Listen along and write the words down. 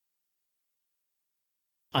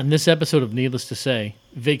On this episode of Needless to Say,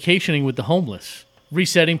 vacationing with the homeless,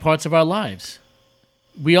 resetting parts of our lives.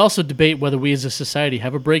 We also debate whether we as a society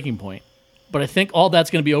have a breaking point, but I think all that's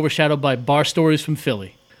going to be overshadowed by bar stories from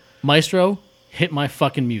Philly. Maestro, hit my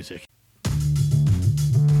fucking music.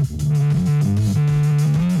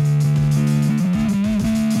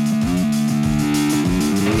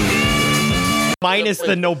 Minus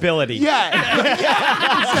the nobility.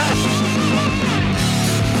 Yeah.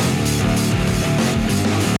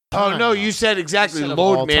 Oh, no, you said exactly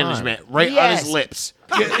load management right on his lips.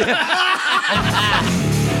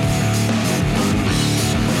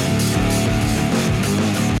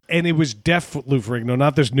 And it was Def Lou Ferrigno,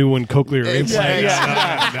 not this new one, Cochlear Implants.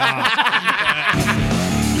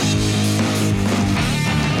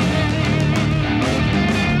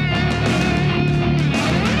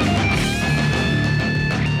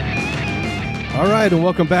 All right, and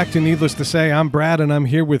welcome back to Needless to Say. I'm Brad, and I'm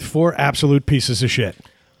here with four absolute pieces of shit.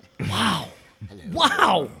 Wow.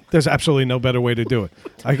 Wow. There's absolutely no better way to do it.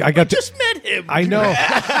 I Just met him. I know.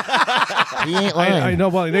 He ain't lying. I know.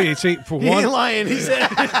 Well, see, for He one, ain't lying. He said.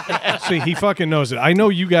 see, he fucking knows it. I know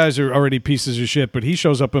you guys are already pieces of shit, but he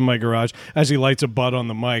shows up in my garage as he lights a butt on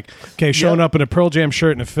the mic. Okay, showing up in a Pearl Jam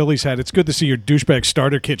shirt and a Phillies hat. It's good to see your douchebag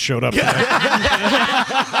starter kit showed up. God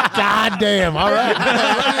damn. All right.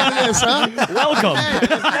 Welcome.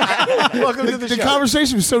 Welcome to the The show.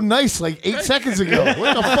 conversation was so nice like 8 seconds ago.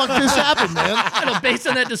 What the fuck just happened, man? I know, based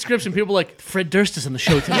on that description, people are like, Fred Durst is on the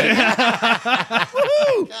show tonight.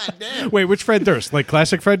 God damn. Wait, which Fred Durst? Like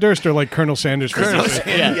classic Fred Durst or like Colonel Sanders? Colonel Fred Durst?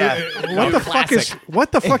 Yeah.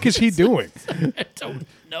 What the fuck is he doing? I don't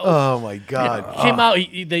know. Oh, my God. Came out,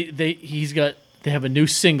 they have a new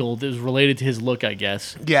single that was related to his look, I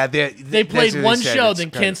guess. Yeah, They played one show,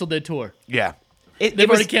 then canceled their tour. Yeah. They've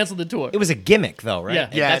already canceled the tour. It was a gimmick, though, right? Yeah.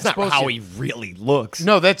 Yeah, That's it's not supposed how to. he really looks.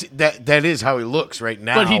 No, that is how he looks right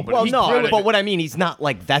now. But he- Well, He no, threw it. but what I mean, he's not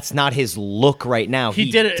like that's not his look right now.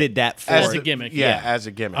 He did that for as a gimmick. Yeah, as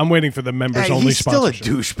a gimmick. I'm waiting for the members Hey, only he's still a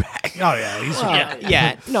sponsorship. douchebag. Oh yeah, he's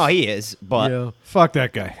Yeah. no, he is. But yeah. Fuck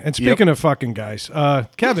that guy. And speaking of fucking guys,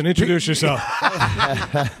 Kevin, introduce yourself.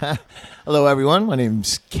 Hello, everyone. My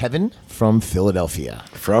name's Kevin from Philadelphia.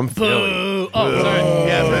 From Philly. Boo. Oh, sorry.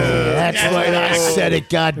 That's right. I said it.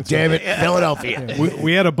 God damn it. Philadelphia.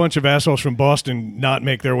 We had a bunch of assholes from Boston not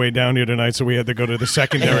make their way down here tonight, so we had to go to the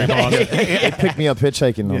secondary Boston. They picked me up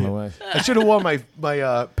hitchhiking on the way. I should have worn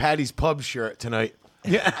my Patty's Pub shirt tonight.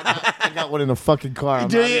 I got one in the fucking car.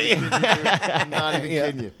 I'm not even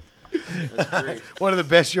kidding you. One of the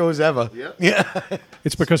best shows ever. Yeah.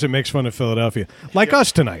 It's because it makes fun of Philadelphia, like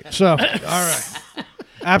us tonight. So, all right,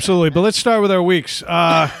 absolutely. But let's start with our weeks.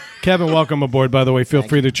 Kevin, welcome aboard. By the way, feel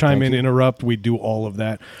free to chime in, interrupt. We do all of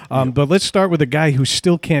that. But let's start with a guy who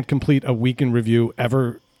still can't complete a week in review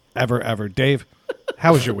ever. Dave,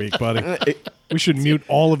 how was your week, buddy? We should mute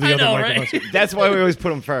all of the I other know, microphones. right? that's why we always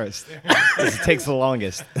put him first. 'Cause it takes the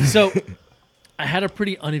longest. So, I had a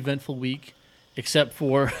pretty uneventful week, except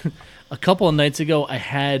for a couple of nights ago, I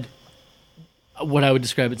had what I would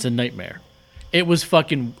describe as a nightmare. It was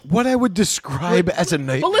fucking. What I would describe as a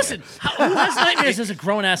nightmare. But listen, who has nightmares as a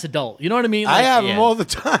grown ass adult? You know what I mean? I Like, have them all the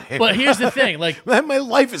time. But here's the thing, like, My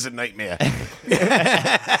life is a nightmare.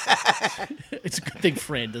 it's a good thing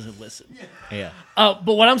Fran doesn't listen. Yeah. But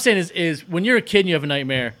what I'm saying is when you're a kid and you have a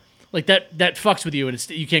nightmare, like that fucks with you, and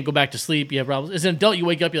you can't go back to sleep. You have problems. As an adult, you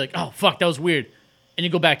wake up, you're like, oh fuck, that was weird, and you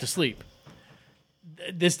go back to sleep.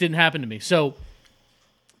 This didn't happen to me. So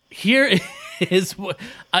here is what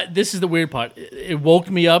this is the weird part. It woke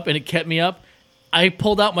me up and it kept me up. I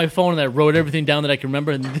pulled out my phone and I wrote everything down that I can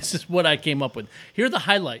remember, and this is what I came up with. Here are the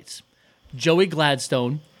highlights: Joey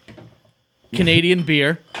Gladstone, Canadian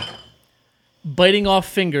beer, biting off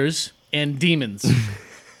fingers, and demons.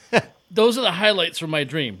 Those are the highlights from my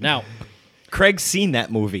dream. Now, Craig's seen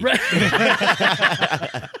that movie.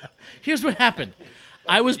 here's what happened.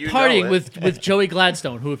 I was You know partying it. with Joey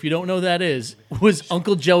Gladstone, who, if you don't know who that is, was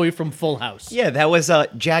Uncle Joey from Full House. Yeah, that was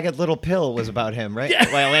Jagged Little Pill was about him, right? Yeah. Like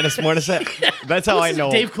Alanis Morissette. That's how I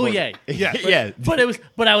know. Dave Coulier. Yeah.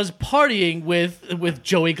 But I was partying with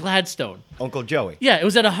Joey Gladstone. Uncle Joey. Yeah, it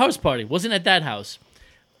was at a house party. Wasn't at that house.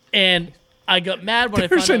 And I got mad when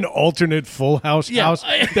There's I an found out. alternate Full House Yeah, house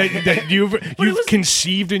that you've was-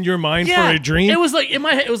 conceived in your mind Yeah, for a dream. It was like in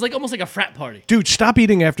my head. It was like almost like a frat party. Dude, stop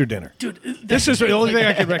eating after dinner. Dude, This is the only thing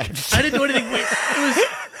I can recommend. I didn't do anything weird.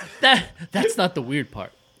 It was that's not the weird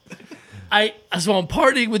part. So I'm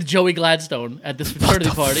partying with Joey Gladstone at this fraternity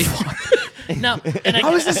party. Now, and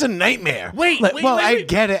How is this a nightmare? Wait, Like, wait, well, wait, I wait.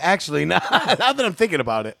 get it actually now. Now that I'm thinking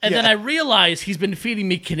about it. And then I realized he's been feeding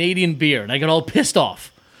me Canadian beer, and I got all pissed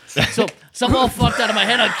off. So So I'm all fucked out of my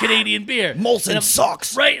head on Canadian beer. Molson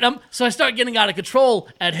sucks. Right. So I start getting out of control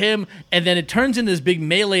at him, and then it turns into this big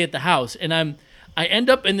melee at the house, and I end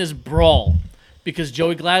up in this brawl because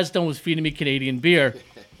Joey Gladstone was feeding me Canadian beer,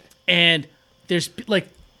 and there's like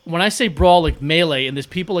when I say brawl, like melee, and there's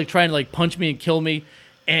people like trying to like punch me and kill me,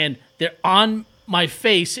 and they're on my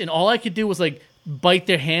face, and all I could do was like bite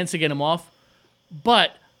their hands to get them off,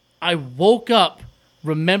 but I woke up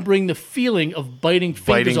remembering the feeling of biting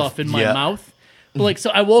fingers off in my mouth. But like, so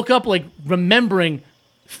I woke up like remembering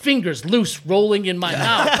fingers loose rolling in my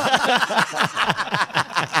mouth.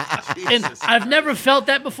 And I've never felt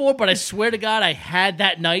that before, but I swear to God, I had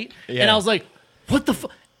that night. And I was like, what the fuck?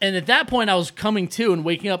 And at that point, I was coming to and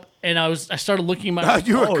waking up, and I started looking at my.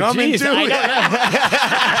 You were coming to? I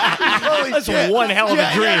know. That's one hell of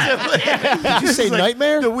a dream. Did you say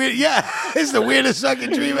nightmare? It's the weirdest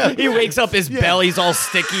fucking dream ever. He wakes up, his belly's all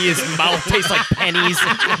sticky, his mouth tastes like pennies.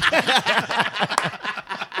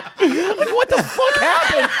 What the fuck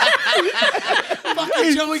happened?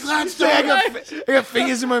 Fucking Joey Gladstone. I got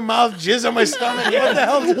fingers in my mouth, jizz on my stomach. What the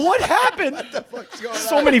hell? What happened? What the fuck's going on?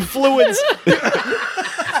 So many fluids.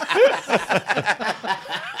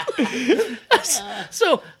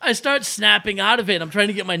 So I start snapping out of it. I'm trying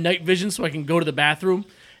to get my night vision so I can go to the bathroom.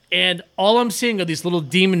 And all I'm seeing are these little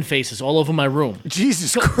demon faces all over my room.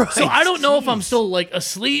 Jesus Christ. So I don't know if I'm still like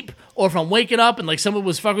asleep or if I'm waking up and like someone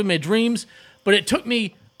was fucking with my dreams. But it took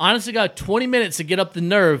me, honestly, 20 minutes to get up the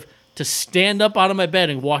nerve to stand up out of my bed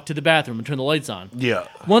and walk to the bathroom and turn the lights on. Yeah.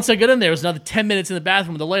 Once I got in there, it was another 10 minutes in the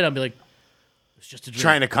bathroom with the light on. I'd be like, it's just a dream.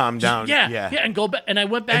 Trying to calm down. Yeah, and go back. And I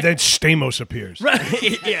went back. And then Stamos appears. Right.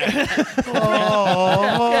 He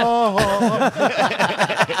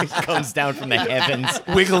comes down from the heavens.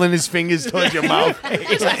 Wiggling his fingers towards your mouth. I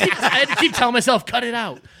had to keep telling myself, cut it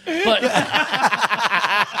out. But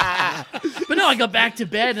no, I got back to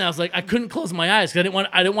bed and I was like, I couldn't close my eyes because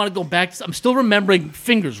I didn't want to go back. I'm still remembering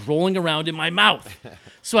fingers rolling around in my mouth.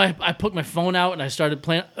 So I put my phone out and I started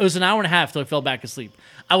playing. It was an hour and a half till I fell back asleep.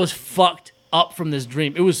 I was fucked up from this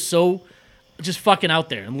dream. It was so just fucking out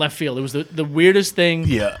there in left field. It was the weirdest thing.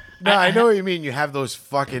 Yeah. No, I know what you mean. You have those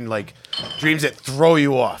fucking like dreams that throw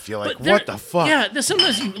you off. You're like, what the fuck? Yeah, there's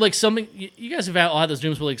sometimes you like something. You guys have all had those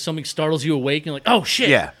dreams where like something startles you awake and you're like, oh shit.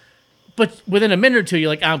 Yeah. But within a minute or two, you're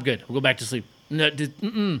like, I'm good. We'll go back to sleep. No.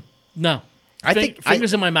 I think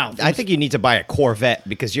fingers in my mouth. I think you need to buy a Corvette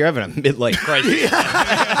because you're having a midlife crisis.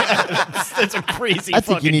 That's a crazy. I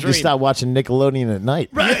think you need dream. to stop watching Nickelodeon at night.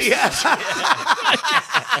 Right. Yeah.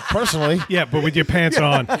 Personally, Yeah, but with your pants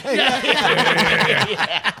on.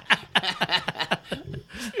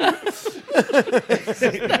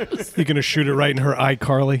 You're gonna shoot it right in her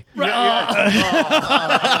iCarly. Right.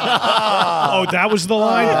 Oh, that was the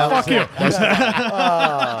line. Fuck you.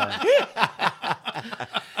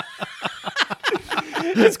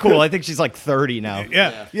 It's cool. I think she's like 30 now.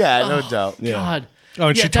 Yeah. Yeah, no doubt. God. Oh,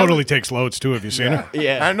 and Yeah, she that totally was- takes loads too. Have you seen her? I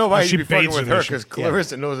Yeah. don't know why She you'd be fucking bathes with in her this because shit.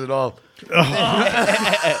 Clarissa knows it all.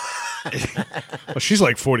 Well, she's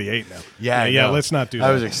like 48 now. Yeah, I yeah. know. Let's not do that.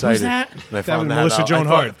 I was excited. Who's that? when I found was that Melissa out. Joan I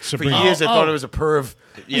thought- Hart, For Sabrina. years, I thought Oh. it was a perv.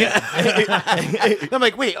 Yeah. I'm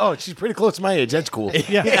like, wait, she's pretty close to my age. That's cool.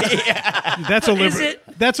 Yeah. That's a Is it?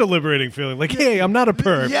 That's a liberating feeling. Like, hey, I'm not a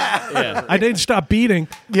perv. Yeah. I didn't stop beating.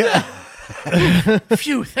 Yeah.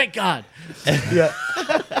 Phew, thank God. Yeah.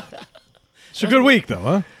 It's a good week though,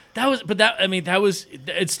 huh? That was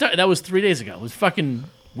 3 days ago. It was fucking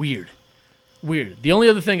weird. The only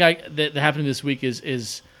other thing that happened this week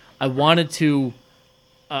is I wanted to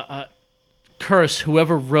curse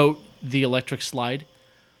whoever wrote the Electric Slide.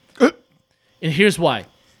 And here's why.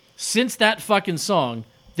 Since that fucking song,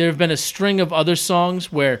 there have been a string of other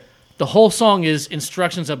songs where the whole song is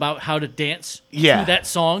instructions about how to dance to that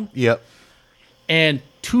song. Yep. And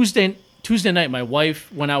Tuesday night, my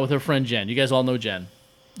wife went out with her friend Jen. You guys all know Jen.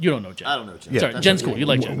 You don't know Jen. I don't know, Jen. Yeah. Sorry, Jen's cool. You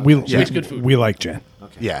like Jen. We She makes good food. We like Jen.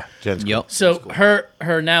 Yeah. Jen's Yep. So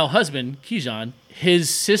her now husband Kijan,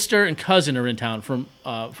 his sister and cousin are in town from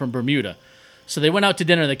Bermuda. So they went out to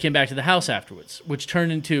dinner and they came back to the house afterwards, which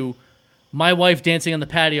turned into my wife dancing on the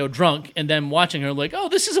patio drunk and then watching her like, oh,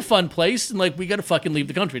 this is a fun place and like we got to fucking leave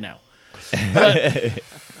the country now. But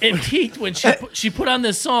it peaked when she put on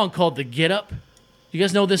this song called "The Get Up." You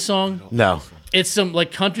guys know this song? No. It's some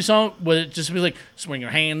like country song where it just be like swing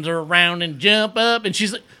your hands around and jump up, and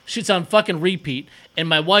she's on fucking repeat. And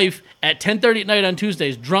my wife at 10:30 at night on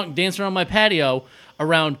Tuesdays, drunk, dancing around my patio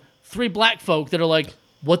around 3 black folk that are like,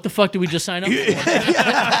 "What the fuck did we just sign up for?"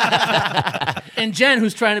 And Jen,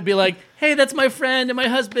 who's trying to be like, "Hey, that's my friend and my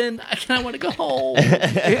husband. I kind of want to go home."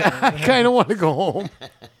 I kind of want to go home.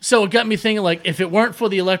 So it got me thinking, like, if it weren't for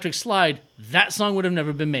the Electric Slide, that song would have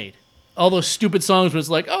never been made. all those stupid songs where it's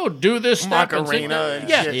like, oh, do this step and sing Macarena that. and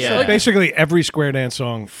Yeah, shit. Yeah. So like, Basically, every square dance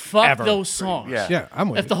song fuck ever. those songs. Yeah. Yeah, I'm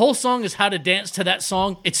with If you. the whole song is how to dance to that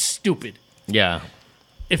song, it's stupid. Yeah.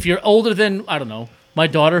 If you're older than, I don't know, my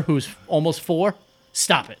daughter who's almost 4,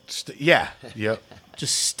 stop it. Yeah. Yep.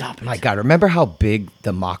 Just stop it. My God, remember how big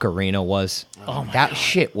the Macarena was? Oh my that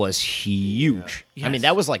shit was huge. I mean, Yes.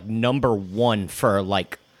 that was like #1 for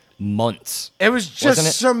like months. It was just Wasn't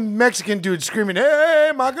it? some Mexican dude screaming,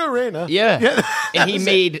 "Hey, Macarena!" Yeah. And he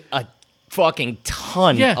made a fucking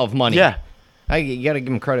ton Yeah. of money. Yeah. You got to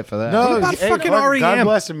give him credit for that. No, What about fucking God REM?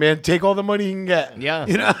 bless him, man. Take all the money you can get. Yeah.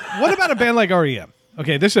 You know. What about a band like REM?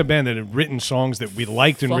 Okay, this is a band that had written songs that we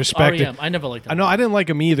liked and Fuck respected. R.E.M. I never liked that. I know I didn't like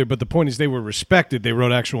them either, but the point is they were respected. They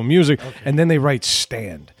wrote actual music, and then they write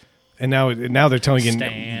 "Stand," and now they're telling you.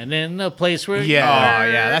 Stand in the place where Yeah. Oh,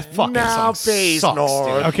 yeah. That fucking Now song face sucks,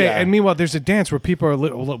 north. dude. Okay, Yeah. and meanwhile, there's a dance where people are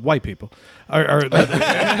white people are I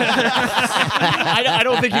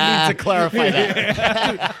don't think you need to clarify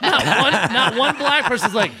that. not one black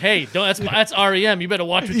person's like, hey, that's REM. You better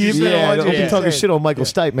watch what you say. Yeah, don't be Yeah. talking shit on Michael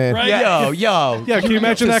Stipe, man. Right? Yo. yeah. Can you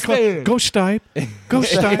imagine that? Stand. Go Stipe, go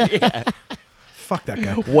Stipe. Fuck that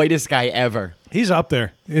guy. Whitest guy ever. He's up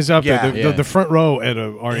there. He's up Yeah. there. The front row at a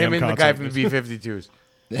REM Him and concert. the guy from the B-52s.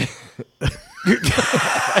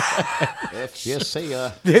 Yes, say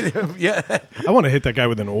Yeah. I want to hit that guy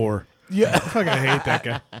with an oar. Yeah. I fucking hate that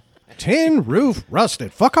guy. Tin roof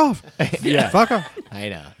rusted. Fuck off. Yeah. Fuck off. I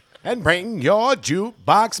know. And bring your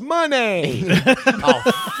jukebox money.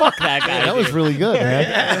 Fuck that guy. That was really good, man.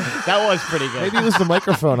 That was pretty good. Maybe it was the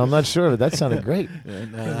microphone. I'm not sure, but that sounded great.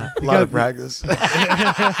 A lot of practice.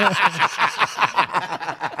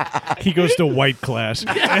 He goes to white class. He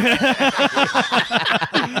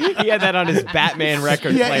had that on his Batman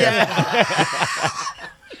record player.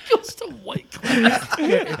 Goes to white class.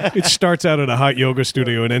 It starts out at a hot yoga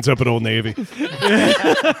studio and ends up at Old Navy.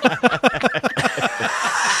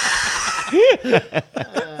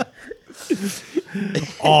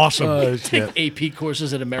 Awesome. Take AP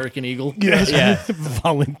courses at American Eagle. Yeah.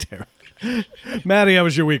 Voluntary. Matty, how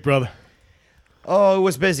was your week, brother? Oh, it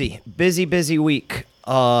was busy. Busy week.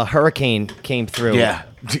 Hurricane came through. Yeah.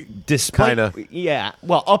 Despite, Kinda. Yeah.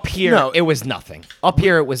 Well, up here, No. it was nothing. Up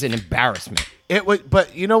here, it was an embarrassment. It was,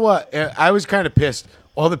 but you know what? I was kind of pissed.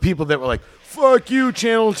 All the people that were like, "Fuck you,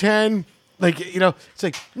 Channel 10." Like, you know, it's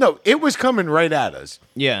like, no, it was coming right at us.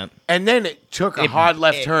 Yeah. And then it took a hard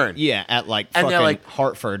left turn. Yeah, at like And fucking they're like-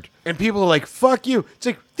 Hartford. And people are like, "Fuck you." It's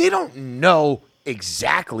like they don't know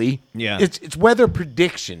exactly. Yeah. It's weather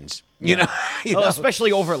predictions. You know, you Oh, know?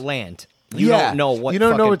 especially over land. You Yeah. don't know what you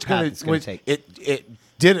don't know fucking what's path gonna, it's gonna what- take. It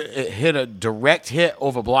hit a direct hit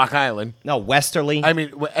over Block Island. No, westerly. I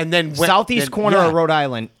mean, and then Southeast then- corner yeah. of Rhode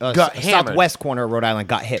Island, Got hammered. southwest corner of Rhode Island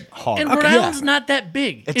got hit hard. And Rhode Okay. Island's not that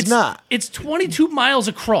big. It's not. It's 22 miles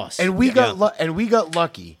across. And we got we got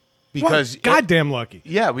lucky because Goddamn lucky.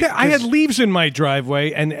 Yeah, I had because- leaves in my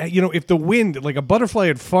driveway, and if the wind, like a butterfly,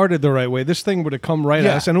 had farted the right way, this thing would have come right at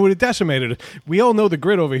Yeah. us, and it would have decimated it. We all know the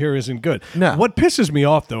grid over here isn't good. No. What pisses me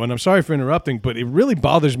off, though, and I'm sorry for interrupting, but it really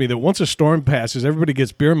bothers me that once a storm passes, everybody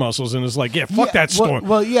gets beer muscles and is like, "Yeah, fuck Yeah, that storm.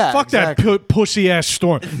 well, yeah, fuck exactly. that pussy ass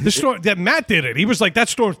storm." The storm that Matt did it. He was like, "That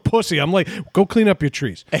storm's pussy." I'm like, "Go clean up your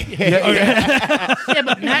trees." yeah,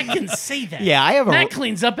 but Matt can say that. Yeah, I have a- Matt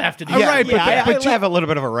cleans up after the All right, yeah, but I have a little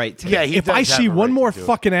bit of a right to. Yeah, he If does I have see a one right more to do it.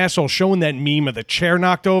 fucking asshole showing that meme of the chair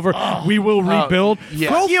knocked over, we will rebuild. yeah.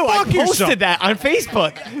 Go You, I fuck posted yourself. that on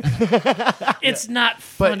Facebook. It's not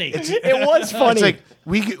funny. It was funny. It's like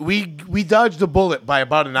we dodged a bullet by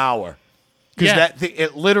about an hour because Yeah. that thing,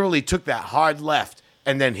 it literally took that hard left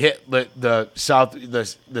and then hit the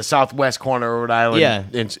southwest corner of Rhode Island Yeah.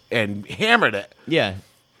 and hammered it. yeah.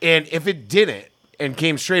 And if it didn't and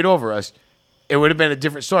came straight over us, it would have been a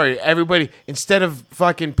different story. Everybody, instead of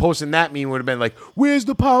fucking posting that meme, would have been like, "Where's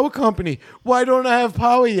the power company? Why don't I have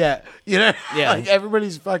power yet?" You know, Yeah. like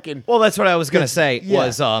everybody's fucking. Well, that's what I was gonna say. Yeah.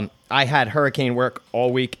 Was I had hurricane work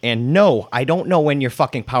all week, and no, I don't know when your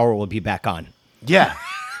fucking power will be back on. Yeah,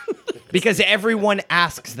 Because everyone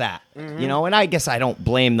asks that, you know, and I guess I don't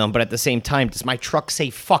blame them, but at the same time, does my truck say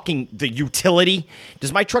fucking the utility?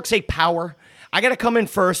 Does my truck say power? I gotta come in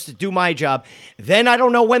first to do my job. Then I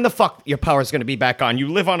don't know when the fuck your power's gonna be back on. You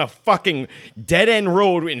live on a fucking dead end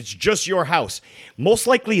road and it's just your house. Most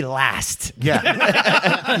likely last.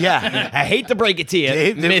 yeah, yeah. I hate to break it to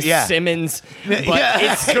you, Miss Yeah. Simmons, but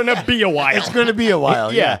Yeah. it's gonna be a while. It's going to be a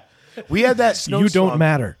while. Yeah. We had that snowstorm. You don't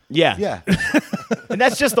matter. Yeah. Yeah. And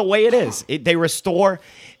that's just the way it is. They restore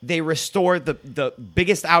the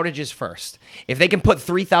biggest outages first. If they can put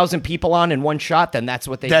 3,000 people on in one shot, then that's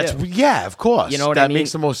what they do. Yeah, of course. You know what that I mean?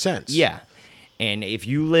 makes the most sense. Yeah. And if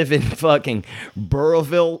you live in fucking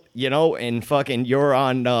Burrowville, and fucking you're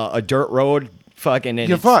on a dirt road, fucking, and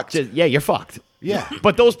You're it's fucked. You're fucked. Yeah.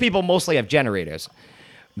 But those people mostly have generators.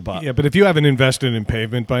 But Yeah, but if you haven't invested in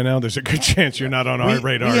pavement by now, there's a good chance you're not on our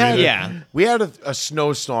radar. either. We had a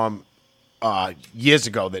snowstorm years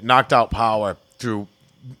ago that knocked out power through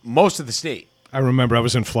most of the state. I remember I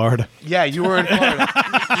was in Florida. Yeah, you were in Florida.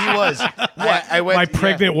 He was. I went. My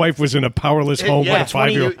pregnant wife was in a powerless home with a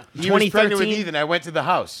 5-year-old. He was pregnant with 2013? Ethan. I went to the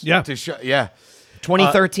house. Yeah. To show. Yeah.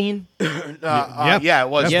 2013, Yeah, it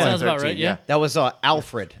was. Yeah. Sounds about 2013, right, yeah. that was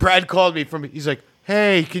Alfred. Brad called me he's like,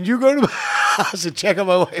 "Hey, can you go to my house and check on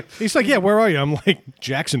my wife?" He's like, yeah, where are you? I'm like,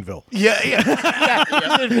 Jacksonville. Yeah. He's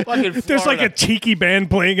in fucking There's like a Florida. tiki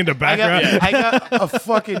band playing in the background. I got a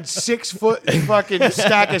fucking 6-foot fucking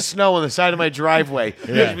stack of snow on the side of my driveway.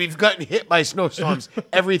 Because we've gotten hit by snowstorms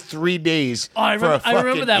every 3 days. Oh, I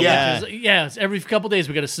remember that yeah. one. 'Cause, yeah, it's every couple days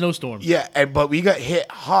we got a snowstorm. Yeah, but we got hit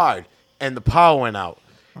hard, and the power went out.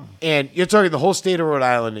 And you're talking the whole state of Rhode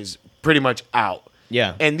Island is pretty much out.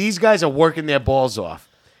 Yeah. And these guys are working their balls off.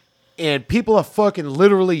 And people are fucking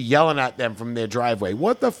literally yelling at them from their driveway.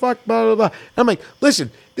 What the fuck? Blah, blah, blah. I'm like, listen,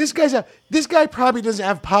 this guy probably doesn't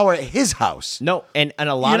have power at his house. No, and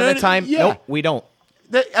a lot You know of what the time, I mean? Yeah. nope, we don't.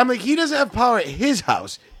 I'm like, he doesn't have power at his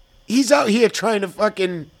house. He's out here trying to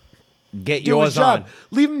fucking Get do his yours job. on.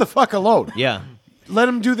 Leave him the fuck alone. Yeah. Let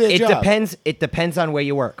him do their It job. depends. It depends on where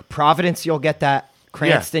you work. Providence, you'll get that.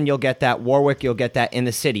 Cranston, you'll get that. Warwick, you'll get that in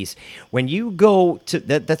the cities. When you go to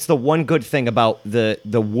that's the one good thing about the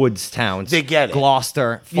woods towns. They get it.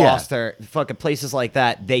 Gloucester, Yeah. Foster, fucking places like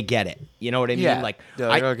that. They get it. You know what I mean? Yeah. Like, They're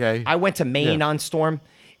like, okay. I went to Maine Yeah. on storm.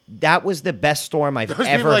 That was the best storm I've Those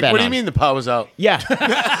people ever like, been what do you on. mean the power's out? Yeah.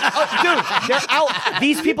 Oh, dude, they're out.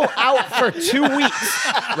 These people out for 2 weeks,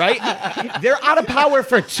 right? They're out of power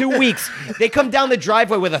for 2 weeks. They come down the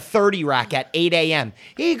driveway with a 30 rack at 8 a.m.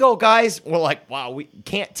 Here you go, guys. We're like, wow, we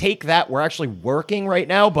can't take that. We're actually working right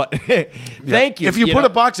now, but thank you. If you put know? a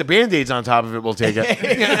box of Band-Aids on top of it, we'll take it.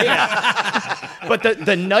 But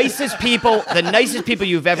the nicest people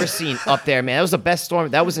you've ever seen up there, man. That was the best storm.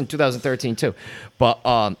 That was in 2013 too.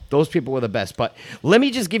 But those people were the best. But let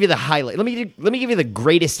me just give you the highlight. Let me give you the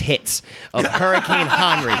greatest hits of Hurricane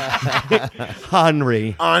Henry.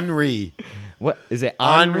 Henri. What is it?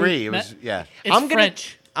 Henri. It was, yeah. It's I'm gonna-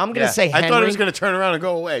 French. I'm gonna Yeah. say Henry. I thought it was going to turn around and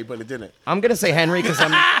go away, but it didn't. I'm gonna say Henry because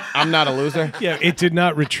I'm not a loser. Yeah, it did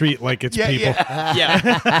not retreat like its people.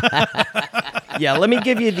 Yeah, let me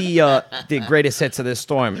give you the greatest hits of this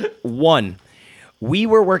storm. One, we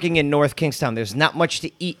were working in North Kingstown. There's not much to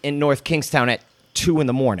eat in North Kingstown at 2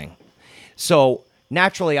 a.m. So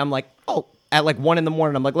naturally, I'm like, at like 1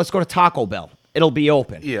 a.m, I'm like, let's go to Taco Bell. It'll be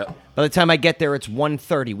open. Yeah. By the time I get there, it's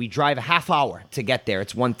 1:30. We drive a half hour to get there.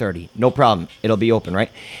 It's 1:30. No problem. It'll be open, right?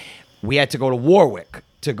 We had to go to Warwick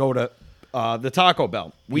to go to the Taco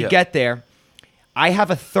Bell. We Yeah. get there. I have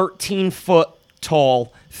a 13-foot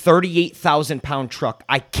tall, 38,000-pound truck.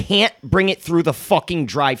 I can't bring it through the fucking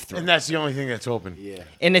drive-thru. And that's the only thing that's open. Yeah.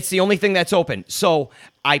 And it's the only thing that's open. So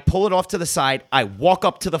I pull it off to the side. I walk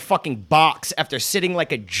up to the fucking box after sitting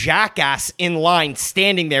like a jackass in line,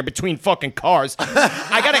 standing there between fucking cars.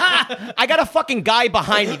 I got a fucking guy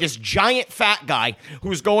behind me, this giant fat guy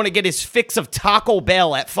who's going to get his fix of Taco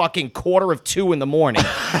Bell at fucking 1:45 in the morning.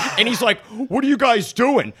 And he's like, "What are you guys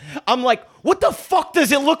doing?" I'm like, "What the fuck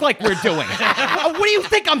does it look like we're doing? What do you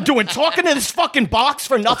think I'm doing? Talking to this fucking box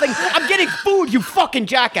for nothing? I'm getting food, you fucking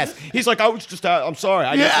jackass." He's like, "I was just, I'm sorry.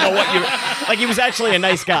 I didn't know what you..." Like, he was actually a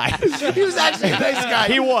nice guy. He was actually a nice guy.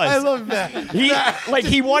 He was. I love that.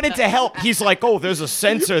 He wanted to help. He's like, "Oh, there's a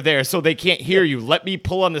sensor there so they can't hear you. Let me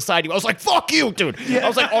pull on the side." I was like, "Fuck you, dude." I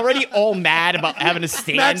was like already all mad about having to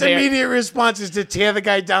stand Matt's there. immediate response is to tear the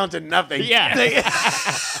guy down to nothing. Yeah.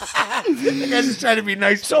 The guy's just trying to be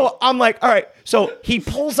nice. So I'm like, all right. So he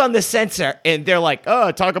pulls on the sensor, and they're like,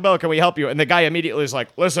 "Oh, Taco Bell, can we help you?" And the guy immediately is like,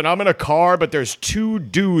 "Listen, I'm in a car, but there's 2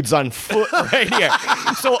 dudes on foot right here."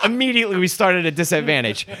 So immediately we started at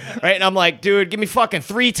disadvantage, right? And I'm like, "Dude, give me fucking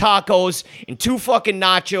 3 tacos and 2 fucking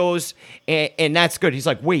nachos, and that's good." He's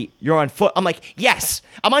like, "Wait, you're on foot?" I'm like, "Yes,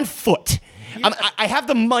 I'm on foot. I have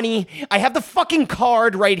the money. I have the fucking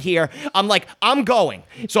card right here." I'm like, "I'm going."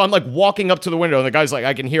 So I'm like walking up to the window, and the guy's like,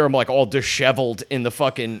 I can hear him like all disheveled in the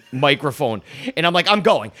fucking microphone. And I'm like, "I'm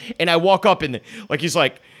going." And I walk up, and like he's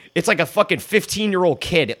like, it's like a fucking 15-year-old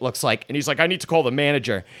kid, it looks like. And he's like, "I need to call the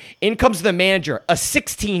manager." In comes the manager, a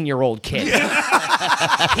 16-year-old kid.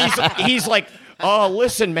 He's like, oh,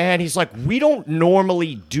 listen, man. He's like, we don't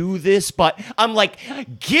normally do this, but I'm like,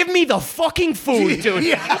 give me the fucking food,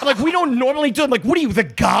 dude. I'm like, we don't normally do it. I'm like, what are you, the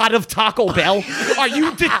god of Taco Bell? Are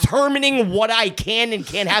you determining what I can and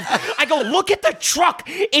can't have? I go, look at the truck.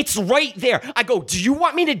 It's right there. I go, do you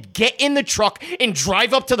want me to get in the truck and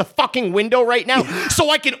drive up to the fucking window right now so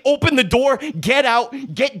I can open the door, get out,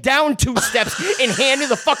 get down 2 steps, and hand you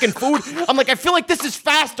the fucking food? I'm like, I feel like this is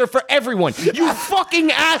faster for everyone. You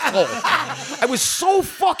fucking asshole. I was so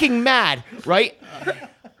fucking mad, right?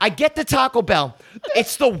 I get to Taco Bell.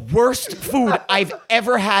 It's the worst food I've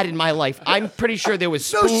ever had in my life. I'm pretty sure there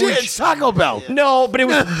was No spooge. shit, it's Taco Bell. No, but it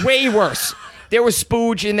was way worse. There was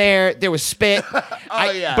spooge in there. There was spit.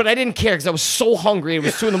 Yeah. But I didn't care because I was so hungry. It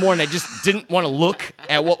was 2 a.m. I just didn't want to look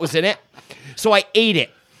at what was in it. So I ate it.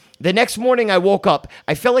 The next morning I woke up,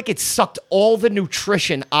 I felt like it sucked all the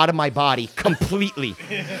nutrition out of my body completely.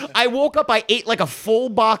 I woke up, I ate like a full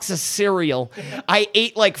box of cereal. I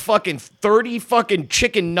ate like fucking 30 fucking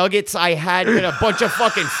chicken nuggets. I had and a bunch of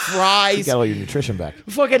fucking fries. Got all your nutrition back.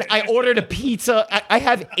 Fucking, I ordered a pizza. I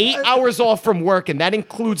have 8 hours off from work, and that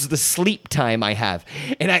includes the sleep time I have.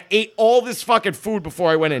 And I ate all this fucking food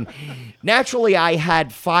before I went in. Naturally, I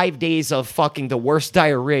had 5 days of fucking the worst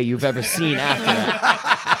diarrhea you've ever seen after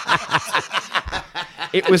that.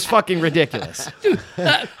 It was fucking ridiculous.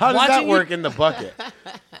 How does that work in the bucket?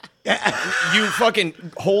 You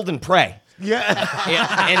fucking hold and pray.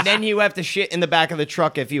 Yeah. And then you have to shit in the back of the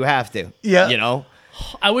truck if you have to. Yeah. You know?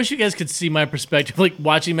 I wish you guys could see my perspective, like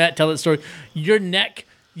watching Matt tell that story. Your neck,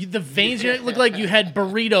 the veins in your neck look like you had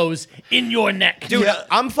burritos in your neck. Dude,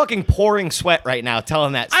 I'm fucking pouring sweat right now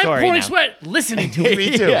telling that story. I'm pouring now. sweat listening to it.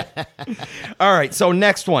 Me too. Yeah. All right, so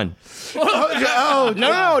next one. Oh,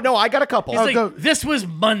 No, I got a couple. It's like, this was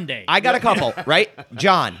Monday. I got a couple, right?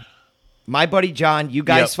 John, my buddy John, you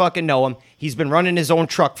guys Yep. fucking know him. He's been running his own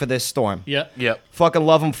truck for this storm. yeah. Yep. Fucking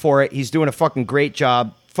love him for it. He's doing a fucking great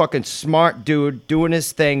job. Fucking smart dude, doing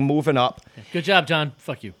his thing, moving up. Good job, John.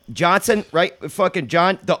 Fuck you. Johnson, right? Fucking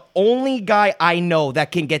John, the only guy I know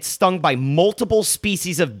that can get stung by multiple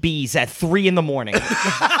species of bees at 3 a.m.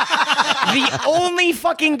 The only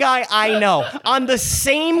fucking guy I know on the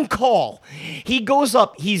same call. He goes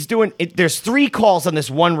up, he's doing it. There's 3 calls on this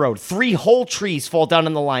one road. 3 whole trees fall down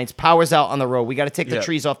on the lines. Power's out on the road. We got to take the Yeah.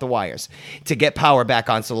 trees off the wires to get power back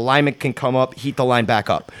on so the lineman can come up, heat the line back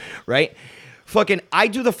up, right? Fucking, I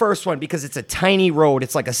do the first one because it's a tiny road.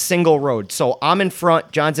 It's like a single road. So I'm in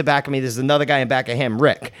front. John's in back of me. There's another guy in back of him,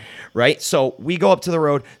 Rick. Right? So we go up to the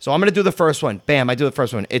road. So I'm going to do the first one. Bam, I do the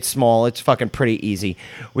first one. It's small. It's fucking pretty easy.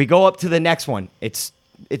 We go up to the next one. It's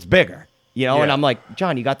bigger. You know, and Yeah. I'm like,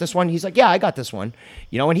 John, you got this one? He's like, yeah, I got this one.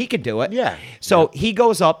 You know, and he could do it. Yeah. So he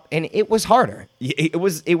goes up, and it was harder. It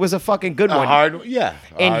was a fucking good one.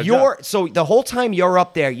 And so the whole time you're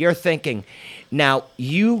up there, you're thinking, now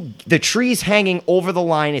the tree's hanging over the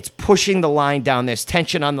line, it's pushing the line down, there's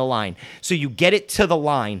tension on the line. So you get it to the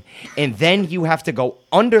line, and then you have to go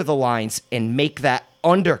under the lines and make that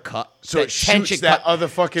undercut. So that it shoots tension that cut. other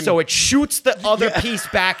fucking- So it shoots the other piece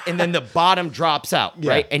back, and then the bottom drops out,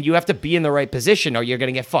 right? And you have to be in the right position or you're going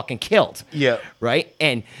to get fucking killed. Yeah. Right?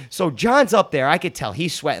 And so John's up there. I could tell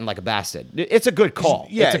he's sweating like a bastard. It's a good call.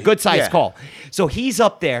 Yeah, It's a good sized yeah. call. So he's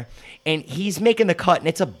up there and he's making the cut, and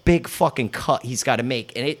it's a big fucking cut he's got to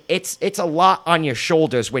make. And it's a lot on your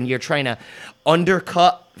shoulders when you're trying to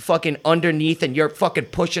undercut fucking underneath and you're fucking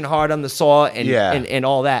pushing hard on the saw and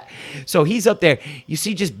all that. So he's up there. You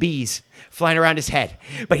see just bees flying around his head,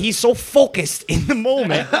 but he's so focused in the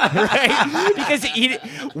moment, right? Because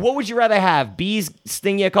what would you rather have? Bees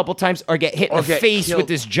sting you a couple times or get hit in Or the get face killed with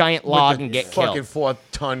this giant log with the and get fucking killed?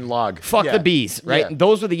 4-ton log. Fuck Yeah. the bees, right? Yeah.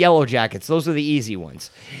 Those were the yellow jackets. Those are the easy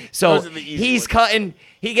ones. So Those are the easy he's ones. cutting.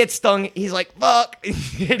 He gets stung. He's like, fuck.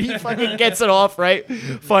 And he fucking gets it off, right?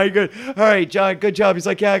 Fine, good. All right, John, good job. He's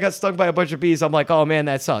like, yeah, I got stung by a bunch of bees. I'm like, oh, man,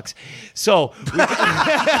 that sucks. So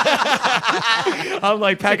I'm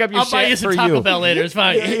like, pack up your I'll buy you shit some for Taco you. Bell later. It's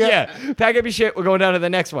fine. Yeah, pack up your shit. We're going down to the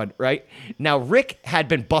next one, right? Now, Rick had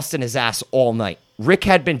been busting his ass all night. Rick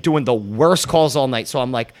had been doing the worst calls all night. So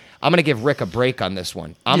I'm like, I'm going to give Rick a break on this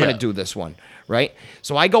one. I'm going to do this one, right?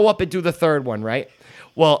 So I go up and do the third one, right?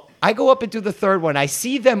 Well, I go up and do the third one. I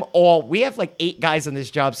see them all. We have like 8 guys on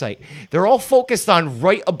this job site. They're all focused on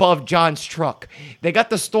right above John's truck. They got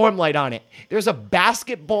the storm light on it. There's a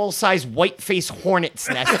basketball-sized white-faced hornet's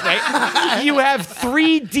nest, right? You have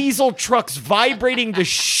 3 diesel trucks vibrating the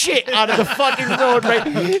shit out of the fucking road,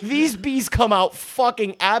 right? These bees come out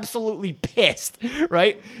fucking absolutely pissed,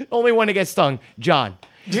 right? Only one to get stung, John.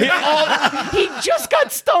 He just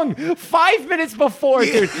got stung 5 minutes before,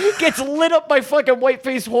 dude. Gets lit up by fucking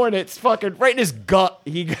white-faced hornets, fucking right in his gut.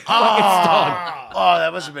 He got fucking stung. Oh,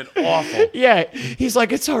 that must have been awful. Yeah, he's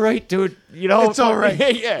like, it's all right, dude. You know, It's all right.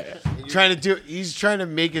 Yeah, He's trying to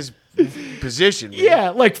make his position. Man. yeah.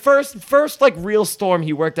 Like first, like real storm.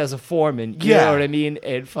 He worked as a foreman. You Yeah. know what I mean?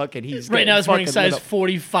 And fucking, he's Right now, he's wearing fucking lit size up.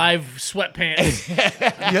 45 sweatpants.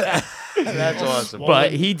 That's awesome.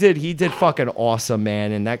 But he did fucking awesome,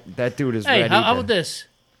 man. And that dude is Hey, ready. how to- about this?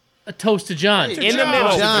 A toast to John. In the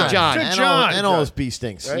middle, John. John. Good And John. all his bee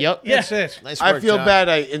stings. Yep. Yeah. That's it. Nice I work, feel John. bad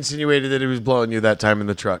I insinuated that he was blowing you that time in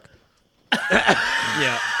the truck.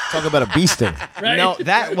 Yeah. Talk about a bee sting. Right? No,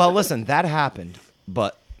 listen, that happened,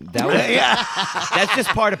 but that was that's just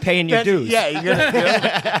part of paying your dues. Yeah, you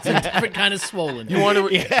gotta, It's a different kind of swollen. you want to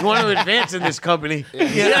advance in this company.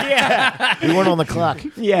 yeah, We weren't on the clock.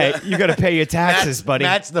 yeah. You got to pay your taxes, buddy.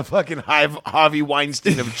 That's the fucking Harvey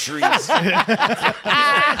Weinstein of trees.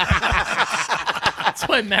 That's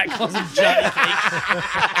why Matt calls him Johnny Cake.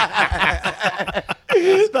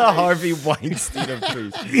 the Harvey Weinstein of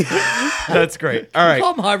trees. That's great. All right,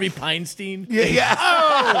 Call him Harvey Peinstein.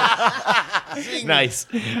 nice.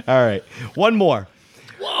 All right, one more.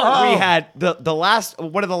 Whoa. We had the last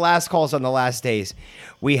one of the last calls on the last days.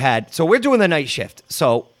 We had so we're doing the night shift.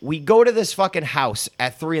 So we go to this fucking house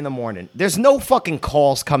at 3 a.m. There's no fucking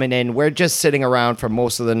calls coming in. We're just sitting around for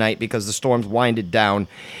most of the night because the storm's winded down,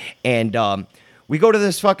 and we go to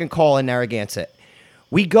this fucking call in Narragansett.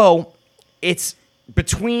 We go. It's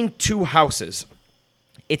between two houses.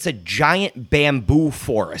 It's a giant bamboo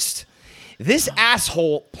forest. This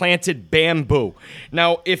asshole planted bamboo.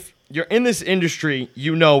 Now, if you're in this industry,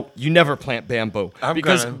 you know you never plant bamboo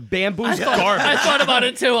because gonna. bamboo's I garbage. thought about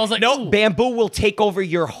it too. I was like, No, ooh. bamboo will take over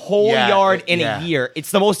your whole Yeah, yard in yeah. a year. It's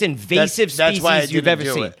the most invasive species why I you've didn't ever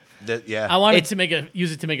do seen. it. Yeah. I wanted It's- to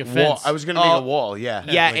use it to make a Wall. fence. I was gonna make a wall. Yeah.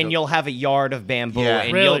 Yeah, Like and a- you'll have a yard of bamboo, Yeah.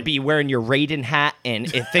 and Really? you'll be wearing your Raiden hat, and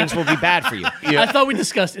things will be bad for you. I thought we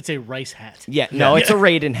discussed it's a rice hat. Yeah, no, it's a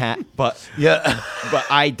Raiden hat, but Yeah. but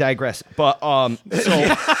I digress. But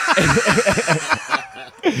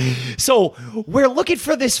so we're looking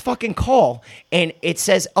for this fucking call, and it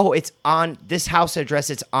says, "Oh, it's on this house address.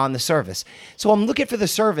 It's on the service." So I'm looking for the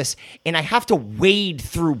service, and I have to wade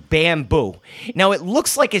through bamboo. Now it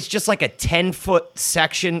looks like it's just like a 10-foot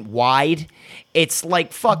section wide. It's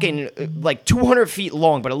like fucking like 200 feet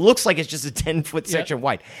long, but it looks like it's just a 10-foot section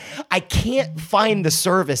wide. I can't find the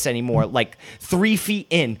service anymore. Like 3 feet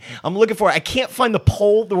in, I'm looking for it. I can't find the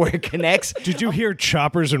pole where it connects. Did you hear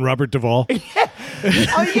Choppers and Robert Duvall?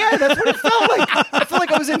 Oh yeah, that's what it felt like. I felt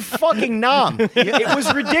like I was in fucking Nam. It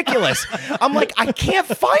was ridiculous. I'm like, I can't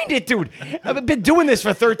find it, dude. I've been doing this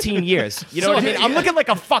for 13 years. You know what I mean? I'm looking like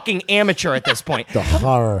a fucking amateur at this point. The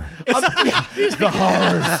horror. The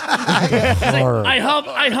horrors. Horror. I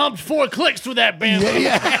humped 4 clicks through that bamboo.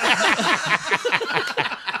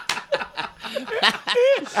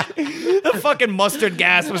 The fucking mustard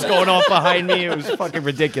gas was going off behind me. It was fucking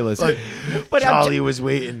ridiculous. But Charlie was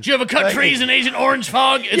waiting. Did you ever cut trees in Agent Orange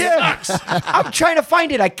Fog? It sucks. I'm trying to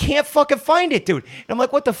find it. I can't fucking find it, dude. And I'm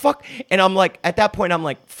like, what the fuck? And I'm like, at that point, I'm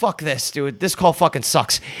like, fuck this, dude. This call fucking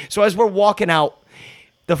sucks. So as we're walking out,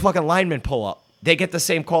 the fucking linemen pull up. They get the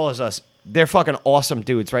same call as us. They're fucking awesome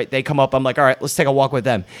dudes, right? They come up. I'm like, all right, let's take a walk with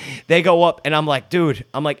them. They go up, and I'm like, dude,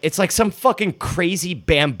 it's like some fucking crazy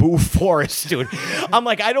bamboo forest, dude. I'm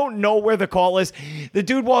like, I don't know where the call is. The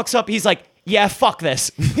dude walks up. He's like, yeah, fuck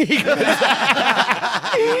this. He goes,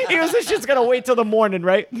 this shit's gonna wait till the morning,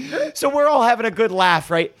 right? So we're all having a good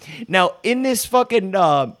laugh, right? Now, in this fucking,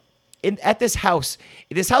 at this house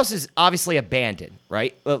is obviously abandoned,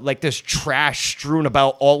 right? Like there's trash strewn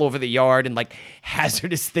about all over the yard and like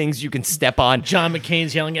hazardous things you can step on. John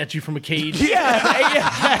McCain's yelling at you from a cage. Yeah.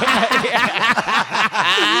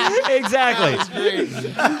 Exactly.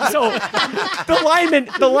 So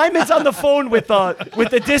the lineman's on the phone with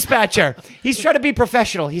the dispatcher. He's trying to be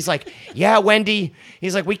professional. He's like, "Yeah, Wendy."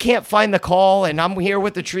 He's like, "We can't find the call, and I'm here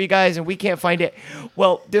with the tree guys, and we can't find it."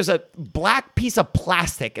 Well, there's a black piece of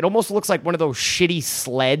plastic. It almost looks like one of those shitty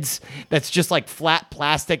sleds that's just like flat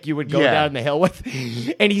plastic you would go Yeah. down the hill with.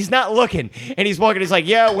 And he's not looking. And he's walking. He's like,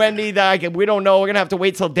 "Yeah, Wendy, we don't know. We're gonna have to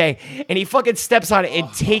wait till day." And he fucking steps on it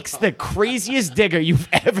and takes the craziest digger you've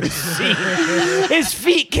ever seen. His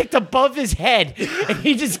feet kicked above his head, and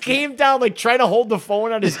he just came down like trying to hold the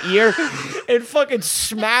phone on his ear, and fucking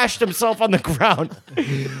smashed himself on the ground.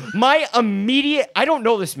 I don't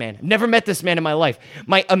know this man. Never met this man in my life.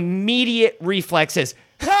 My immediate reflex is,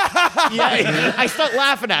 I start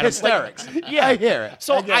laughing at him. Hysterics. Yeah, I hear it.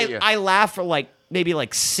 So I get you. I laugh for like maybe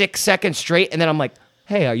like 6 seconds straight, and then I'm like,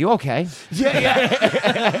 hey, are you okay?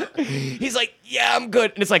 Yeah. He's like, yeah, I'm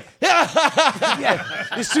good. And it's like, Yeah.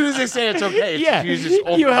 As soon as they say it's okay, it's, yeah. you just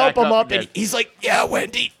open You help back him up, again. and he's like, yeah,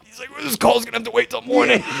 Wendy. He's like, well, this call's gonna have to wait till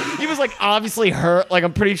morning. He was like obviously hurt. Like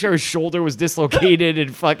I'm pretty sure his shoulder was dislocated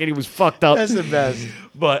and fucking he was fucked up. That's the best.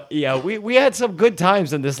 But yeah, we had some good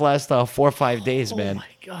times in this last 4 or 5 days, Oh man. my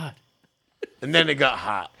god. And then it got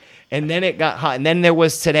hot. And then it got hot. And then there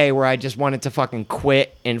was today where I just wanted to fucking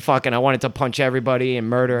quit and fucking I wanted to punch everybody and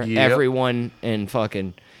murder Yep. everyone and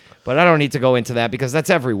fucking. But I don't need to go into that because that's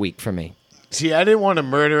every week for me. See, I didn't want to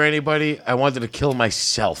murder anybody. I wanted to kill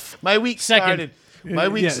myself. My week Second. started. My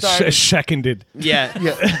week Yeah, started. seconded. Yeah.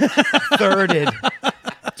 Thirded.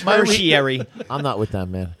 My week, Tertiary. I'm not with that,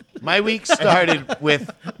 man. my week started with.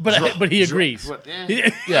 But he agrees.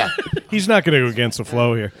 Yeah. He's not going to go against the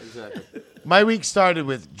flow here. My week started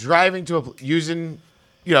with driving to using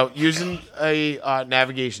a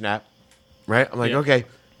navigation app, right? I'm like, Yeah. okay,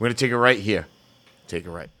 we're gonna take a right here, take a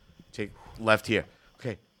right, take left here.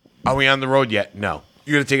 Okay, are we on the road yet? No.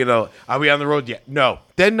 You're gonna take it out. Are we on the road yet? No.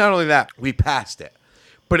 Then not only that, we passed it,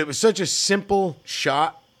 but it was such a simple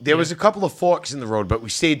shot. There was a couple of forks in the road, but we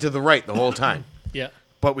stayed to the right the whole time. Yeah.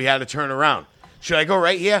 But we had to turn around. Should I go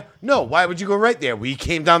right here? No. Why would you go right there? We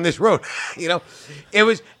came down this road. It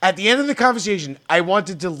was at the end of the conversation. I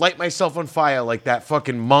wanted to light myself on fire like that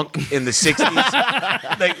fucking monk in the '60s.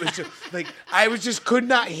 I was just could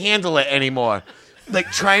not handle it anymore. Like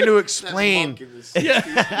trying to explain.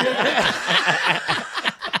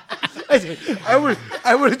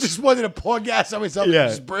 I would have just wanted to pour gas on myself and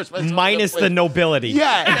just burst myself. Minus the nobility.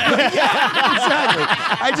 Yeah, exactly.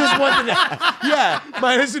 I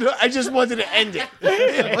just wanted to end it.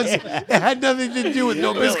 It had nothing to do with It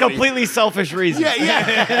nobility. was completely selfish reasons.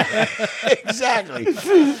 Yeah, exactly.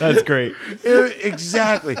 That's great.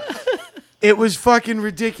 Exactly. It was fucking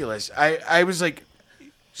ridiculous. I was like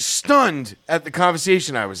stunned at the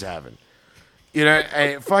conversation I was having.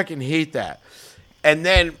 I fucking hate that. And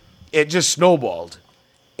then it just snowballed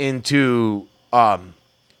into,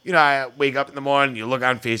 I wake up in the morning, you look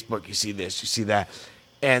on Facebook, you see this, you see that.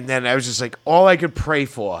 And then I was just like, all I could pray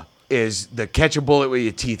for is the catch a bullet with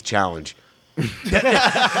your teeth challenge. That's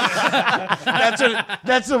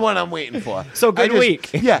the one I'm waiting for. So good week.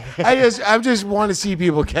 Yeah, I just want to see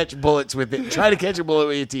people catch bullets with it. Try to catch a bullet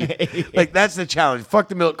with your teeth. Like that's the challenge. Fuck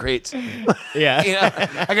the milk crates. Yeah.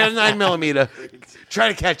 I got a 9mm. Try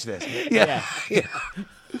to catch this. Yeah.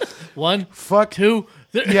 1, Fuck 2.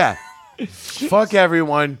 Yeah. Fuck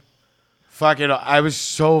everyone. Fuck it. I was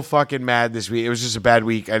so fucking mad this week. It was just a bad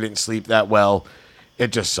week. I didn't sleep that well.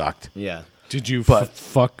 It just sucked. Yeah. Did you But-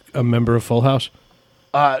 fuck a member of Full House?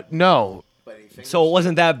 No. So it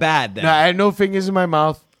wasn't that bad then. No, I had no fingers in my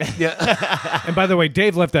mouth. Yeah. And by the way,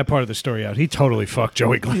 Dave left that part of the story out. He totally fucked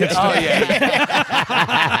Joey Glass. Oh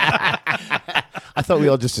yeah. I thought we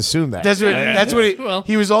all just assumed that. That's what Well.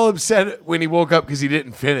 he was all upset when he woke up because he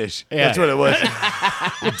didn't finish. That's what it was.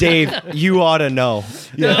 Dave, you ought to know.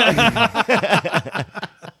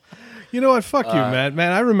 You know what? Fuck you, Matt.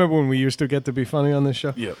 Man, I remember when we used to get to be funny on this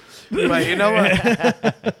show. Yep. But you know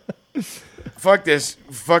what? Fuck this.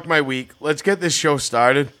 Fuck my week. Let's get this show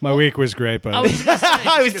started. My week was great, by the way.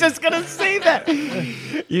 I was just going to say that.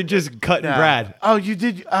 You just cutting Brad. Oh, you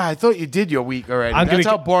did? I thought you did your week already. I'm That's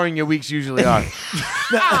gonna how boring your weeks usually are.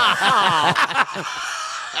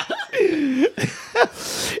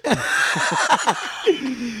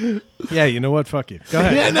 Yeah, you know what? Fuck you. Go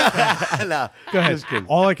ahead. No. Go ahead.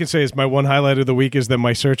 All I can say is my one highlight of the week is that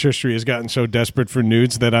my search history has gotten so desperate for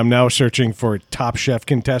nudes that I'm now searching for Top Chef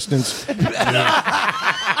contestants.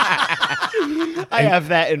 I have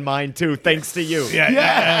that in mind too, thanks to you.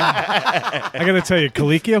 Yeah. I got to tell you,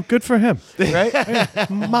 Colicchio, good for him. Right?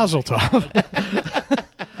 Mazel tov.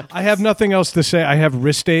 I have nothing else to say. I have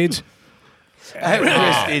wrist aids.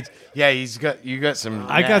 Yeah, you got some.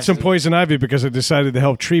 I got some nasty- poison ivy because I decided to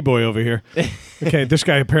help Tree Boy over here. Okay, this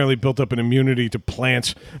guy apparently built up an immunity to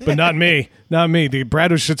plants, but not me. Not me. The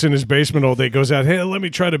Brad who sits in his basement all day goes out, hey, let me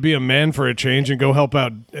try to be a man for a change and go help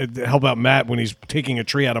out Matt when he's taking a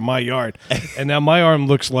tree out of my yard. And now my arm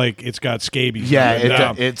looks like it's got scabies.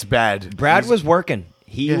 Yeah, it's bad. Brad was working.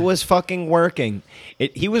 He was fucking working.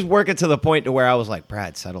 He was working to the point to where I was like,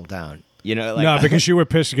 Brad, settle down. You know, like, No, because you were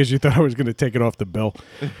pissed because you thought I was going to take it off the bill.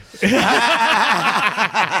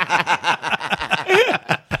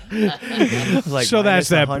 like, So that's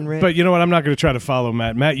that. 100. But you know what? I'm not going to try to follow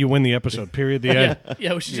Matt. Matt, you win the episode. Period. The end.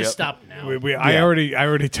 Yeah, we should just stop now. I already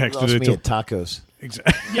texted Lost it me to. at tacos. I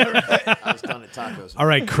was done at tacos. All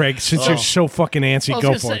right, Craig. Since you're so fucking antsy, I was go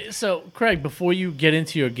gonna for say, it. Oh, so, Craig, before you get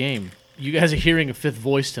into your game, you guys are hearing a fifth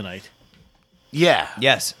voice tonight. You guys are hearing a fifth voice tonight. So, Craig, before you get into your game, you guys are hearing a fifth voice tonight. You guys are hearing a fifth voice tonight. You guys are hearing a fifth voice tonight. Yeah.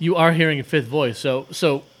 Yes. You are hearing a fifth voice.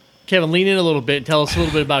 So Kevin, lean in a little bit and tell us a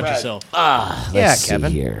little bit about yourself. Yeah, Let's see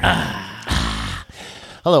Kevin. here.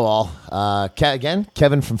 Hello, all. Again,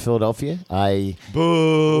 Kevin from Philadelphia. I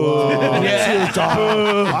will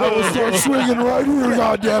start swinging right here,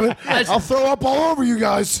 goddammit. I'll throw up all over you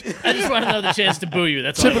guys. I just want another chance to boo you.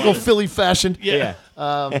 That's all I Typical wanted. Philly fashion. Yeah.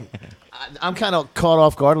 I'm kind of caught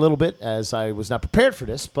off guard a little bit as I was not prepared for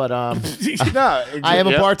this, but No, I am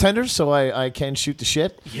a yeah. bartender, so I can shoot the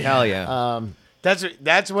shit. Hell yeah.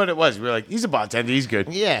 That's what it was. We were like, he's a bartender. He's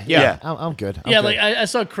good. Yeah. I'm good. I'm Yeah, good. like I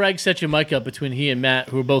saw Craig set your mic up between he and Matt,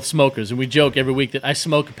 who are both smokers, and we joke every week that I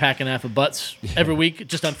smoke a pack and a half of butts every week,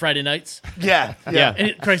 just on Friday nights. Yeah. Yeah.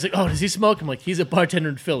 And Craig's like, "Oh, does he smoke?" I'm like, "He's a bartender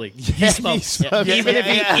in Philly. He smokes." he Yeah. smokes. Even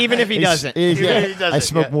if he doesn't. Yeah, he doesn't, I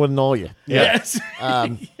smoke yeah. more than all you. Yes.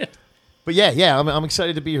 But yeah, I'm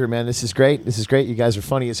excited to be here, man. This is great. You guys are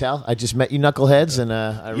funny as hell. I just met you knuckleheads, and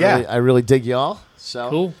I really dig you all. So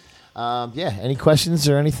Cool. Yeah. Any questions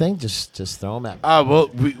or anything? Just throw them at me. Well,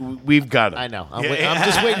 we've got him. I know. I'm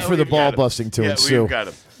just waiting for the ball busting to ensue. We've got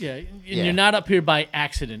him. Yeah, and you're not up here by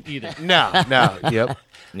accident either. No. Yep.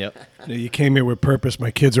 Yep. You came here with purpose. My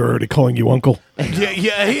kids are already calling you uncle.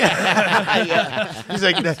 Yeah. He's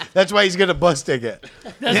like, that's why he's getting a bus ticket.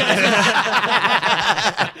 He's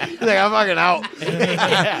like, I'm fucking out.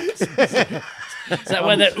 Is that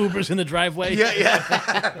why that Uber's in the driveway?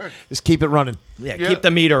 Yeah. Just keep it running. Yeah, keep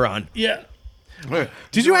the meter on. Yeah.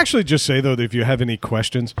 Did you actually just say, though, that if you have any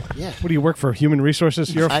questions? Yeah. What do you work for? Human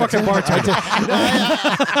Resources? You're a fucking bartender.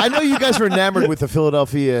 I know you guys are enamored with the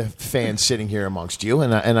Philadelphia fans sitting here amongst you,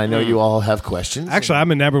 and I know you all have questions. Actually,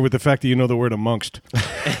 I'm enamored with the fact that you know the word amongst.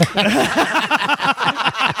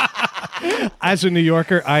 As a New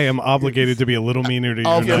Yorker, I am obligated to be a little meaner to you.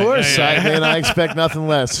 Of tonight. course, I expect nothing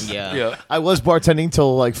less. Yeah. I was bartending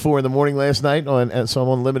till like 4 a.m. last night, and so I'm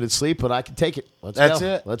on limited sleep, but I can take it. That's go.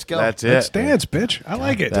 it. Let's go. That's Let's it. dance, bitch. I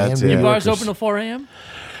like it. That's Damn it. New Bar's Yorkers. open till 4 a.m.?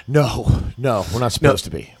 No, we're not supposed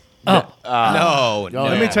to be. No.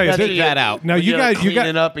 Let me tell you. Take that out. Now you got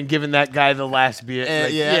cleaning up and giving that guy the last beer.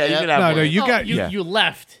 Like, yeah. you can have one. you got You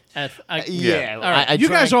left. Yeah. All right. I you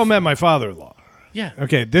guys drank- all met my father-in-law. Yeah.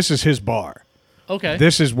 Okay, this is his bar. Okay.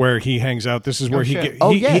 This is where he hangs out. This is where he shit. get, Oh,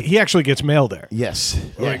 he, yeah. he actually gets mail there. Yes.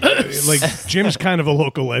 Yeah. Like Jim's kind of a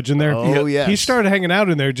local legend there. Oh, yes. He started hanging out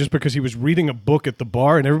in there just because he was reading a book at the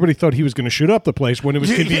bar, and everybody thought he was going to shoot up the place when it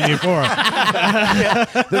was convenient for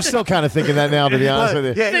him. They're still kind of thinking that now, to be honest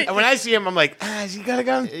with you. Yeah, and when I see him, I'm like, has he got a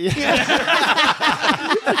gun?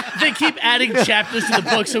 They keep adding chapters to the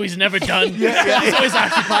book so he's never done. He's always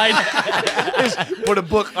occupied. Put a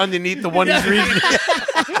book underneath the one he's reading.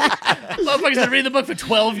 Motherfucker's been reading the book for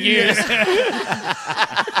 12 years.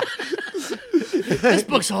 This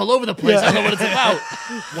book's all over the place. I don't know what it's about.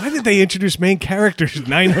 Why did they introduce main characters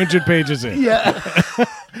 900 pages in? Yeah.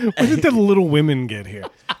 When did the Little Women get here?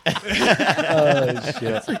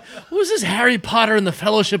 Who's this Harry Potter and the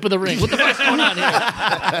Fellowship of the Ring? What the fuck's going on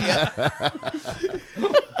here?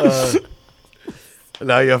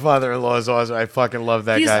 No, your father-in-law is awesome. I fucking love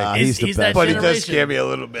that guy. he's the that best. But he does generation. scare me a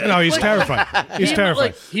little bit. No, he's terrifying. He's He-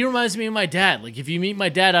 terrifying. Like, he reminds me of my dad. Like, if you meet my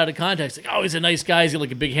dad out of context, like, oh, he's a nice guy. He's got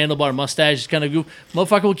like a big handlebar mustache. He's kind of goof.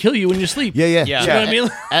 Motherfucker will kill you when you sleep. Yeah. Yeah. You know what I mean?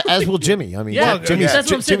 As will Jimmy. I mean, Yeah, Jimmy's, that's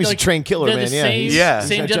what I'm saying. Jimmy's Like, a trained killer, they're man. the Yeah, same, Yeah.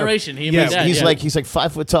 same generation. He and Yeah, my dad. He's yeah. like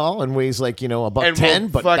 5 foot tall and weighs like about And 10, will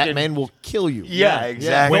but that fucking- man will kill you. Yeah,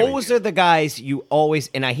 exactly. Those are the guys you always,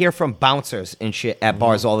 and I hear from bouncers and shit at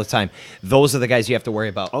bars all the time. Those are the guys you have to worry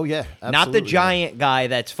about. Oh, yeah, Not the absolutely. giant guy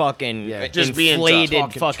that's fucking Just being inflated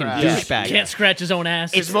talking fucking trash. douchebag. can't scratch his own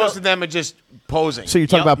ass. It's most of them are just posing. So you're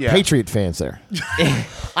talking Yep. about Yeah. Patriot fans there.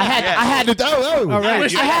 I had to.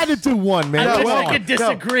 right. I had to do one, man. I wish Come I on. could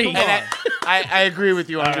disagree. And I agree with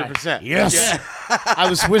you 100%. Yes. I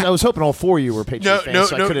was hoping all 4 of you were Patriots fans,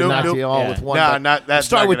 so I could have knocked you all with one. No, but not that's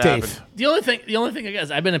Start not with gonna Dave. happen. The only thing I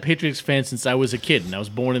guess I've been a Patriots fan since I was a kid, and I was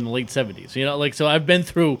born in the late '70s. You know, like so I've been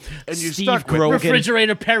through And you Steve stuck with Grogan.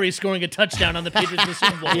 Refrigerator Perry scoring a touchdown on the Patriots in the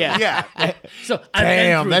Super Bowl. Yeah. Yeah. So I've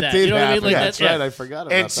Damn, been through that did You know what I happen. mean? Like That's that, right. I forgot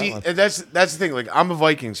about And that see, one. and that's the thing. Like, I'm a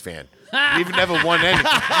Vikings fan. We've never won anything.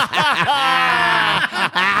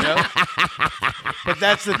 You know? But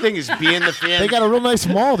that's the thing is being the fan. They got a real nice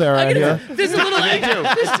mall there out here. There's a little, They do.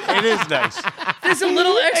 It is nice. there's a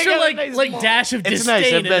little extra got a nice like dash of It's nice. I've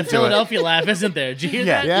disdain in been the to it. Philadelphia laugh, isn't there? Did you hear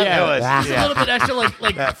that? Yeah. It was. There's a Yeah. little bit extra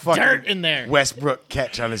like That fucking dirt in there. Westbrook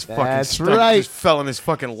catch on his fucking That's stomach right. just fell in his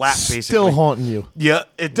fucking lap, basically. Still haunting you. Yeah,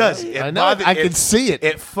 it does. It I know. bothers- I can see it.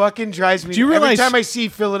 It fucking drives me. Do you Every realize- time I see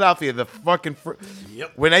Philadelphia, the fucking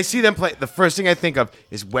when I see them play, the first thing I think of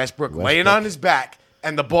is Westbrook laying on his back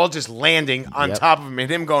and the ball just landing on Yep. top of him and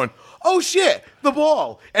him going, oh shit, the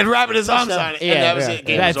ball, and wrapping his arms on it, and that was it.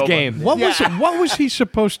 Game That's was over. game. What was he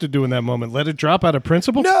supposed to do in that moment? Let it drop out of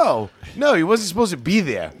principle? No, he wasn't supposed to be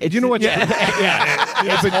there. Do you know what's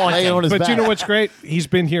But you know what's great? He's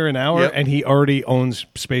been here an hour, Yep. and he already owns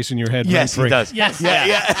space in your head. Yes, he rent-free. does. Yes.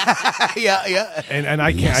 Yeah. And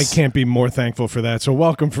I can't be more thankful for that. So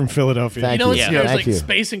welcome from Philadelphia. Thank You know what's you. scary? It's Thank like you.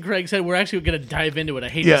 space in Craig's head. We're actually going to dive into it. I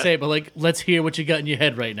hate Yeah. to say it, but like, let's hear what you got in your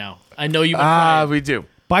head right now. I know you've been Ah, trying. we do.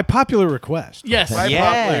 By popular request. Yes. By Yeah.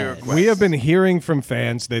 popular request. We have been hearing from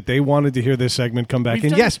fans that they wanted to hear this segment come back. We've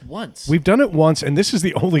and done yes, it once. we've done it once, and this is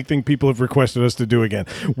the only thing people have requested us to do again.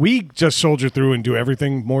 We just soldier through and do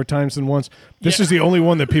everything more times than once. This Yeah. is the only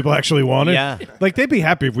one that people actually wanted. Yeah. Like, they'd be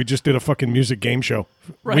happy if we just did a fucking music game show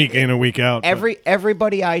Right. week in and week out. but-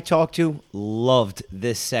 Everybody I talked to loved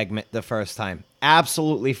this segment the first time.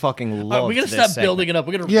 Absolutely fucking loved. All right, we're going to this stop building it up.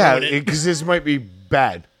 We're going to Yeah, ruin it. because this might be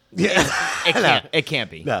bad. Yeah. It can't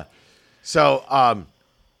be. No. So,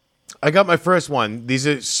 I got my first one. These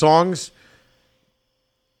are songs.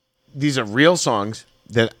 These are real songs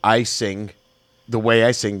that I sing the way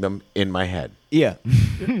I sing them in my head. Yeah,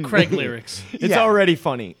 Craig lyrics. it's Yeah. already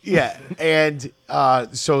funny. Yeah. And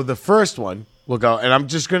so the first one will go, and I'm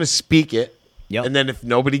just going to speak it. Yep. And then if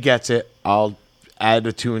nobody gets it, I'll add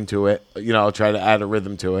a tune to it. I'll try to add a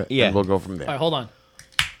rhythm to it. Yeah. And we'll go from there. All right, hold on.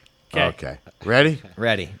 Okay. Ready?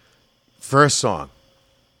 Ready? First song.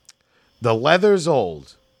 The leather's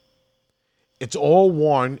old. It's all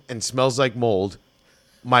worn and smells like mold.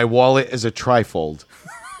 My wallet is a trifold.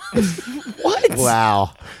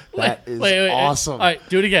 Wow. That is Wait. awesome. All right,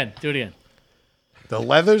 do it again. Do it again. The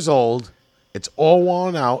leather's old. It's all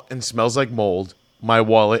worn out and smells like mold. My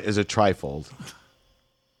wallet is a trifold.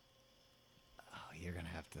 You're gonna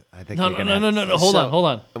have to. I think No, you're no, gonna no, have no. Hold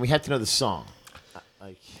on. And we have to know the song.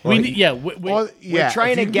 We need, yeah. Well, yeah,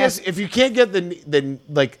 trying if to you guess- If you can't get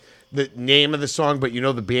the name of the song, but you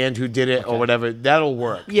know the band who did it or whatever, that'll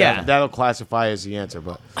work. Yeah. That'll classify as the answer.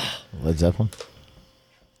 But Led Zeppelin.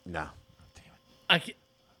 no.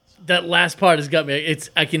 That last part has got me.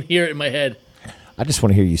 I can hear it in my head. I just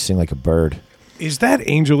want to hear you sing like a bird. Is that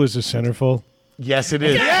Angel is a Centerfold? Yes, it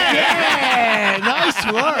is. Nice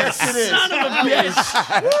work. Yes, it is. Son of a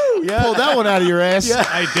bitch. Pull that one out of your ass.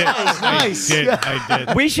 I did. nice. I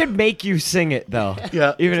did. We should make you sing it though.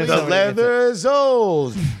 Yeah. Even if the somebody gets it. leather is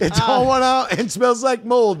old. It's all worn out and smells like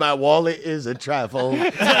mold. My wallet is a trifold.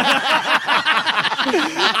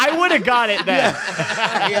 I would have got it then.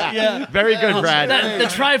 Yeah. Very good, Brad. The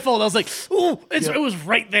trifold. I was like, ooh, it was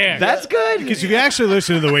right there. That's good. Because if you actually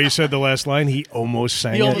listen to the way he said the last line, he almost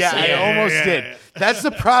sang He it. almost Yeah, sang it. I almost did. That's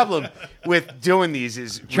the problem with doing these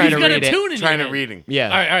is Trying You've to got read a it. tune in trying your to head. reading. Yeah.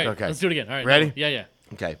 All right. Okay. Let's do it again. All right. Ready? Yeah.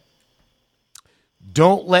 Okay.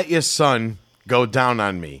 Don't let your son go down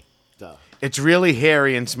on me. It's really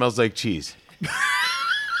hairy and smells like cheese.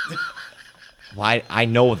 Why? I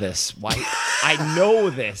know this. Why? I know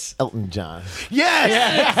this. Elton John.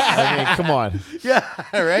 Yes. I mean, come on. Yeah.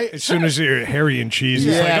 Right. As soon as you're Harry and cheese,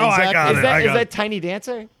 it's Yeah, like, oh, I exactly. got Is it. that, I is got that it. Tiny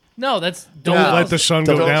Dancer? No, that's Don't let the sun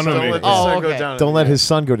go down on me. let the Oh, sun go okay. down on Don't me. let his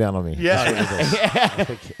son go down on me.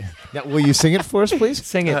 Yeah. Now, will you sing it for us, please?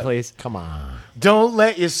 Sing it, please. Come on. Don't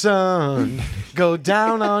let your son go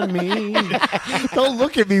down on me. Don't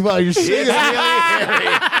look at me while you're It's singing. really hairy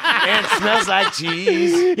and smells like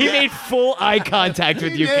cheese. He made full eye contact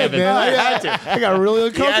with you, Yeah, Kevin. man, I had to. I got really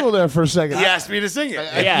uncomfortable there for a second. He asked me to sing it.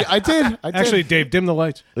 Yeah. I did. Actually, Dave, dim the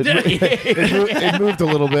lights. It moved a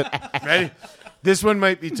little bit. Ready? This one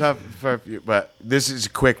might be tough for you, but this is a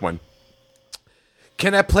quick one.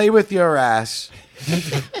 Can I play with your ass?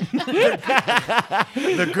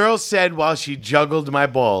 The girl said while she juggled my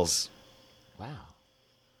balls. Wow.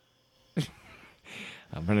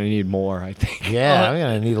 I'm gonna need more, I think. Yeah, I'm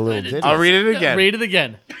gonna need a little ditty. I'll read it again. Read it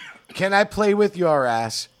again. Can I play with your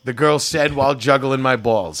ass? The girl said while juggling my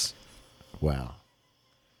balls. Wow.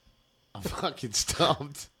 I'm fucking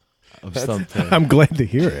stumped. Of something. I'm glad to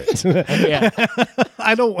hear it. Yeah.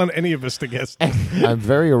 I don't want any of us to guess. I'm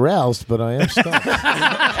very aroused, but I am stumped.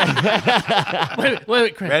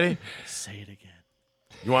 Wait, Craig. Ready? Say it again.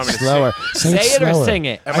 You want me to Slower. Say it or slower. sing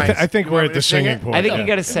it. I think you we're want at me the to sing singing it? point. I think Yeah. you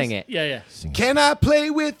gotta sing it. Yeah. Can I play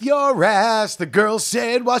with your ass? The girl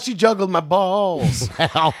said while she juggled my balls.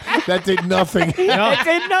 Wow, that did nothing. It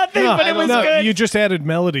did nothing, but it was no, good. you just added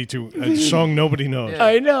melody to a song nobody knows.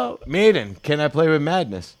 I know. Maiden, can I play with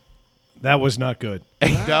madness? That was not good.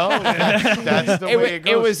 No, that's the way it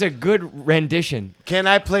goes. It was a good rendition. Can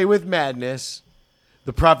I play with madness?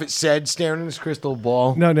 The prophet said, staring in his crystal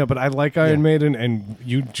ball. No, but I like Iron Maiden, and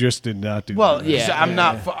you just did not do Well, that. Yeah. I'm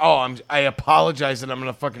not. I apologize that I'm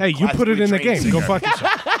gonna fucking. Hey, you put it in the classically game. trained Go singer. fuck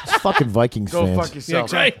yourself. Fucking Vikings Go fans. fuck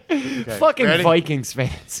yourself. Right? Okay, Fucking ready? Vikings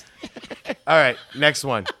fans. All right, next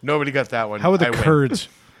one. Nobody got that one. How are the I win. Kurds?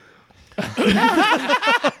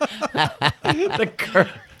 The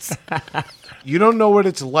Kurds. You don't know what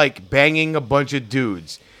it's like banging a bunch of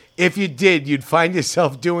dudes. If you did, you'd find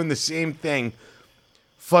yourself doing the same thing.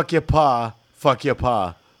 Fuck your pa. Fuck your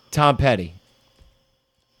pa. Tom Petty.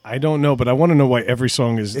 I don't know, but I want to know why every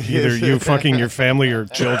song is either you fucking your family or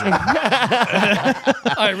children. All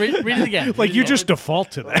right, read it again. Like you just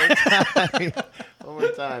default to that. One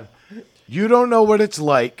more time. You don't know what it's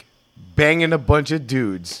like banging a bunch of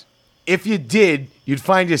dudes. If you did, you'd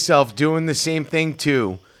find yourself doing the same thing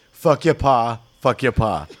too. Fuck your pa. Fuck your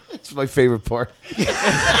pa. It's my favorite part. Fuck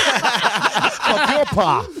your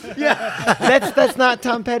pa. That's not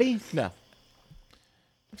Tom Petty? No.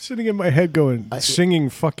 I'm sitting in my head going, singing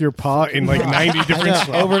 "Fuck Your Pa" in like 90 different songs.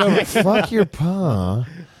 Over and over. Fuck your pa.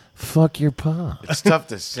 Fuck your pa. It's tough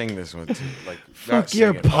to sing this one too. Like Fuck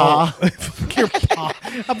your pa. Fuck your pa.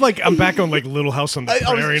 I'm back on like Little House on the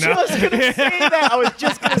Prairie now. I was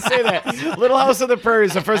just gonna say that. Little House on the Prairie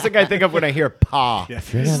is the first thing I think of when I hear pa.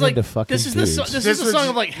 If you're This not is like into fucking this is the dudes. this is the was- song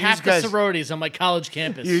of like these half guys- the sororities on my college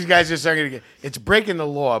campus. You guys are starting to get. It's "Breaking the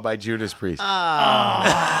Law" by Judas Priest. All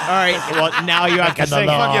right. Well, now you have to sing it.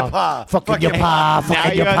 Fuck your pa. Fucking your pa. Now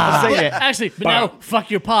Fucking you your have to pa. sing it. Actually, but now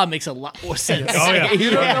 "fuck your pa" makes a lot more sense. Oh yeah. You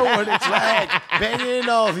don't know what it's like banging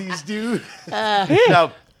all these dudes.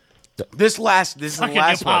 No, this is the last Fucking your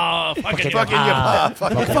one. pa, fucking Fucking your pa.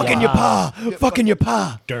 Fucking your pa. Fucking your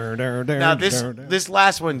pa. Now this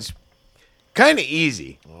last one's kind of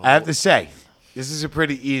easy. I have to say, this is a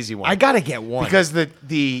pretty easy one. I gotta get one. because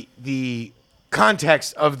the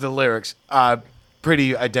context of the lyrics are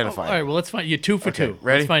pretty All identifying. right, well let's find you 2 for 2.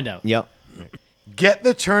 ready? Let's find out. Yep. Get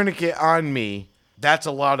the tourniquet on me. That's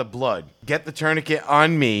a lot of blood. Get the tourniquet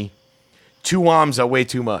on me. 2 arms are way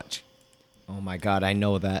too much. Oh my god, I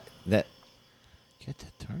know that. That. Get the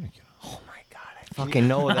tourniquet. Oh my god, I fucking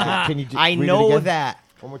know that. Can you I read it know again? that.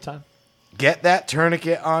 One more time. Get that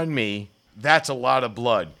tourniquet on me. That's a lot of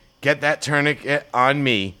blood. Get that tourniquet on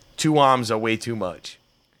me. 2 arms are way too much.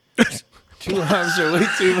 2 arms are way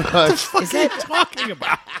too much. Is that talking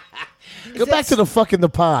about? Go back to the fucking the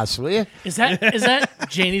pass, will you? Is that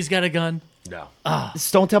Janie's got a gun? No.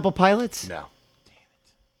 Stone Temple Pilots? No. All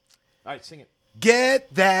right, sing it.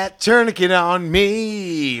 Get that tourniquet on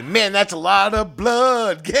me. Man, that's a lot of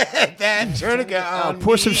blood. Get that tourniquet on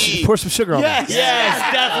Pour me. some sugar on that. Yes,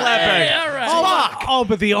 Def Leppard. Hey, all right. Oh,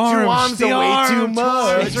 but the 2 arms. arms the are way arms. too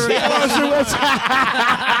much.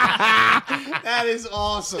 That is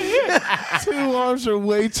awesome. 2 arms are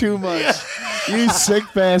way too much. You sick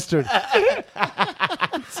bastard.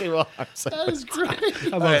 That is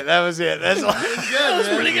great. All right, that was it. That's all. That was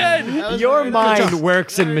pretty good. Your mind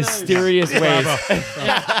works in mysterious ways.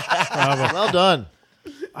 Well done.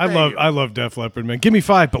 I love Def Leppard, man. Give me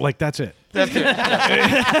 5, but like that's it. That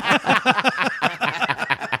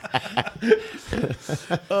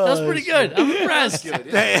was pretty good. I'm impressed.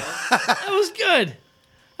 That was good.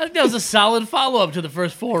 I think that was a solid follow-up to the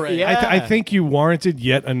first 4. Right? Yeah. I think you warranted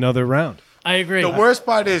yet another round. I agree. The worst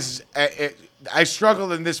part is I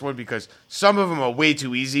struggled in this one because some of them are way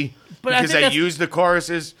too easy. But I because think I that's- use the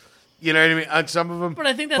choruses, you know what I mean, on some of them. But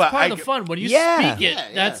I think that's part of the fun. When you Yeah. speak it,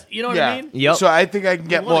 that's, you know what I mean? Yep. So I think I can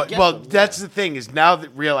get wanna more. get Well, them, that's the thing is now that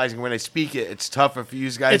realizing when I speak it, it's tougher for you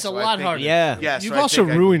guys. It's a so I lot think- harder. Yeah. Yeah. so You've I also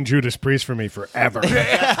think ruined Judas Priest for me forever.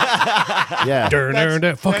 Yeah.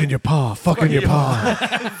 Fucking your paw, fucking your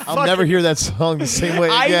paw. I'll never hear that song the same way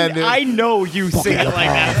again, dude. I know you sing it like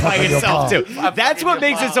that by yourself too. That's what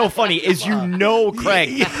makes it so funny is you know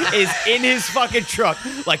Craig is in his fucking truck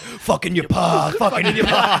like fucking your paw, fucking your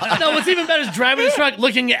paw. No, what's even better is driving the truck,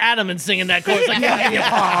 looking at Adam and singing that chorus like, fucking your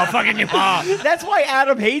paw, fucking your paw. That's why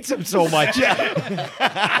Adam hates him so much.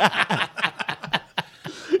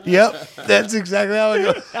 Yep, that's exactly how it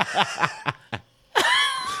goes.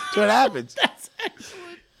 That's what happens.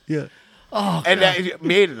 Yeah. Oh, And I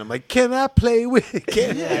made it. I'm like, can I play with?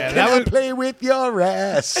 Can I play with your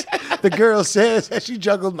ass? The girl says as she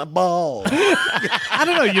juggled my ball. I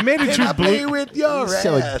don't know. You made it Can too I play blue. with your ass?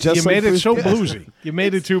 sound like just You like made it Bruce so Cassidy. bluesy. You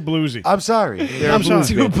made it too bluesy. I'm sorry. I'm sorry.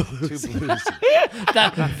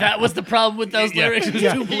 that was the problem with those lyrics. It was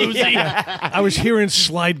too bluesy. I was hearing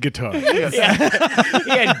slide guitar. He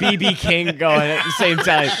had BB King going at the same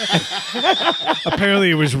time.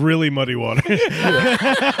 Apparently, it was really Muddy Water.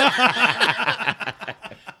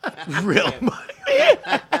 Real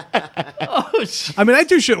Oh, shit. I mean, I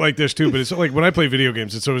do shit like this too, but it's like when I play video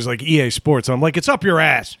games, it's always like EA Sports. I'm like, it's up your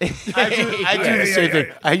ass. I do the same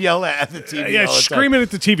thing. I yell at the TV. Yeah, all the time. screaming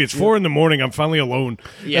at the TV. It's 4 a.m. I'm finally alone.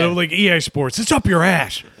 Yeah. And I'm like, EA Sports, it's up your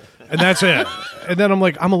ass. and that's it. And then I'm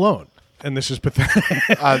like, I'm alone. And this is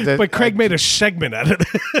pathetic. But Craig made a segment out of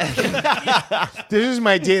it. This is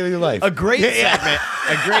my daily life. A great segment.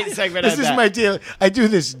 A great segment. This is my daily. I do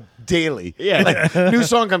this daily. Yeah. Like, new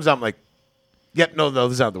song comes out. I'm like, yep, no,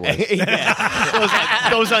 those aren't the words.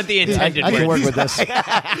 Those aren't the intended I can words. work with this.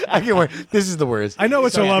 I can work. This is the words. I know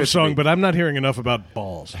it's a Sounds love good to song, me. but I'm not hearing enough about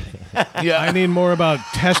balls. Yeah, I need more about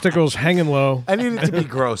testicles hanging low. I need it to be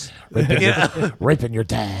gross. Raping your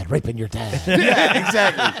dad. Raping your dad. Yeah,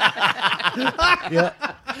 exactly. Yeah.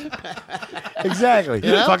 Exactly.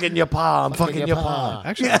 Fucking your pa. I'm fucking your pa.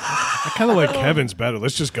 Actually, I kind of like Kevin's better.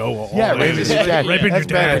 Let's just go all Yeah, in. raping your dad. Raping your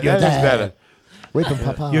That's better. dad. That is better. Raping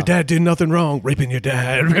papa. Your dad did nothing wrong. Raping your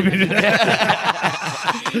dad. Raping your dad.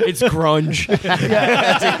 It's grunge.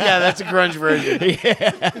 That's a grunge version.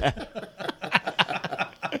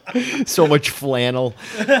 So much flannel.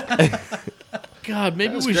 God,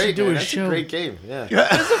 maybe we should do a show. great game. Yeah.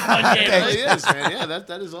 Fun game. It is, man. Yeah,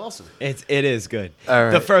 that is awesome. It is good. All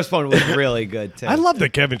right. The first one was really good too. I love that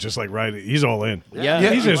Kevin's just like right. He's all in. Yeah.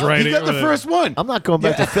 He's just right. He got the first one. I'm not going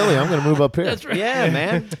back to Philly. I'm going to move up here. That's right. Yeah,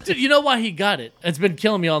 man. Dude, you know why he got it? It's been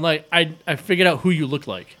killing me all night. I figured out who you look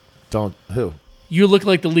like. Don't who? You look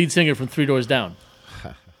like the lead singer from Three Doors Down.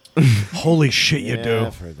 Holy shit, you do.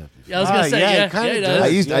 I've heard that. Yeah, I was gonna say, yeah, yeah, he kinda he does.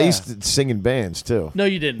 does. I Yeah. used to sing in bands too. No,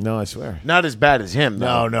 you didn't. No, I swear. Not as bad as him,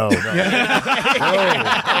 though. No. He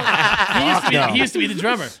used to be the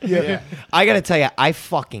drummer. I gotta tell you, I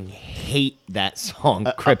fucking hate that song,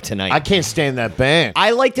 Kryptonite. I can't stand that band.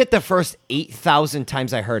 I liked it the first 8,000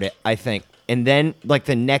 times I heard it, I think. And then, like,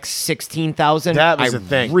 the next 16,000, That was I the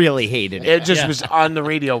thing. really hated it. It just Yeah. was on the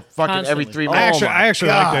radio fucking every Constantly. 3 I minutes.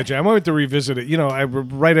 actually like that jam. I went to revisit it. You know,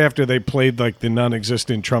 right after they played like the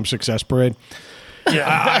non-existent Trump Success Parade.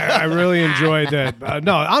 Yeah, I really enjoyed that.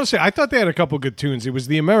 No, honestly, I thought they had a couple good tunes. It was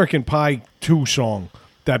the American Pie 2 song,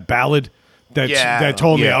 that ballad that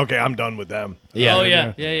told me, okay, I'm done with them. Yeah. Oh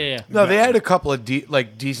yeah. No, they had a couple of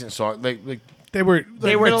decent songs. Like They were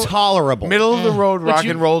middle- tolerable. middle of the road rock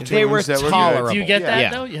you- and roll tunes. they were that tolerable. Do you get that Yeah.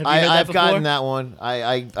 though? Have you heard I've that gotten before? that one.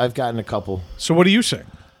 I've gotten a couple. So what do you sing?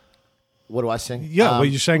 What do I sing? Yeah, well,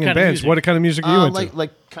 you sang in kind of bands. music? What kind of music are you into?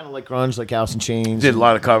 like kind of like grunge, like Alice in Chains. Did a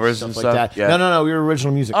lot of covers stuff and like stuff. that. Yeah. No. We were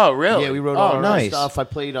original music. Oh, really? Yeah, we wrote Oh, all our own nice. stuff. I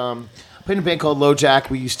played in a band called LoJack.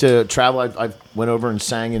 We used to travel. I went over and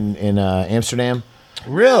sang in Amsterdam.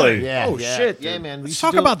 Really? Yeah. Oh, shit, Yeah, dude. man. We Let's used to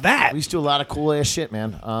talk do- about that. We used to do a lot of cool ass shit,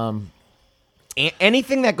 man.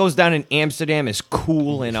 Anything that goes down in Amsterdam is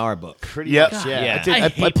cool in our book. Pretty Yep. much. Yeah. Yeah. I I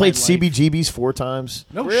hate played my CBGB's 4 times.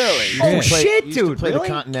 No Really? shit. Oh, Used to play- shit, used to dude, play really?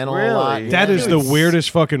 the Continental Really? a lot. That Yeah. is the weirdest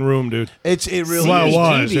fucking room, dude. It really Well, it is.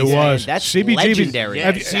 was. It CBGB's, was. That's CBGB's legendary. Yeah,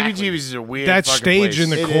 Have you- CBGB's is a weird that fucking stage place. in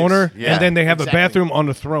the It is. corner, Yeah. and then they have Exactly. a bathroom on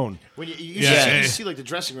the throne. When you Yeah. see like the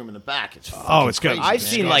dressing room in the back. It's Oh, it's good. crazy, I've man.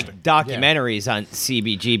 seen like documentaries on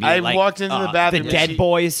CBGB. I like, walked into the bathroom The and Dead see-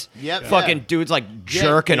 Boys. Yep, Fucking yeah. dudes like Yeah,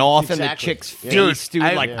 jerking yeah, off in the exactly. chick's Yeah. face, dude,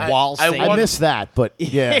 I- like I- while I singing. I walked- missed that, but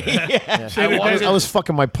yeah. I I was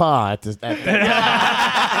fucking my paw at the.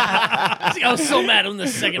 I was so mad on the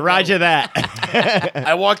second. Roger that.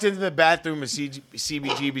 I walked into the bathroom of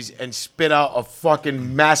CBGB's and spit out a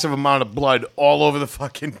fucking massive amount of blood all over the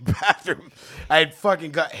fucking bathroom. I had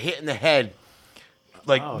fucking got hit in the head,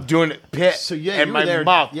 like doing it pit, So yeah, and you my were there.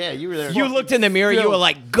 mouth. Yeah, you were there. You looked in the mirror, you were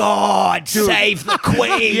like, God, save the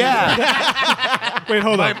queen. Yeah, Wait,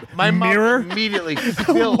 hold on. my mirror? mouth immediately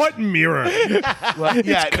filled. What mirror?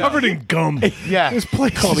 Yeah, no. Covered in gum. Yeah. This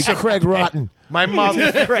place Call me Craig Rotten. My mouth,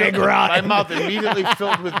 Craig my mouth immediately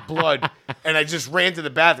filled with blood, and I just ran to the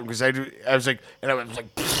bathroom because I was like,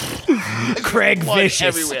 Craig blood Vicious.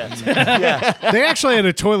 everywhere. Yeah, They actually had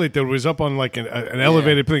a toilet that was up on like an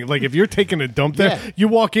elevated thing. Like if you're taking a dump there, Yeah. you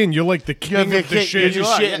walk in, you're like the king of the you're shit.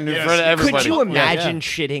 just shitting in front of everybody. Could you Yeah. imagine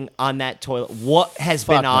shitting on that toilet? What has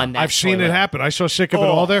been no. on that I've seen toilet? it happen. I saw Sick of It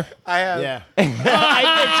All there. I have. Yeah.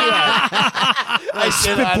 I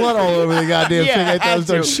Spit blood all over the goddamn thing. I thought I was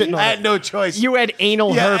done shitting on I it. had no choice. You had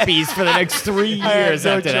anal herpes for the next 3 I had years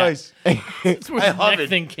no after choice. That's where I the neck hovered.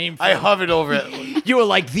 thing came from. I hovered over it. that. You were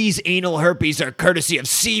like, these anal herpes are courtesy of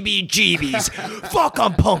CBGBs. Fuck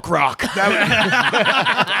on punk rock.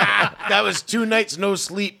 That was 2 nights no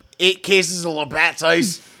sleep, 8 cases of Labatt's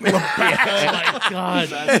ice. Oh my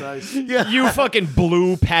god. You fucking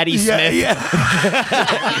blew Patti Smith yeah.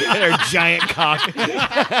 and her giant cock.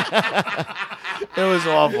 It was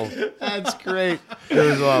awful. That's great. It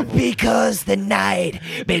was awful. Because the night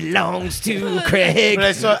belongs to Craig. But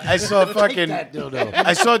I saw fucking,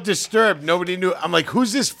 I saw Disturbed. Nobody knew. I'm like,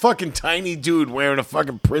 who's this fucking tiny dude wearing a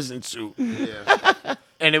fucking prison suit?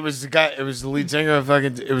 and it was the guy. It was the lead singer of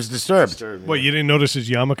fucking. It was Disturbed. What, you didn't notice his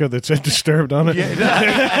yarmulke that said Disturbed on it?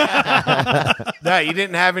 No, he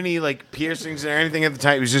didn't have any like piercings or anything at the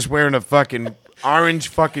time. He was just wearing a fucking orange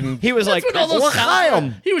fucking. He was like, That's what all those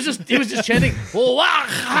 "L'chaim." he was just chanting. "Wah."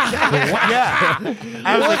 Yeah.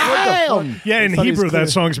 I was like, what the fuck? Yeah, in thought he was Hebrew, that clear.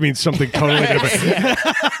 song means something totally different.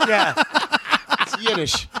 Yeah. It's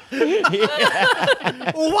Yiddish.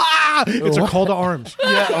 It's a call to arms.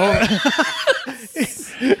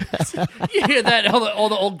 You hear that? All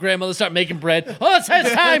the old grandmothers start making bread. Oh, it's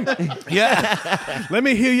his time. Yeah. Let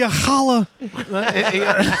me hear you holla.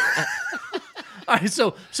 All right,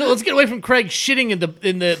 so let's get away from Craig shitting in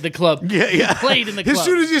the club. Yeah. You played in the club. As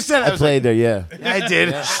soon as you said it, I played there, yeah. I did.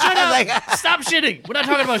 Shut up! Stop shitting. We're not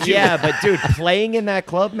talking about you. Yeah, but dude, playing in that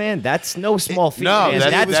club, man, that's no small feat. No, man.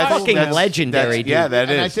 that's fucking legendary, dude. Yeah, that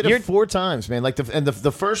And I is. did it 4 times, man. Like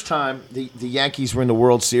the first time, the Yankees were in the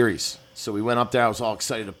World Series. So we went up there. I was all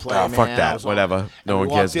excited to play. Oh, man. fuck I that. was all- Whatever. No and we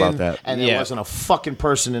one cares walked about in, that. And there Yeah. wasn't a fucking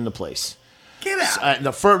person in the place. Get out.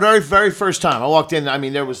 The very, very first time I walked in, I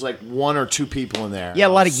mean, there was like 1 or 2 people in there. Yeah, a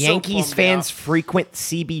lot of I was so Yankees bummed fans out. frequent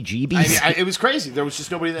CBGBs. I mean, it was crazy. There was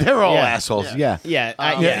just nobody there. They're all Yeah. assholes. Yeah. yeah,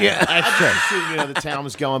 yeah. that's true. Assumed, the town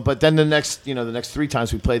was going, but then the next 3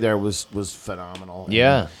 times we played there was phenomenal.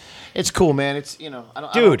 Yeah. It's cool, man. It's I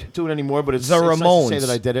don't Dude, do it anymore, but it's the it's nice to say Ramones. that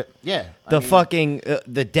I did it. Yeah, The fucking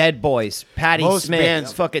the Dead Boys, Patti Most Smith,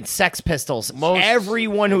 bands- fucking Sex Pistols. Most-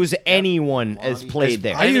 everyone who's anyone has played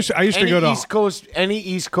there. I used to go to any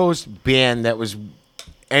East Coast band that was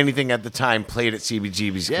anything at the time played at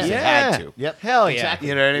CBGB's because they Yeah. had to. Yep. Hell yeah. Exactly.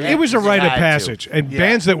 You know what I mean? It was a They rite of had to. passage, and Yeah.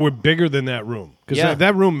 bands that were bigger than that room, because Yeah.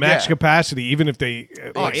 that room max Yeah. capacity, even if they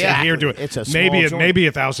adhere to it, It's a maybe small maybe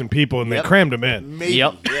 1,000 people, and Yep. they crammed them in. Maybe.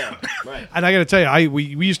 Yep. Yeah. Right. And I got to tell you, we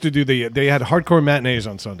used to do they had hardcore matinees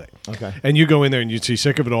on Sunday. Okay. And you go in there and you'd see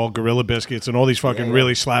Sick of It All, Gorilla Biscuits, and all these fucking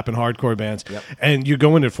really slapping hardcore bands. Yep. And you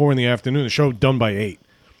go in at 4 p.m. The show done by 8.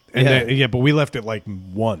 And but we left at like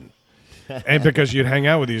 1. And because you'd hang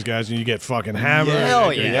out with these guys and you get fucking hammered.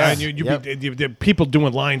 Hell and, yeah. And you people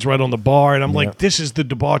doing lines right on the bar. And I'm like, this is the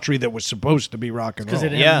debauchery that was supposed to be rock and roll. Because they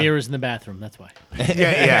didn't Yeah. have mirrors in the bathroom. That's why.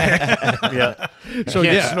 Yeah. So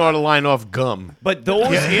Can't yeah. snort a line off gum. But those,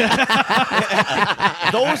 those I've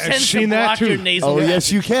Tends seen to that block too. your nasal. Oh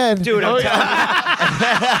yes, you can, dude, I'm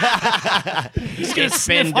He's gonna it's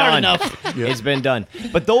sniff been hard done. enough. It's been done.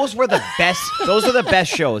 But those were the best. Those are the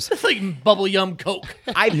best shows. It's like bubble yum Coke.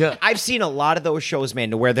 I've seen a lot of those shows,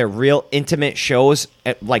 man, to where they're real intimate shows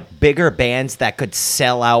at like bigger bands that could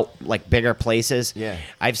sell out like bigger places. Yeah.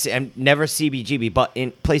 I've never CBGB, but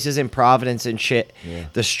in places in Providence and shit.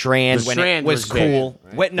 The Strand The when Strand it was was big, cool.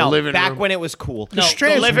 Wait, no, The living back room. when it was cool. No,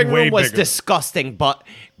 the living way room was bigger. disgusting, but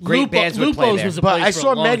great bands would play Lupo's there. was a But place I for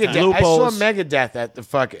saw a long Megadeth. time. I saw Lupo's. Megadeth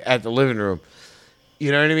at the living room.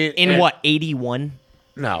 You know what I mean? In And- what, 81?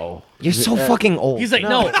 No. You're so fucking old. He's like,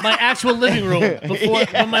 no, my actual living room before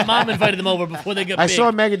when my mom invited them over before they got I big.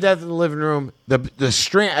 saw Megadeth in the living room. The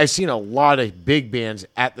Strand. I've seen a lot of big bands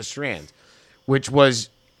at the Strand, which was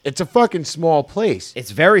it's a fucking small place, It's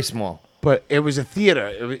very small. but it was a theater.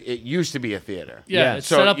 It used to be a theater. Yeah, it's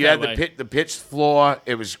So set up you that had way. the pitched floor.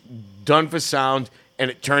 It was done for sound, and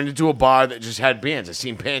it turned into a bar that just had bands. I've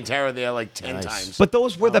seen Pantera there like 10 times. But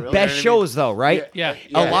those were the really? best You know what I mean? shows, though, right? Yeah.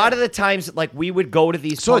 A lot of the times, like we would go to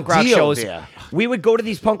these Saw punk rock Dio shows. there. We would go to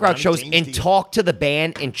these punk rock shows James and Dio. talk to the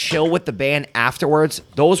band and chill with the band afterwards.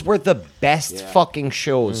 Those were the best fucking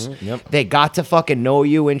shows. Yep. They got to fucking know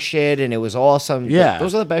you and shit, and it was awesome. Yeah.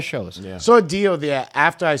 Those are the best shows. Yeah. Saw Dio there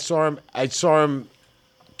after I saw him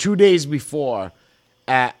 2 days before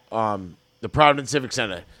at the Providence Civic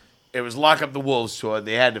Center. It was Lock Up the Wolves tour.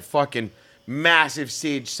 They had a fucking massive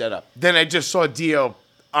stage set up. Then I just saw Dio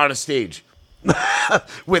on a stage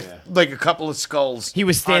with like a couple of skulls. He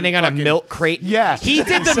was standing on a fucking- milk crate. Yeah. He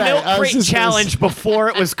did the Sorry, milk I was crate just gonna challenge before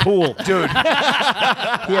it was cool. Dude,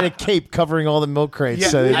 He had a cape covering all the milk crates, Yeah.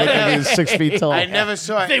 so they make him 6 feet tall. I never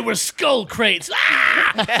saw They it. were skull crates.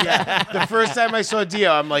 Ah! The first time I saw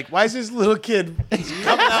Dio, I'm like, why is this little kid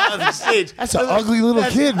coming out on the stage? That's an ugly little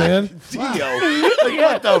kid, man. Dio. Like,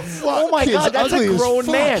 what the fuck? Oh my Kid's god, that's ugly a as grown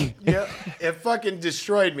fuck. man. Yeah, it fucking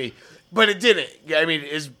destroyed me. But it didn't. I mean,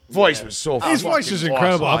 his voice was so His voice fucking is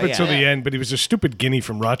incredible awesome. up until the end, but he was a stupid guinea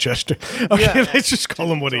from Rochester. Okay, let's just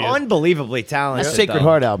call him what he is. Unbelievably talented. Sacred though.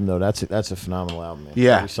 Heart album, though, that's a phenomenal album, man.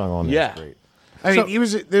 Yeah. Every song on there Yeah. is great. I mean, he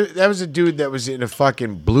was that was a dude that was in a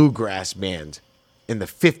fucking bluegrass band in the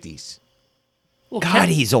 50s. Well, God,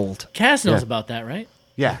 he's old. Cass knows about that, right?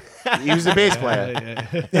 Yeah, he was the bass player.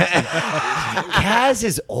 Kaz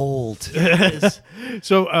is old.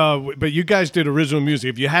 So, but you guys did original music.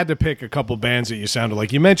 If you had to pick a couple bands that you sounded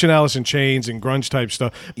like, you mentioned Alice in Chains and grunge type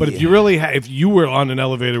stuff. But if you really, if you were on an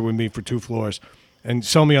elevator with me for 2 floors, and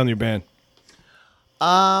sell me on your band.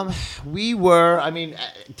 We were. I mean,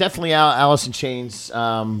 definitely Alice in Chains,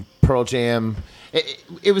 Pearl Jam.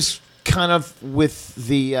 It was kind of with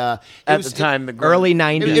the At the time, the Early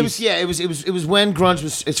 90s. It was when grunge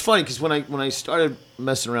was. It's funny because when I started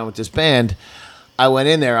messing around with this band, I went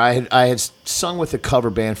in there. I had sung with a cover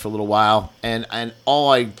band for a little while, and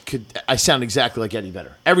all I sounded exactly like Eddie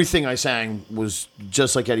Vedder. Everything I sang was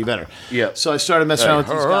just like Eddie Vedder. Yeah. So I started messing around with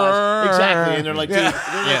these guys. Exactly, and they're like, dude,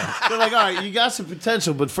 they're like, all right, you got some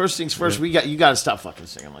potential, but first things first, you got to stop fucking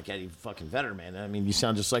singing like Eddie fucking Vedder, man. I mean, you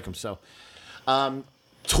sound just like him. So.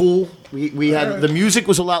 Tool. We had the music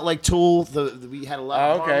was a lot like Tool. We had a lot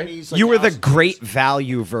of harmonies. Like You were the Alice- great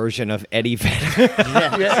value version of Eddie Vedder.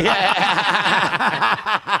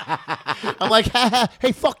 I'm like,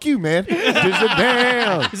 hey, fuck you, man. There's a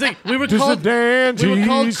dance. He's like, we were There's a called dance.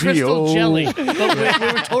 Crystal Jelly, but we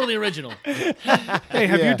were totally original. Hey,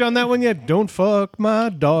 have you done that one yet? Don't fuck my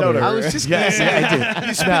daughter. I was just gonna say, I did.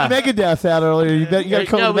 You spit Megadeth out earlier. You got to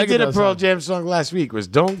come No, with we did a Megadeth Pearl song. Jam song last week. Was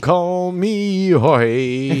 "Don't Call Me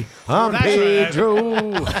Jorge." I'm That's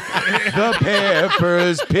Pedro. The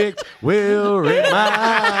peppers picked will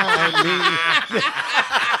remind me.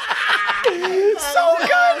 So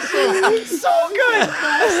good.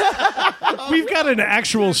 We've got an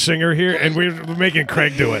actual singer here, and we're making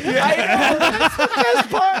Craig do it. I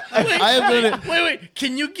am gonna. Wait.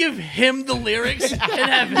 Can you give him the lyrics and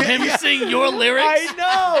have him sing your lyrics? I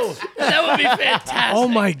know. That would be fantastic. Oh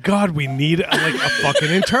my God, we need like a fucking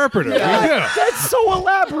interpreter. We do. That's so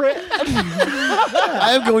elaborate.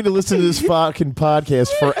 I am going to listen to this fucking podcast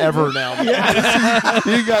forever now.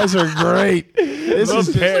 You guys are great. This is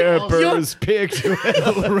just, Peppers picked.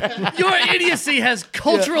 Your idiocy has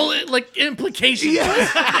cultural like implications.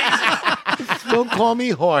 Don't call me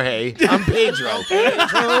Jorge. I'm Pedro.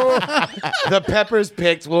 The peppers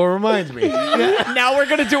picked will remind me. Now we're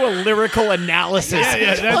gonna do a lyrical analysis.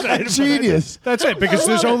 Yeah, that's fucking genius. That's it, because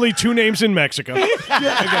there's only 2 names in Mexico.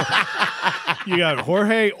 You got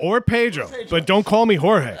Jorge or Pedro, but don't call me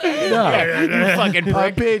Jorge. You fucking I'm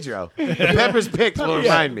prick. Pedro. The peppers picked will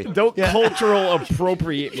remind me. Don't cultural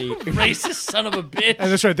appropriate me. Racist son of a bitch.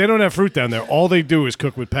 And that's right, they don't have fruit down there. All they do is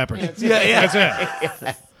cook with peppers. That's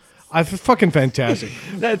it. Fucking fantastic.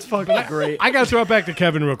 That's fucking great. I got to throw it back to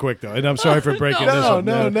Kevin real quick, though, and I'm sorry for breaking this up.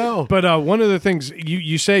 No. But one of the things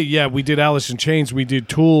you say, yeah, we did Alice in Chains, we did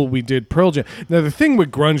Tool, we did Pearl Jam. Now, the thing with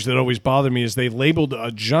grunge that always bothered me is they labeled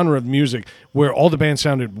a genre of music where all the bands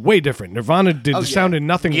sounded way different. Nirvana sounded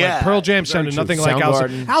nothing Yeah, like Pearl Jam, very sounded true. nothing like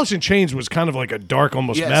Soundgarden. Alice in Chains was kind of like a dark,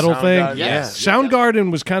 almost Yeah, metal thing. Soundgarden, yeah. Soundgarden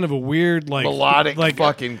was kind of a weird, like Melodic,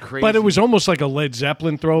 fucking crazy. But it was almost like a Led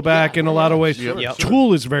Zeppelin throwback in a lot of ways. Yep.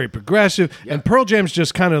 Tool is very progressive, and Pearl Jam's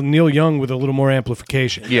just kind of Neil Young with a little more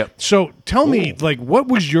amplification. Yep. So tell me, like, what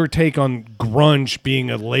was your take on grunge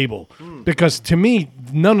being a label? Because to me,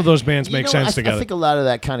 none of those bands make sense together. I think a lot of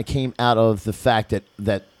that kind of came out of the fact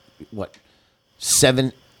that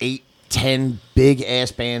 7, 8, 10 big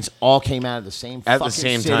ass bands all came out of the same At the fucking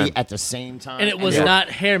same city time. at the same time, And it was not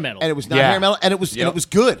hair metal. and it was not Yeah. hair metal, and it was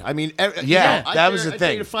good. I mean, that was the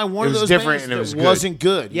thing. To find one It of was those different bands and it was that good. wasn't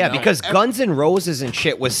good. Yeah, you know? because Guns N' Roses and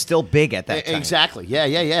shit was still big at that time. Exactly. Yeah.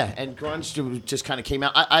 And grunge just kind of came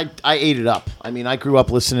out. I ate it up. I mean, I grew up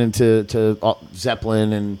listening to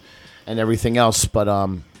Zeppelin and everything else, but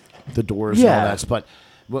the Doors and all Yeah. that.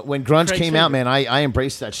 But when grunge Craig's came out, favorite. man, I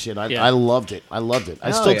embraced that shit. Yeah. I loved it. I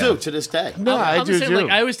still yeah. do to this day. No, I I'm do just saying, too. like,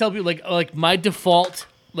 I always tell people, like my default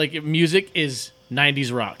like music is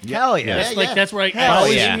 90s rock. Hell yeah. That's like that's where I Hell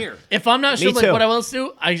always yeah. in here. If I'm not sure Me like too. what I want to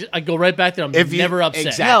do, I go right back there. I'm If you- never upset.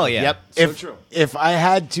 Exactly. Hell yeah. Yep. if So true. if I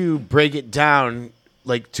had to break it down,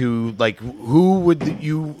 like to like who would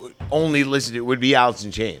you only listen to? It would be Alice in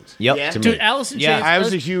Chains. Yep. Yeah. To Dude, me. Alice in Yeah, Chains.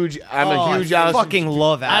 I'm a huge I Alice. fucking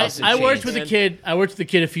love Alice in I Chains. worked with a kid. I worked with a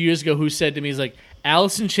kid a few years ago who said to me, "He's like,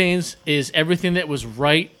 Alice in Chains is everything that was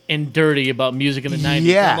right and dirty about music in the 90s."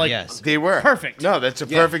 Yeah, I'm like, Yes. they were Perfect. No, that's a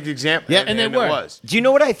perfect example. Yeah. And they were. It was. Do you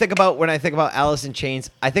know what I think about when I think about Alice in Chains?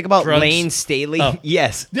 I think about Drugs. Lane Staley. Oh.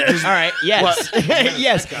 Yes. All right. Yes.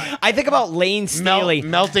 yes. I think about Lane Staley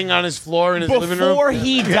Melting on his floor in his living room. before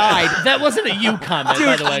he died. that wasn't a you comment,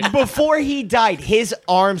 by the way. Dude, before he died, his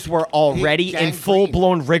arms were already in gangrene.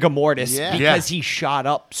 full-blown rigor mortis Yeah. because he shot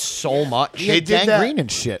up so much. He had did that. gangrene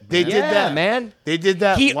and shit. They did Yeah, that, man. They did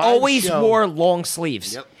that. He live always show. wore long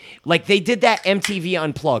sleeves. Yep. Like they did that MTV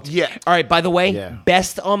Unplugged. Yeah. All right, by the way, Yeah.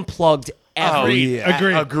 best Unplugged ever.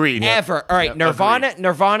 Agreed. Ever. All right,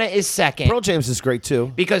 Nirvana is second. Pearl Jam's is great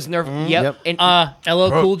too. Because Nirvana. Yep. And LL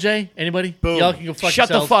Cool J. Anybody? Y'all can go fuck Shut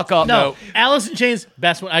the yourselves. fuck up. No. Alice in Chains.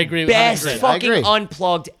 Best one. I agree. with best 100%. fucking agree.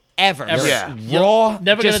 unplugged ever. Yeah. Raw.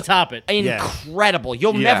 Never gonna just top it. Incredible.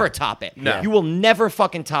 You'll Yeah. never top it. No. You will never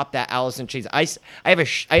fucking top that Alice in Chains. I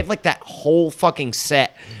have like that whole fucking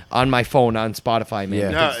set on my phone on Spotify, man. Yeah.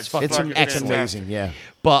 because No, it's fucking fucking It's excellent. amazing. Yeah.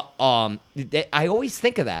 But I always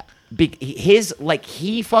think of that.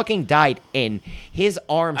 He fucking died and his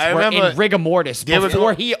arms I were remember in rigor mortis they were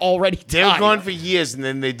before go- he already They were died. gone for years, and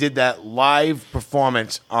then they did that live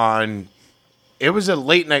performance on. It was a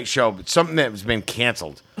late night show, but something that has been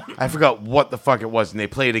canceled. I forgot what the fuck it was, and they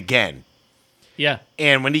played again. Yeah.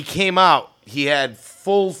 And when he came out, he had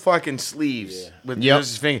full fucking sleeves with just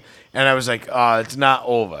his finger, and I was like, "Oh, it's not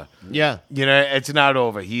over." Yeah. You know, it's not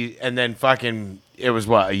over. And then fucking, it was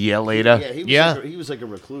what, a year later. Yeah, he was like a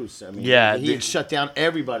recluse. I mean, Yeah, he had shut down.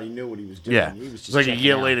 Everybody knew what he was doing. Yeah. He was It's just like a checking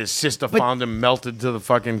year out. later, his sister found him melted to the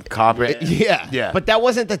fucking carpet. Yeah. Yeah. But that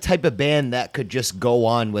wasn't the type of band that could just go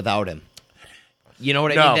on without him. You know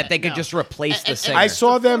what I No. mean? That they could just replace the singer. I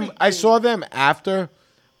saw them. I saw them after.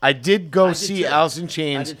 I did go see too. Alice in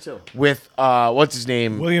Chains I did too. with what's his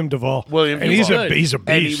name? William Duvall. William and Duvall. he's a And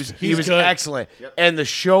beast. he was good. excellent. And the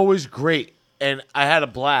show was great. And I had a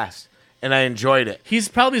blast. And I enjoyed it. He's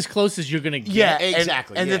probably as close as you're gonna get. Yeah,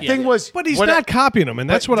 exactly, And yeah. the thing was, but he's when not copying him, and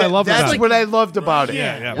that's what I love That's about it. what I loved about it.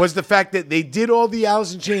 Yeah. Was the fact that they did all the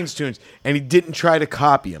Alice in Chains tunes, and he didn't try to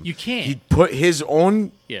copy him. You can't. He put his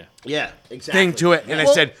own Yeah. Yeah, exactly. thing to it, and I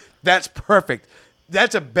said, "That's perfect.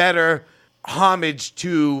 That's a better homage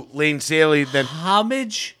to Lane Staley than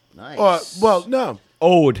Homage. Nice. no,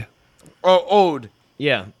 Ode. or ode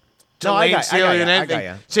Yeah. to No, I Lane got Staley ya, and I anything, got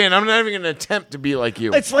ya. saying I'm not even going to attempt to be like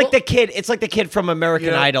you." It's like the kid. It's like the kid from American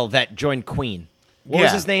Yeah. Idol that joined Queen. What was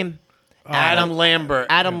Yeah. his name? Adam Lambert.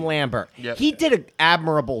 Adam Lambert. Yep. He did an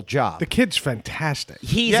admirable job. The kid's fantastic.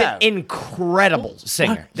 He's Yeah. an incredible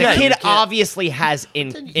singer. The Yeah, you kid can't- obviously has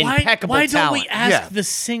impeccable Why don't talent. we ask Yeah. the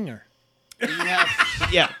singer?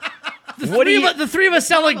 Yeah. What do you? The three of us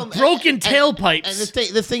sound like broken tailpipes.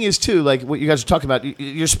 And the thing is too, like what you guys are talking about,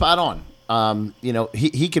 you're spot on. You know,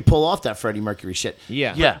 he could pull off that Freddie Mercury shit.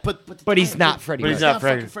 Yeah. Yeah. But he's not Freddie But he's Mercury. not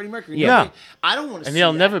Freddie. fucking Freddie Mercury. Yeah. I don't want to. And see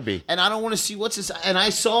he'll that. never be. And I don't want to see what's his. And I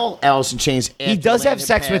saw Alice in Chains. He does have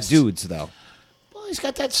sex with dudes, though. Well, he's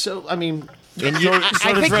got that. So I mean, And you, I does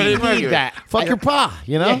think Freddie you Mercury. need that. fuck your pa.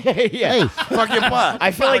 You know. Yeah. Hey, Fuck your butt.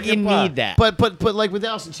 I feel like you Fucking butt. need that. but like with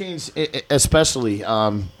Alice in Chains, especially.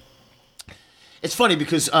 It's funny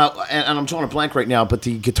because and I'm drawing a blank right now, but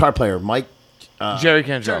the guitar player Mike. Jerry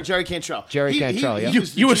Cantrell. Jerry Cantrell. Jerry Cantrell, yeah.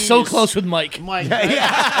 was the you were so genius. close with Mike. Mike.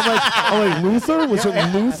 I'm like, Luther? Was it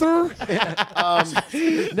Luther?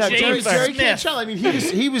 No, Jerry James Smith. Cantrell. I mean,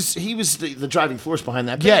 he was the driving force behind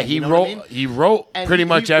that. Yeah, band, he you know wrote. what I mean? He wrote And pretty he-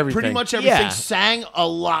 much he- everything. Pretty much everything. Yeah. Sang a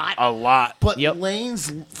lot. a lot. But Yep.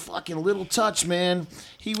 Lane's fucking little touch, man.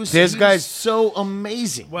 He was. There's he guys- was so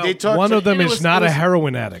amazing. They talked One to- of them it is was- not it a was-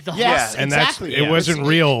 heroin addict. yes, and that's- exactly. it wasn't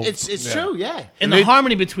real. It's true. Yeah. And the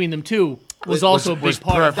harmony between them too was also a big was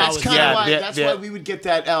part of perfect. how That's it kind was. of why. yeah, That's yeah. why we would get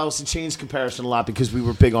that Alice in Chains comparison a lot because we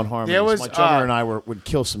were big on harmonies. There was, My drummer and I would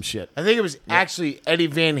kill some shit. I think it was actually Eddie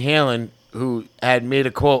Van Halen who had made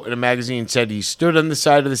a quote in a magazine, said he stood on the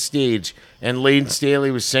side of the stage and Lane Staley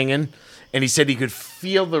was singing, and he said he could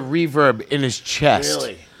feel the reverb in his chest.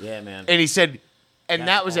 Really? Yeah, man. And he said, and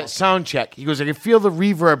that was at sound check. He goes, I could feel the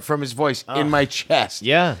reverb from his voice in my chest.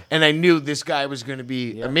 Yeah. And I knew this guy was going to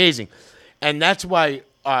be amazing. And that's why,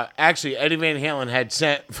 actually, Eddie Van Halen had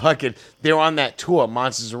sent they were on that tour,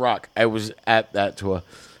 Monsters of Rock. I was at that tour.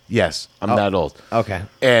 Yes, I'm that old. Okay.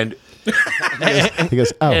 And He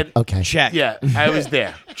goes, oh, And- okay. Check. yeah, I was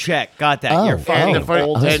there. Check. Got that. Oh, You're oh. fucking And the funny-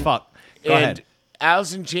 old as and- fuck. Go and ahead.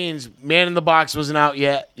 Alice in Chains, Man in the Box wasn't out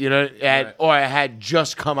yet, or it had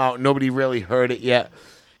just come out. Nobody really heard it yet.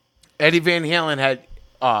 Eddie Van Halen had,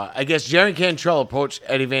 I guess Jerry Cantrell approached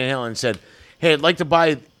Eddie Van Halen and said, hey, I'd like to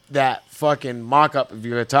buy that fucking mock-up of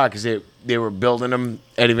your guitar, because they were building them.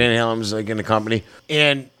 Eddie Van Halen was like in the company.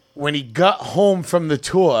 And when he got home from the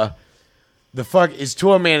tour, his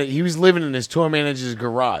tour manager, he was living in his tour manager's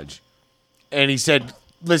garage. And he said,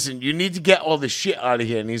 listen, you need to get all this shit out of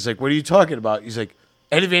here. And he's like, what are you talking about? He's like,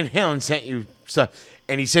 Eddie Van Halen sent you stuff.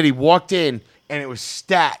 And he said he walked in and it was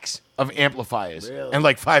stacks of amplifiers and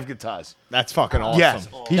like 5 guitars. That's fucking awesome. Yeah.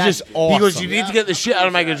 He That's he goes, awesome. you need to get the shit out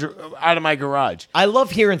of my garage. I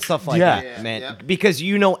love hearing stuff like Yeah. that, man. Yeah. Because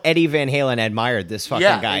Eddie Van Halen admired this fucking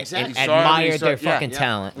Yeah, guy exactly. and He saw him, he admired saw- their yeah. fucking Yeah.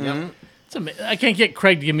 talent. I can't get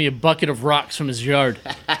Craig to give me a bucket of rocks from his yard.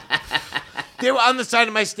 They were on the side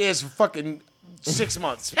of my stairs for fucking 6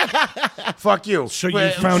 months. Fuck you. So you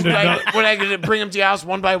found another- What, I gonna bring them to your house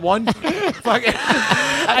one by one? Fuck it.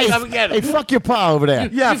 I get Hey, it. fuck your pa over there.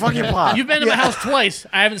 Yeah, fuck your pop. You've been to my house twice.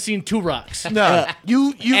 I haven't seen 2 rocks. No,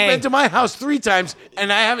 you've Hey. been to my house 3 times,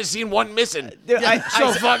 and I haven't seen one missing.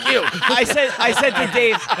 So fuck you. I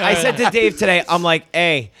said to Dave today, I'm like,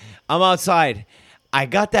 hey, I'm outside. I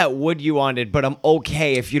got that wood you wanted, but I'm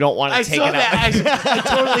okay if you don't want I to take saw it out. that. I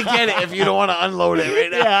totally get it if you don't want to unload it right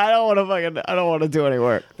now. Yeah, I don't want to do any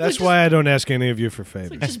work. That's why I don't ask any of you for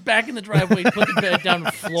favors. Just back in the driveway, put the bed down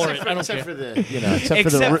and floor it. I don't Except care. for the, except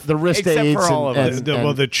Except- for the wrist except for aids all of us.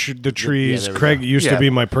 The trees. there we Craig go. used Yeah. to be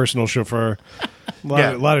my personal chauffeur.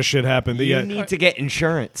 A lot of shit happened. You Yeah. need to get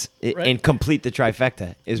insurance Right. and complete the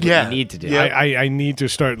trifecta is what Yeah. you need to do. Yeah. I need to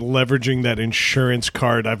start leveraging that insurance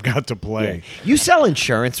card I've got to play. You sell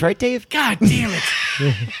insurance, right, Dave? God damn it.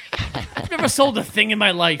 I've never sold a thing in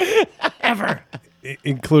my life. Ever.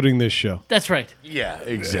 Including this show. That's right. Yeah,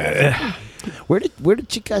 exactly. Where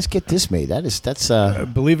did you guys get this made? That's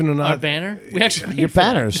Believe it or Our not, banner. We actually your paid for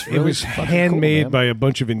that. banners. it was handmade by a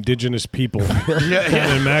bunch of indigenous people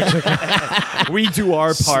down in Mexico. We do our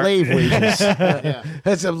part. slave wages.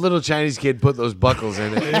 That's a little Chinese kid put those buckles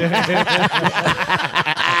in it.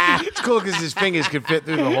 It's cool because his fingers could fit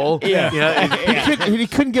through the hole. Yeah. You know, He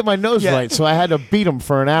couldn't get my nose right, so I had to beat him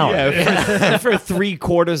for an hour. Yeah, for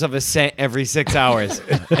 3/4 of a cent every 6 hours.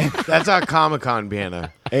 that's our Comic-Con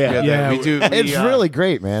banner. Yeah, we do. It's really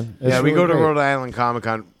great, man. It's Yeah, we really go to great. Rhode Island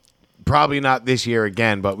Comic-Con. Probably not this year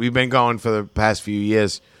again, but we've been going for the past few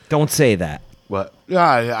years. Don't say that. What? Yeah,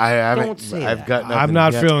 I haven't. Don't say I've that. got. Nothing I'm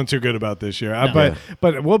not yet. feeling too good about this year.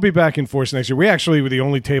 But we'll be back in force next year. We actually were the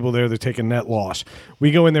only table there that take a net loss.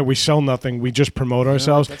 We go in there, we sell nothing, we just promote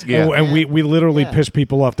ourselves, and we literally piss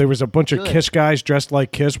people off. There was a bunch of Kiss guys dressed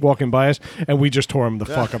like Kiss walking by us, and we just tore them the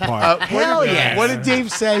fuck apart. Hell yes. What did Dave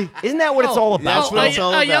say? Isn't that what it's all about? That's what it's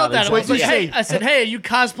all I yelled about. at him. I What'd you said, say? hey, I said, hey, are you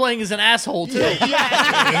cosplaying as an asshole, too? Yeah,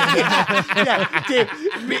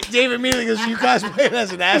 Dave immediately goes, "You guys playing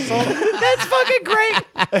as an asshole." That's fucking great.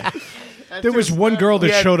 There was one girl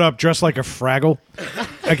that showed up dressed like a Fraggle.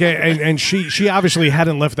 Okay, and she obviously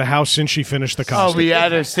hadn't left the house since she finished the Oh, costume. we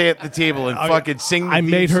had her stay at the table and fucking sing. The I theme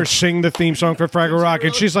made her song. sing the theme song for Fraggle Rock,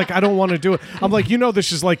 and she's like, I don't want to do it. I'm like,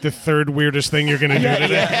 this is like the third weirdest thing you're going to do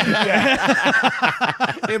today.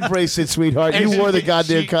 Embrace it, sweetheart. And You she- wore the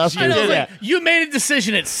goddamn she- costume. I know, Yeah. like, you made a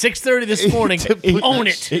decision at 6:30 this morning. Own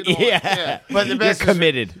it. Yeah. But the best You're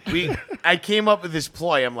committed. I came up with this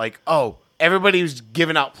ploy. I'm like, oh, everybody was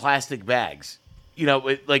giving out plastic bags.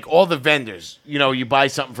 Like all the vendors. You buy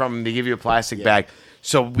something from them, they give you a plastic bag.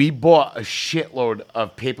 So we bought a shitload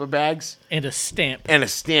of paper bags And a stamp. and a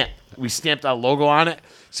stamp. We stamped our logo on it.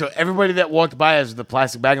 So everybody that walked by us with the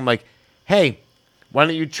plastic bag, I'm like, hey, why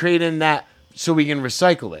don't you trade in that so we can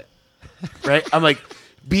recycle it? Right? I'm like,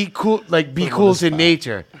 be cool, to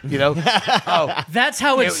nature, Oh, That's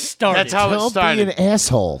how it started. That's how it Don't started. be an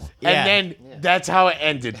asshole. Yeah. And then that's how it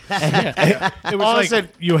ended. It was All of a like, sudden,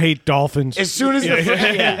 you hate dolphins. as soon as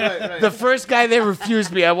the first guy there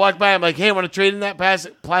refused me, I walked by. I'm like, "Hey, want to trade in that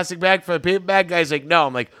plastic bag for a paper bag?" Guy's like, "No."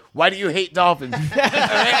 I'm like, "Why do you hate dolphins?"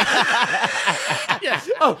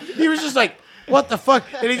 Oh, he was just like, "What the fuck?"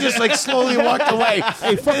 And he just like slowly walked away.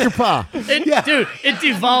 Hey, fuck your pa. Dude, it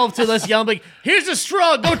devolved to us yelling like, "Here's a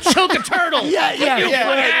straw, go choke a turtle." Yeah. You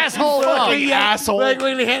asshole. Fucking asshole. Like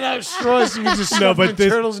when they hand out straws, you can just No, stuff but in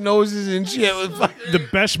this- turtles' noses and shit. It was fucking- The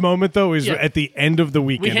best moment, though, is Yeah. at the end of the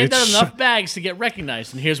We weekend. handed out It's enough bags to get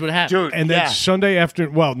recognized, and here's what happened. Dude, And then Sunday after,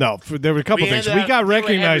 well, no, there were a couple We things. handed We got out- they were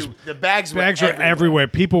recognized. the bags were were everywhere.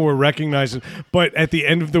 People were recognizing. But at the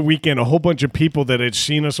end of the weekend, a whole bunch of people that had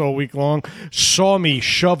seen us all week long saw me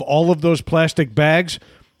shove all of those plastic bags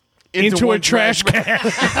into a one trash can.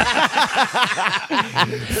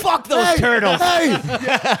 Fuck those turtles.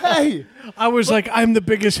 Hey, I was like, I'm the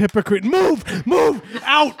biggest hypocrite. Move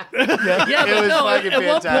out. Yeah, but was no. fucking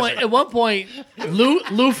fantastic. At one point, Lou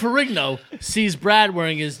Ferrigno sees Brad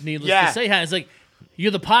wearing his needless Yeah. to say hat. It's like, you're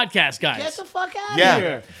the podcast guys. fuck out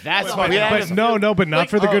Yeah. That's We had But but not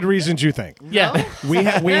for the good reasons you think. Yeah. We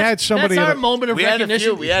had somebody. That's our that- moment of We had a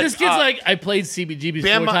recognition. few. We had, This kid's like, I played CBGBs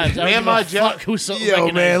 4 times. I don't give a Bama fuck who so Yo,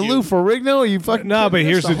 recognized man, you. Lou Ferrigno, you fucking No, but kidding?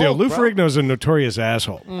 here's That's the deal. Hulk, Lou bro. Ferrigno's a notorious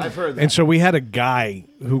asshole. I've heard that. And so we had a guy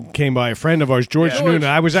who came by, a friend of ours, George Noonan.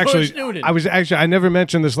 I never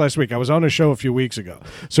mentioned this last week. I was on a show a few weeks ago.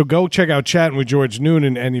 So go check out Chatting with George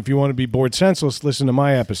Noonan, and if you want to be bored senseless, listen to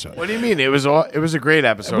my episode. What do you mean? It was a great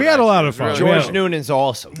episode. We had a lot of fun. George Noonan's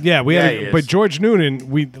awesome. Yeah, he but is. George Noonan,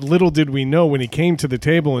 little did we know when he came to the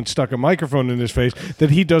table and stuck a microphone in his face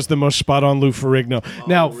that he does the most spot on Lou Ferrigno.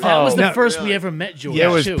 That was the first we ever met George. It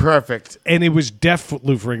was too. perfect. And it was deaf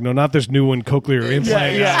Lou Ferrigno, not this new one, cochlear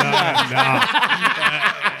implant.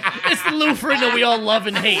 It's the Lou Ferrigno we all love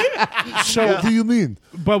and hate. So what do you mean?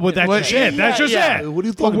 But that's just it. That's just it. What are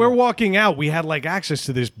you But talking we're about? walking out. We had like access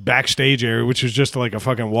to this backstage area, which is just like a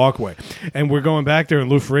fucking walkway. And we're going back there, and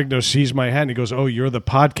Lou Ferrigno sees my hat, and he goes, "Oh, you're the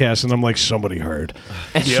podcast." And I'm like, "Somebody heard.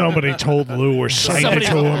 Somebody told Lou or cited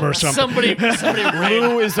to him or something." Somebody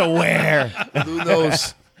Lou is aware. Who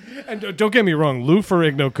knows? And don't get me wrong, Lou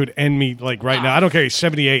Ferrigno could end me like right now. I don't care. He's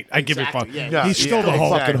 78. I give a fuck. Yeah. He's still the Yeah.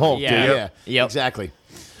 Hulk. Fucking Hulk, Yeah. dude. Yeah. Yep. Exactly.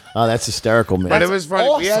 Oh, that's hysterical, man. But it was funny.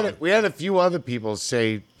 awesome. We had a few other people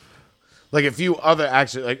say, like a few other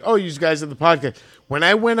actually, like, "Oh, you guys are the podcast." When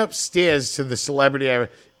I went upstairs to the celebrity area,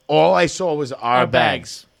 all I saw was our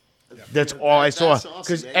bags. That's all I saw. That's awesome,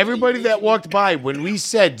 Because man. everybody that walked by, when we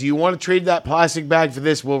said, "Do you want to trade that plastic bag for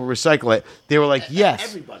this? We'll recycle it," they were like, "Yes."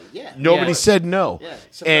 Everybody, yeah. Nobody Yeah. said no. Yeah,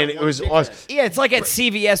 except And that it one was big awesome. guy. Yeah, it's like at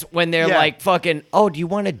CVS when they're Yeah. like fucking, "Oh, do you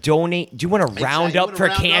want to donate? Do you want to round you up wanna for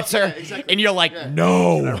round up? cancer?" Yeah, exactly. And you're like,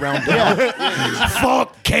 "No,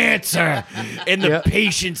 fuck cancer and the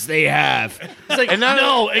patience they have." It's like, And now-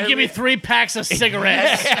 no, and give me 3 packs of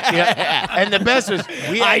cigarettes. And the best was,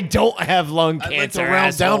 I don't have lung Like cancer. to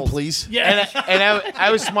round down, asshole. please. Yeah.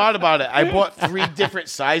 I was smart about it. I bought 3 different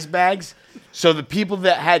size bags. So the people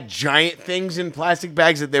that had giant things in plastic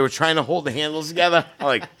bags that they were trying to hold the handles together, I'm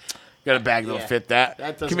like, got a bag that'll fit that.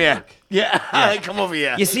 That doesn't Come here. work. Yeah. Come over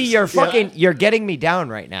here. You see, you're getting me down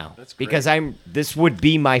right now because this would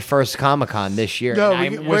be my first Comic-Con this year. No, and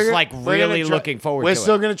I we're was gonna- like we're gonna really try- looking forward We're to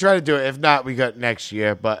still it. going to try to do it. If not, we got next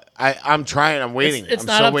year. But I'm trying. I'm waiting. It's I'm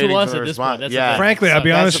not still up to waiting us for the at this response. point. That's the Yeah. thing. Frankly, I'll be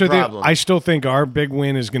That's honest the with you. problem. I still think our big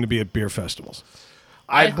win is going to be at beer festivals.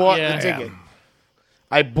 I bought yeah. the ticket.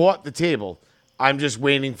 I bought the table. I'm just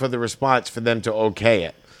waiting for the response for them to okay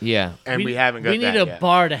it. Yeah. And we haven't got We that need a yet.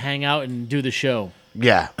 bar to hang out and do the show.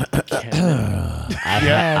 Yeah.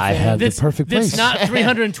 I had the perfect place. It's not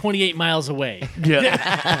 328 miles away.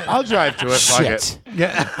 Yeah. I'll drive to it. Fuck Shit. it.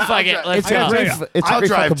 Yeah. Fuck it. Let's It's a go. great, you, it's a I'll great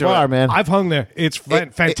drive fucking to bar, it. man. I've hung there. It's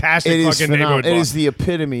fantastic It is fucking phenomenal. neighborhood It bar. is the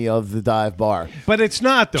epitome of the dive bar. But it's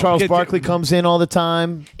not, though. Charles Get- Barkley comes in all the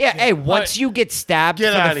time. Yeah, hey, once you get stabbed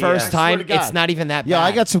Get for outta the here. first I time, swear to God. it's not even that bad. Yeah,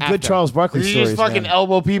 I got some good after. Charles Barkley Did you stories. just fucking man.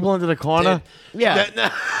 elbow people into the corner? Yeah.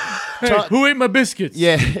 Hey, who ate my biscuits?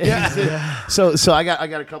 Yeah. So I got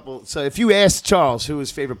a couple. So if you ask Charles who his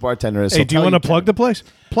favorite bartender is, Hey, he'll do you tell want to plug the place?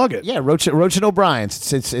 Plug it. Yeah, Roach and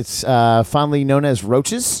O'Brien's. It's fondly known as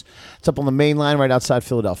Roaches. It's up on the main line right outside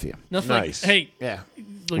Philadelphia. Nothing Nice. like, hey, Yeah.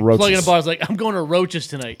 like Roaches. plugging a bar is like, I'm going to Roaches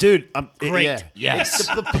tonight. Dude, Great. Yeah. Yes.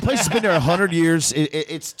 The place has been there 100 years.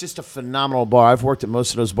 It's just a phenomenal bar. I've worked at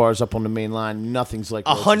most of those bars up on the main line. Nothing's like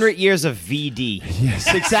 100 years of VD.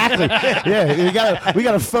 Yes, exactly. Yeah, we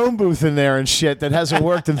got a phone booth in there and shit that hasn't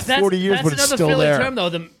worked in 40 years, that's but it's another still Philly there. term, though,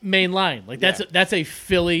 the main line. Like, that's a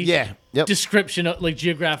Philly Yeah. Yep. description, of, like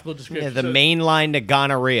geographical Yeah, description. the main line to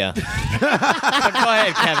gonorrhea. But go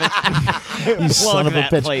ahead, Kevin. You son of a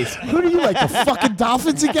that bitch. place. Who do you like? The fucking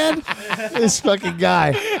Dolphins again? This fucking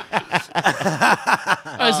guy.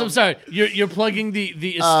 So I'm sorry. You're plugging the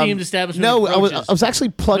esteemed establishment. No, of I Roaches. was actually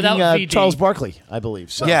plugging Without VD. Charles Barkley, I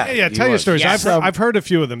believe. So. Yeah, tell your stories. Yes. I've heard a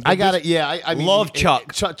few of them. I got it. Yeah, I mean, Love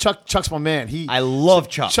Chuck. Chuck's my man. I love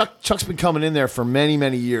Chuck. Chuck's been coming in there for many,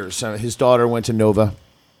 many years. His daughter went to Nova.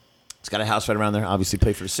 He's got a house right around there. Obviously,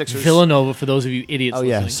 played for the Sixers. Villanova, for those of you idiots Oh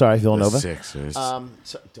yeah, listening. sorry, Villanova. Sixers.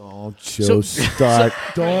 So, don't you start.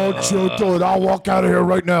 Don't you do it. I'll walk out of here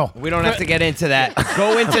right now. We don't have to get into that.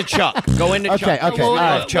 Go into Chuck. Go into Okay, Chuck. okay. Well, all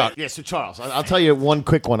right. Chuck. Yeah, so Charles, I'll tell you one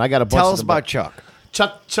quick one. I got a bunch Tell of us them, about but Chuck.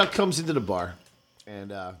 Chuck comes into the bar,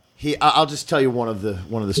 and I'll just tell you one of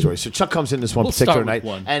the stories. So Chuck comes in this one We'll particular start with night,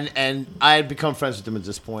 one. and I had become friends with him at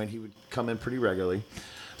this point. He would come in pretty regularly.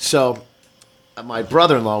 So my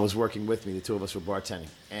brother-in-law was working with me. The two of us were bartending,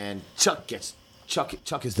 and Chuck is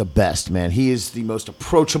the best, man. He is the most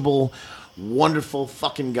approachable, wonderful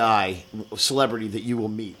fucking guy, celebrity that you will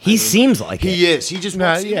meet. He seems like he is. He just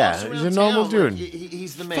walks, he yeah, walks he's around a normal town like dude.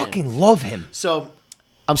 he's the man. Fucking love him. So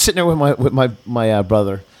I'm sitting there with my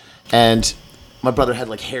brother, and my brother had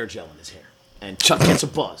like hair gel in his hair. And Chuck gets a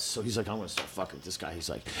buzz, so he's like, "I'm gonna start fucking with this guy." He's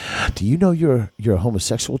like, "Do you know you're a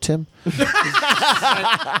homosexual, Tim?"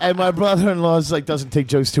 and my brother-in-law is like, doesn't take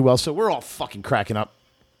jokes too well, so we're all fucking cracking up.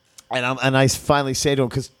 And I finally say to him,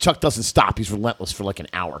 because Chuck doesn't stop. He's relentless for like an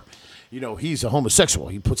hour. You know, he's a homosexual.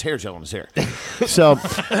 He puts hair gel in his hair. So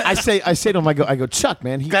I say to him, I go, Chuck,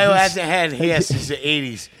 man. Guy who has a head, he has since the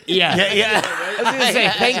 80s. Yeah. I was gonna say,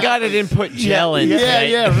 thank God I didn't put gel in.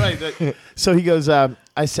 Right. So he goes, I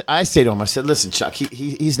say to him, I said, listen, Chuck,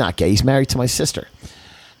 he's not gay. He's married to my sister.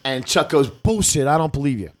 And Chuck goes, bullshit, I don't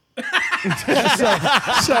believe you. so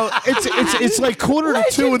it's like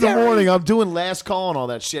 1:45 in the morning. I'm doing last call and all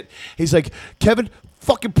that shit. He's like, Kevin,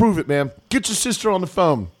 fucking prove it, man. Get your sister on the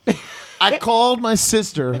phone. I called my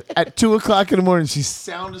sister at 2:00 in the morning. She's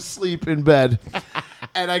sound asleep in bed.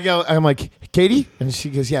 And I'm like, Katie? And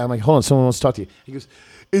she goes, yeah. I'm like, hold on, someone wants to talk to you. He goes,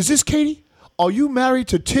 is this Katie? Are you married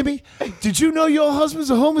to Timmy? Did you know your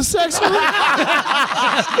husband's a homosexual?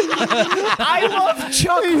 I love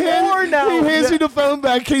Chuck more now. He hands me the phone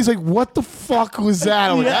back. He's like, what the fuck was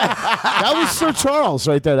that? I'm like, that was Sir Charles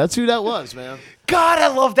right there. That's who that was, man. God, I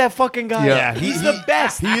love that fucking guy. Yeah. He's the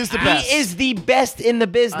best. He is the best. He is the best in the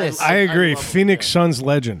business. I agree. Phoenix Suns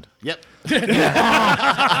legend. Yep. And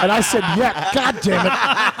I said, yeah, God damn it.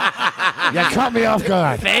 You caught me off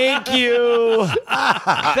guard. Thank you.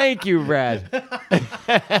 Thank you, Brad.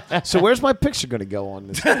 So where's my picture going to go on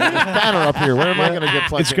this banner up here? Where am I going to get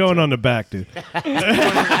plugged It's going on the back, dude.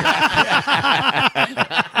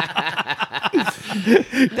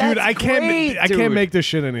 Dude, I can't make this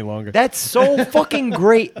shit any longer. That's so fucking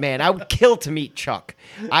great, man. I would kill to meet Chuck.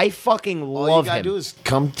 I fucking All love you got to him. do is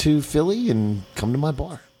come to Philly and come to my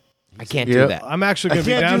bar. I can't do that. I'm actually going to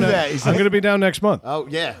be can't down. do that. I'm going to be down next month. Oh,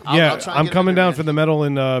 yeah. Yeah, I'll try and I'm get coming in there, down man. for the Metal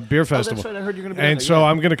and Beer Festival. That's right. I heard you're going to be And down so there, yeah.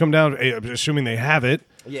 I'm going to come down, assuming they have it.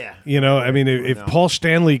 Yeah. You know, I mean, if Paul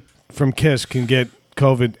Stanley from Kiss can get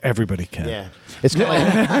COVID, everybody can. Yeah. It's kind of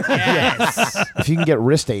like if you can get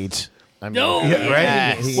wrist aids. I mean, No.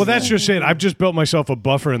 Yes. Well, that's just it. I've just built myself a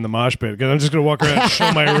buffer in the mosh pit because I'm just going to walk around and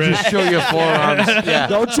show my wrist. Show your forearms. Yeah.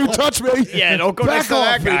 Don't you touch me. Yeah, don't go Back next to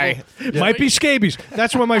that off, guy. Might be scabies.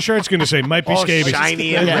 That's what my shirt's going to say. Might be All scabies.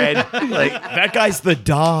 shiny and red. Like, That guy's the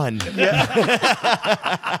Don. Just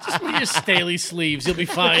wear your Staley sleeves. You'll be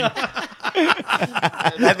fine. at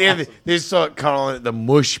the end, they start calling it the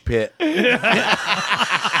mush pit.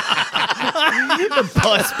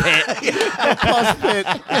 Bus pit. Plus pit.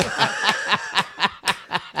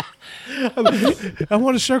 I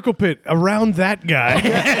want a circle pit around that guy.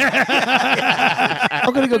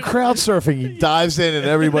 I'm going to go crowd surfing. He dives in and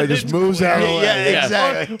everybody just moves out of the way. Yeah,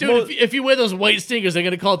 exactly. Dude, if you wear those white stingers, they're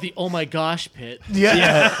going to call it the oh my gosh pit.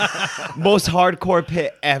 Most hardcore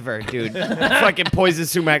pit ever, dude. Fucking Poison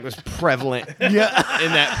Sumac was prevalent in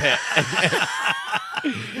that pit.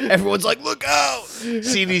 Everyone's like, look out.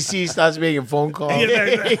 CDC starts making phone calls.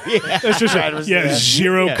 That's just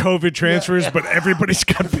zero COVID transfers, but everybody's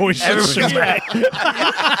got poison sumac.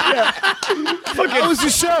 That was the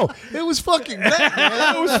show. It was fucking that,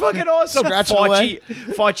 man. It was fucking awesome. Scratching away.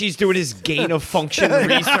 Fauci's doing his gain of function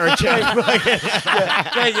research.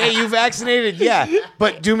 Yeah, you vaccinated? Yeah.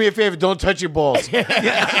 But do me a favor, don't touch your balls.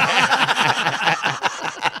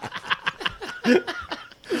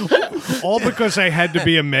 All because I had to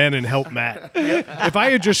be a man and help Matt. If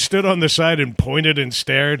I had just stood on the side and pointed and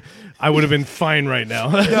stared, I would have been fine right now.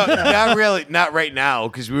 No, not really. Not right now,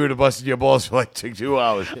 because we would have busted your balls for like 2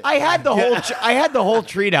 hours. I had the whole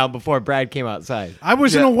tree down before Brad came outside. I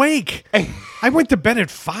wasn't awake. I went to bed at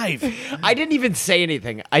 5. I didn't even say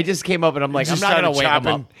anything. I just came up and I'm like, I'm Just not gonna started wake him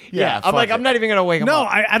chopping. up. Yeah, I'm fuck like, it. I'm not even gonna wake him No,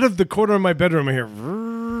 up. out of the corner of my bedroom, I hear.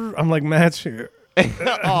 I'm like, Matt's here.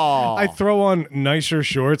 I throw on nicer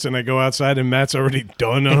shorts and I go outside and Matt's already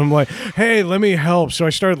done and I'm like, hey, let me help. So I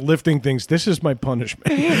start lifting things. This is my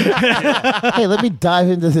punishment. Hey, let me dive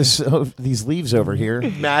into these leaves over here.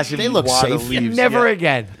 Massive They look wad of safe. leaves. Never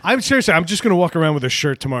again. I'm seriously, I'm just going to walk around with a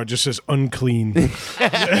shirt tomorrow that just says unclean. Fucking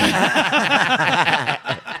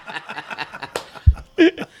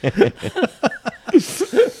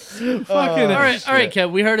All right,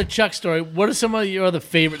 Kev. We heard a Chuck story. What are some of your other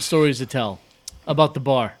favorite stories to tell about the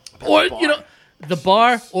bar, the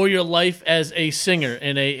bar, or your life as a singer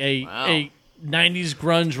in a '90s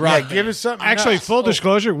grunge rock? Yeah, band? give us something. Actually, nuts. full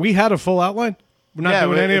disclosure, we had a full outline. We're not Yeah,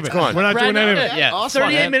 doing any of it's it. gone. We're not Brad, doing any of it. Yeah. Awesome,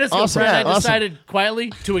 38 man. minutes ago, Awesome. Brad and I Awesome. decided quietly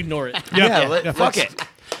to ignore it. Yeah. Fuck it.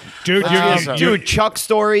 Dude, Dude, Chuck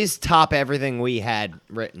stories top everything we had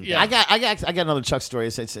written. Yeah. I got another Chuck story.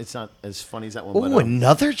 It's not as funny as that one. Ooh, but,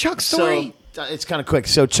 another Chuck story? So it's kind of quick.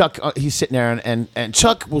 So Chuck, he's sitting there, and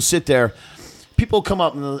Chuck will sit there. People come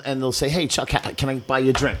up and they'll say, "Hey, Chuck, can I buy you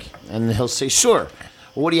a drink?" And he'll say, "Sure."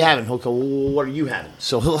 Well, what are you having? He'll go, well, "What are you having?"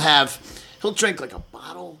 So he'll drink like a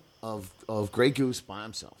bottle of Grey Goose by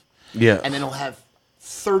himself. Yeah. And then he'll have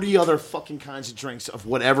 30 other fucking kinds of drinks of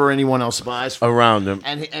whatever anyone else buys for Around him.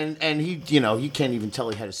 And he, you know, you can't even tell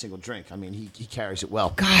he had a single drink. I mean, he carries it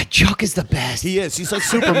well. God, Chuck is the best. He is. He's like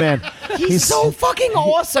Superman. He's so fucking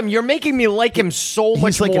awesome. You're making me like him so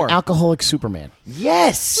much He's like more. an alcoholic Superman.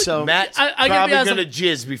 Yes. So Matt's I gotta be probably honest, gonna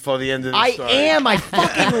jizz before the end of the I story. am. I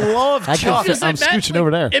fucking love I Chuck. can- I'm scooching over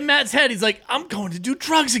there. In Matt's head, he's like, I'm going to do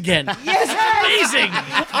drugs again. Yes, Amazing.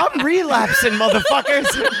 I'm relapsing, motherfuckers.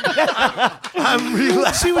 I'm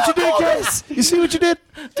relaxed. See what you did, guys? You see what you did?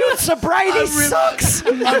 Dude, sobriety sucks.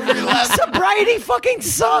 Sobriety fucking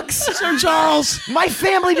sucks. Sir Charles. My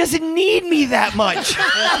family doesn't need me that much.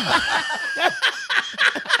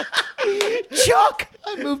 Chuck,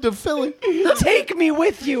 I moved to Philly. take me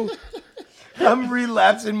with you. I'm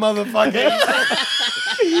relapsing, motherfucker.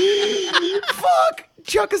 Fuck.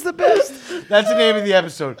 Chuck is the best. That's the name of the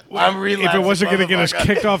episode. I'm relapsing. If it wasn't going to get us motherfucker.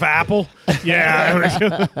 kicked off Apple,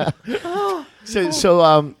 yeah.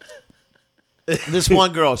 So this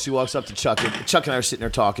one girl, she walks up to Chuck, and Chuck and I are sitting there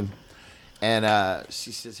talking, and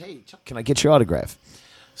she says, "Hey, Chuck, can I get your autograph?"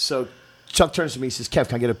 So Chuck turns to me, and says, "Kev,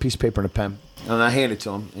 can I get a piece of paper and a pen?" And I hand it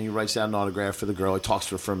to him, and he writes down an autograph for the girl. He talks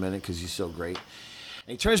to her for a minute because he's so great.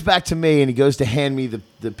 And he turns back to me, and he goes to hand me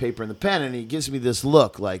the paper and the pen, and he gives me this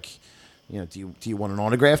look like, you know, do you want an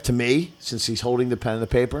autograph to me, since he's holding the pen and the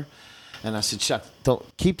paper? And I said, Chuck, don't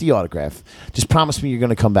keep the autograph. Just promise me you're going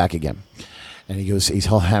to come back again. And he goes, he's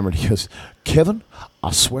all hammered. He goes, Kevin,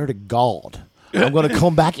 I swear to God, I'm going to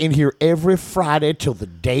come back in here every Friday till the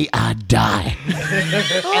day I die. And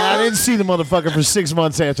I didn't see the motherfucker for 6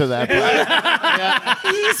 months after that.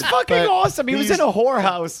 He's fucking But awesome. He was in a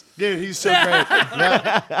whorehouse. Dude, he's so great.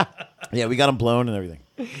 Yeah, we got him blown and everything.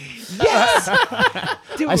 Yes.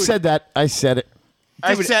 Dude, I said that. I said it.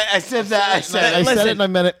 I said that. I said I it. said it and I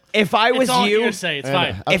meant it. if I was It's all you, hearsay. It's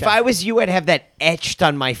fine. if I was you, I'd have that etched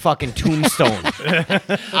on my fucking tombstone.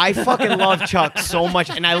 I fucking love Chuck so much,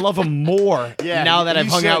 and I love him more Yeah, now that you I've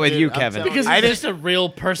hung should, out with dude. you, I'm Kevin. telling Because I he's didn't- just a real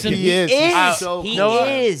person. He is. He He's is. so He No,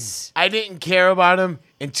 is. I didn't care about him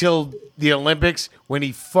until the Olympics when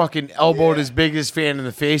he fucking elbowed his biggest fan in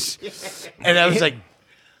the face, and I was like,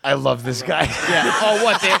 I love this guy. Yeah. Oh,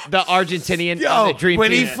 what the Argentinian Yo, the dream when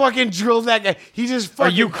team. he fucking drilled that guy, he just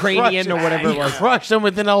fucking Ukrainian crushed or him. whatever it He was. crushed him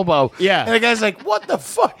with an elbow. Yeah. and the guy's like, "What the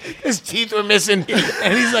fuck?" His teeth were missing,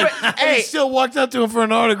 and he's like, and he hey. still walked up to him for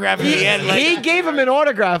an autograph at the end. Like, he gave him an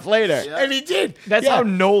autograph later. and he did. That's Yeah. how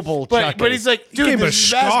noble Chuck But is. he's like, dude, gave him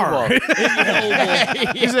this a is scar.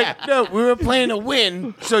 basketball. He's like, no, we were playing to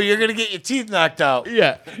win, so you're gonna get your teeth knocked out.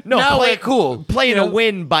 yeah. No, Now play, we're cool. Playing You a know?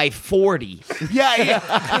 win by 40. Yeah, yeah.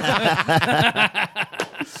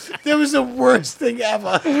 That was the worst thing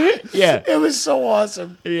ever. Yeah. It was so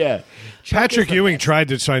awesome. Yeah. Patrick Ewing tried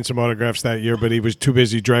to sign some autographs that year, but he was too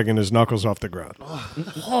busy dragging his knuckles off the ground.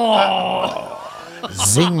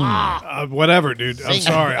 Zing. Whatever, dude. I'm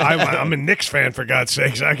sorry. I'm a Knicks fan, for God's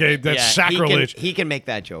sakes. Okay, that's sacrilege. He can make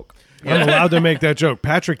that joke. I'm allowed to make that joke.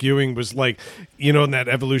 Patrick Ewing was like, you know, in that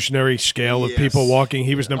evolutionary scale of people walking,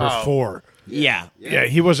 he was number 4. Yeah. Yeah,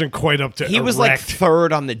 he wasn't quite up to He was like erect.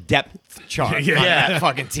 third on the depth chart Yeah. on that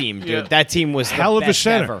fucking team, dude. Yeah. That team was hell the of a best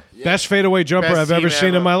center. ever. Best fadeaway jumper Best I've ever team seen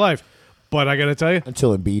in ever. my life. But I got to tell you,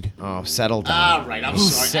 Until Embiid. Oh, settle down. All right, I'm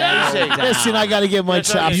sorry. Settle down. Listen, I got to get my That's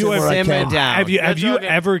okay. chops You in where I simmer can. down. have you You're talking-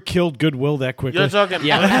 ever killed goodwill that quickly? You're talking,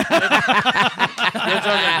 Yeah. you're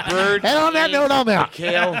talking Bird. And on that note, I'm out.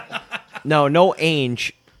 Kale. No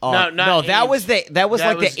Ainge. Oh, No, not that Ainge. was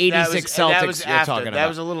like the '86 Celtics that was you're after. talking about. That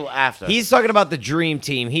was a little after. He's talking about the Dream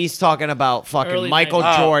Team. He's talking about fucking Early Michael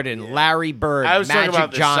 90s. Jordan, Larry Bird, I was Magic talking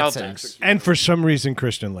about the Johnson, Celtics. And for some reason,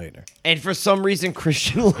 Christian Laettner. and for some reason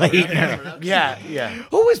Christian Laettner, Yeah.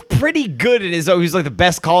 who was pretty good in his own. He was like the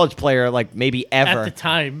best college player, like maybe At ever. the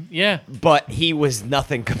time, yeah. But he was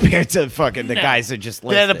nothing compared to fucking the Nah. guys that just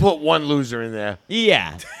They had to listed. put one loser in there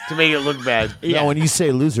Yeah, to make it look bad. Now, when you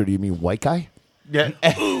say loser, do you mean white guy? Yeah.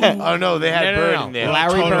 Oh no, they had No, no, Bird no. in there.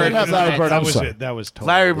 Larry Totally Bird, Not Larry Bird, That I'm was sorry. it. That was totally.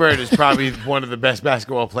 Larry Bird is probably one of the best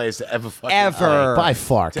basketball players to ever fucking ever. By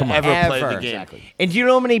far. Come on. ever play Ever. the game. And do you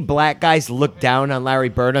know how many black guys looked down on Larry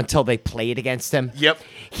Bird until they played against him? Yep.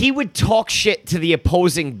 He would talk shit to the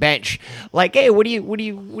opposing bench, like, "Hey, what do you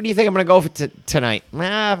think I'm gonna go for tonight?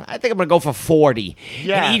 I think I'm gonna go for 40."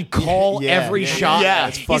 Yeah. And he'd call Yeah, every yeah, shot. yeah.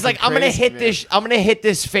 It's He's like, "I'm gonna crazy, hit man. this. I'm gonna hit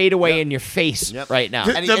this fadeaway in your face right now."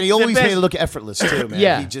 The- And he always best- made it look effortless, too, man.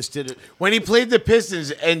 Yeah. He just did it. When he played the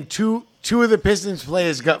Pistons and two of the Pistons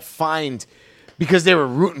players got fined because they were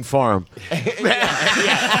rooting for him.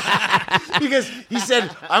 Because he said,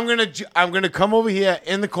 I'm gonna come over here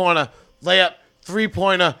in the corner, lay up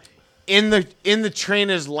 3-pointer in the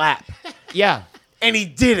trainer's lap. Yeah. and he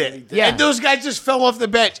did it. Yeah. And those guys just fell off the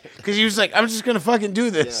bench because he was like, I'm just going to fucking do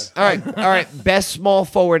this. All right. Best small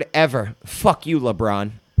forward ever. Fuck you,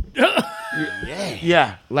 LeBron.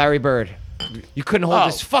 Yeah. Larry Bird. You couldn't hold Oh.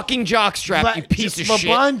 this fucking jockstrap, you piece of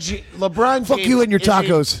LeBron James. Fuck you and your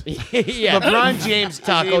tacos. shit. Yeah. LeBron James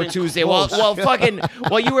Taco Tuesday.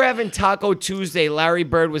 While you were having Taco Tuesday, Larry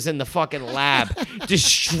Bird was in the fucking lab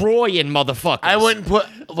destroying motherfuckers. I wouldn't put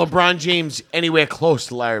LeBron James anywhere close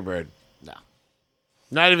to Larry Bird. No.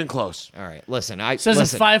 Not even close. All right, listen. Says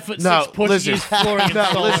listen. a 5'6" No, Portuguese flooring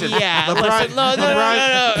No, listen. Yeah, LeBron, listen. No. All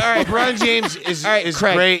right. LeBron James is, All right, is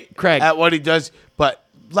Craig, great at what he does, but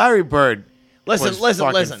Larry Bird was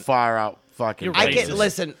fucking far out fucking You're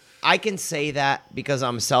racist. I can say that because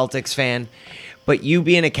I'm a Celtics fan, but you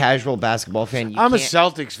being a casual basketball fan, I'm a can't-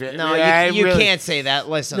 Celtics fan. No, Yeah, you really- can't say that.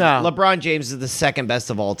 Listen, No. LeBron James is the second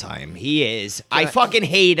best of all time. He is. I fucking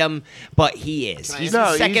hate him, but he is. He's No, the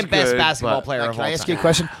he's second best good, basketball but- player of Can all I ask time. you a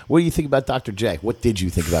question? What do you think about Dr. J? What did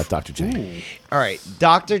you think about Dr. J? All right,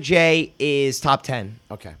 Dr. J is top 10.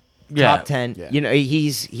 Okay. Yeah. Top 10. Yeah. You know,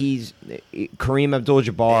 he's Kareem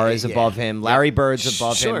Abdul-Jabbar is above him. Larry Bird's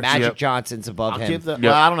above Sure. him. Magic Yep. Johnson's above I'll him. give the. Yep.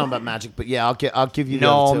 Well, I don't know about Magic, but yeah, I'll give you the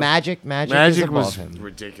no, other two. Magic is Magic above was him.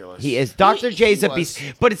 ridiculous. He is. Dr. J's a was. beast.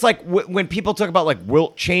 But it's like when people talk about like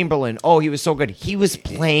Wilt Chamberlain, oh, he was so good. He was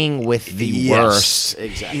playing with the Yes, worst.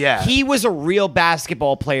 exactly. Yeah. He was a real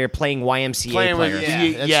basketball player playing YMCA playing players. with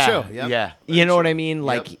Yeah, that's yeah, true. Yep. Yeah. You know what I mean?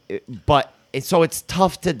 Like, but so it's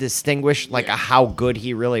tough to distinguish like how good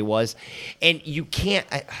he really was, and you can't.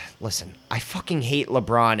 Listen, I fucking hate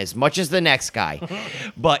LeBron as much as the next guy,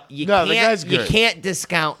 but you No, the guy's can't. You good. can't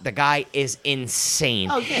discount the guy is insane,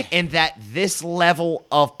 Oh, yeah. and that this level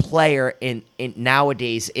of player in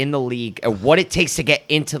nowadays in the league, what it takes to get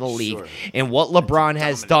into the league, and what LeBron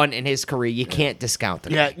has done in his career, you can't discount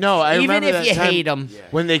the Yeah, guy. no, I even remember if that you time hate him.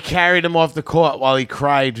 when they carried him off the court while he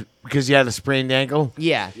cried because he had a sprained ankle.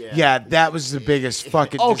 Yeah. Yeah, that was the biggest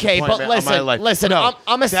fucking Okay, but disappointment of my life. listen. No,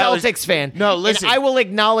 I'm a that was- Celtics fan. No, listen. And I will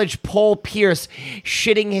acknowledge Paul Pierce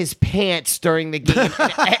shitting his pants during the game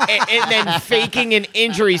and then faking an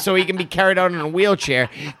injury so he can be carried out in a wheelchair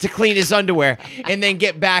to clean his underwear and then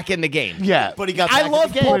get back in the game. Yeah, But he got. I back love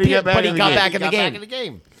in the game. Paul But he got Pierce, back but he in the got game. back in the Got back game. in the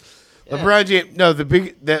game. LeBron James. No,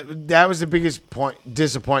 that was the biggest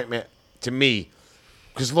disappointment to me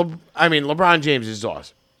because LeBron James is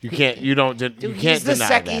awesome. You can't He's the deny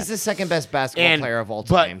that. He's the second best basketball player of all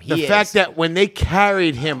time. But the fact that when they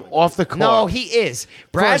carried him off the court, no, he is. for a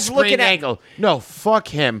Brad's sprained looking at ankle. No, fuck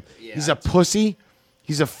him. He's a pussy.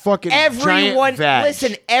 He's a fucking everyone. giant vag.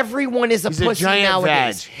 Listen, everyone is a He's a pussy giant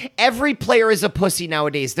nowadays. vag. Every player is a pussy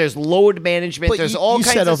nowadays. There's load management. But There's you- all you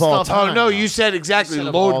kinds said of of all stuff. time. Oh no, you said exactly You said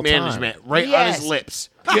of all load time. management right on Yes. his lips.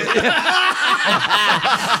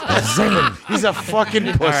 He's a fucking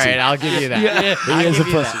pussy. All right, I'll give you that. He is a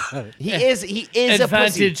pussy. He is a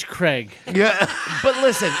pussy. Advantage Craig. Yeah. But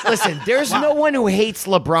listen. There's no one who hates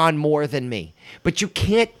LeBron more than me. But you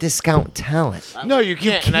can't discount talent. No, you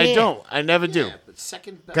can't, and I can't. don't. I never do. But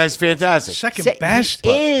second best. Guy's fantastic. Second Se- best.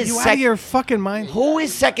 he is you out sec- of your fucking mind? Who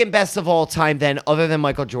is second best of all time then, other than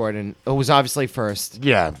Michael Jordan, who was obviously first?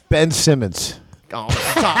 Yeah. Ben Simmons. Oh,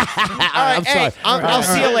 stop. All right, I'm sorry. I'll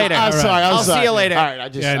see you later. I'm sorry. I'll see you later. All right, I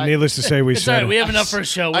just. Yeah, needless to say, we It's all right. said We have enough for a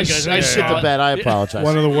show. We I guys shit the bed. I apologize.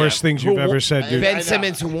 one of the worst things you've ever said, dude. Ben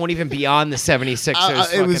Simmons, who won't even be on the 76ers. It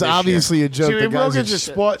fucking was this year. obviously a joke. See, The we guys will get are to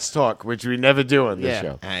sports talk, which we never do on this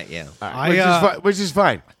show. Yeah. Which is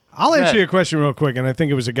fine. I'll answer Yeah. your question real quick, and I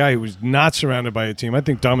think it was a guy who was not surrounded by a team. I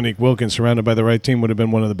think Dominique Wilkins, surrounded by the right team, would have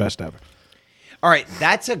been one of the best ever. All right,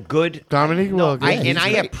 that's a good. Dominique Wilkins. I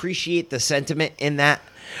appreciate the sentiment in that.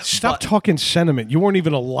 Stop talking sentiment. You weren't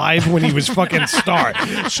even alive when he was fucking star.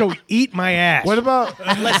 So eat my ass. What about?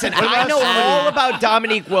 Listen, I know all about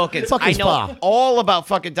Dominique Wilkins. Fuck I his know pa. all about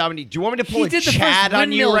fucking Dominique. Do you want me to pull He a did the Chad first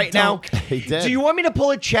on you windmill right dunk. now? He did. Do you want me to pull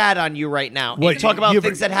a Chad on you right now? What, And talk about you've-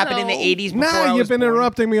 things that happened in the 80s before I Nah, was you've been born?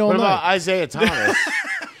 interrupting me all What about night. Isaiah Thomas?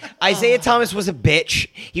 Isaiah Thomas was a bitch.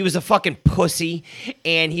 He was a fucking pussy,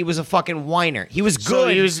 and he was a fucking whiner. He was So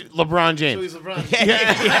good. he was LeBron James.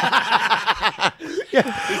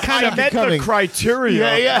 I met coming. the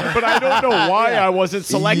criteria, but I don't know why I wasn't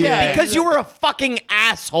selected. Yeah. Because you were a fucking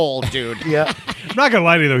asshole, dude. Yeah, I'm not gonna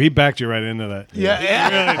lie to you though. He backed you right into that.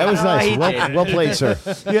 that was he nice. did. Well played, sir.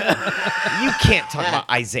 You can't talk about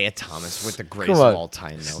Isaiah Thomas with the greatest Come of on. all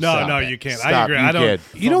time, though. No, Stop no, it. you can't. Stop, I agree. you I don't. kid.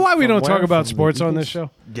 You know why we From don't talk where? about From sports the on this Eagles?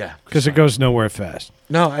 show? Yeah. Because it goes nowhere fast.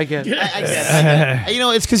 No, I get it. I get it. You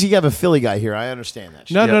know, it's because you have a Philly guy here. I understand that.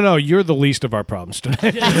 No, no, no. You're the least of our problems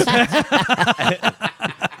tonight.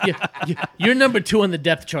 You're number 2 on the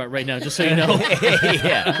depth chart right now, just so you know.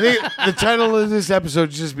 yeah. The title of this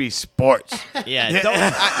episode should just be sports. Yeah.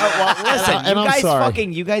 Well, listen, And I'm sorry.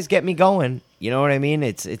 you guys get me going. You know what I mean?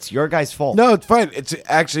 It's your guys' fault. No, it's fine. It's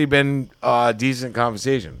actually been a decent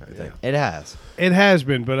conversation, I think. It has. It has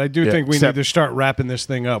been, but I do Yeah, think we except- need to start wrapping this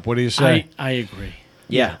thing up. What do you say? I agree.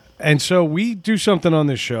 Yeah. And so we do something on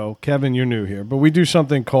this show. Kevin, you're new here, but we do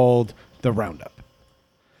something called the Roundup.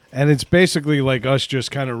 And it's basically like us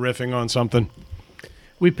just kind of riffing on something.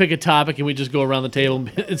 We pick a topic and we just go around the table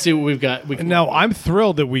and see what we've got. Now, I'm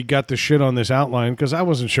thrilled that we got the shit on this outline because I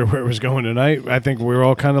wasn't sure where it was going tonight. I think we were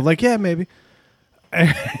all kind of like, yeah, maybe.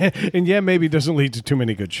 And yeah, maybe doesn't lead to too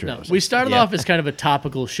many good shows. No, we started off as kind of a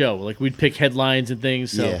topical show. Like we'd pick headlines and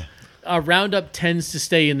things. So Yeah. our roundup tends to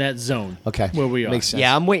stay in that zone. Okay. Where we are. Makes sense.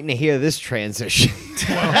 Yeah, I'm waiting to hear this transition.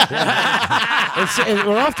 We're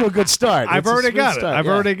off to a good start. I've It's a already smooth got it. start, I've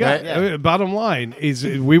yeah. already got Right. it. Bottom line is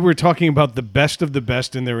we were talking about the best of the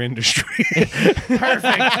best in their industry.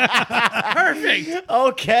 Perfect.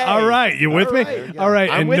 Okay. All right, you with me? All right,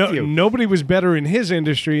 I'm and with you. nobody was better in his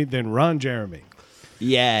industry than Ron Jeremy.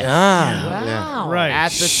 Yes. Right.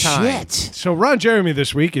 At the time. So Ron Jeremy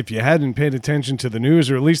this week, if you hadn't paid attention to the news,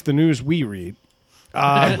 or at least the news we read,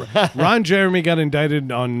 Ron Jeremy got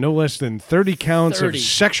indicted on no less than 30 counts 30. of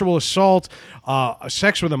sexual assault,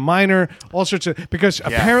 sex with a minor, all sorts of, because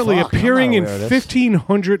apparently fuck, I'm appearing not in aware of this.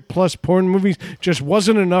 1,500 plus porn movies just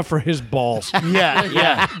wasn't enough for his balls.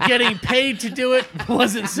 Yeah. Getting paid to do it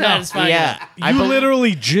wasn't satisfying. Yeah. You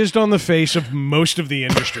literally jizzed on the face of most of the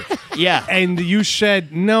industry. Yeah. And you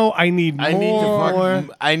said, no, I need more.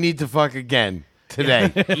 I need to fuck again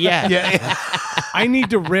today. Yeah. I need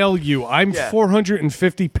to rail you. I'm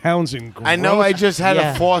 450 pounds in growth. I know I just had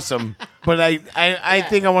Yeah. a foursome, but I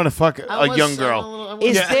think I want to fuck a young girl.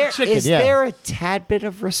 Is Yeah. there a tad bit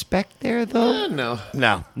of respect there, though? No.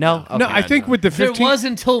 No. No? No, I think with the There 15... was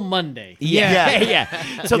until Monday. Yeah. Yeah.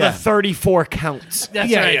 Yeah. So the 34 counts. That's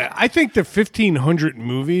yeah, right. yeah. I think the 1,500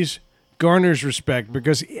 movies garners respect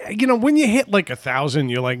because, you know, when you hit like 1,000,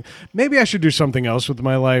 you're like, maybe I should do something else with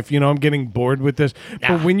my life. You know, I'm getting bored with this.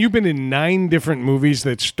 But when you've been in 9 different movies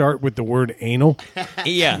that start with the word anal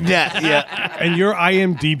Yeah. Yeah. and your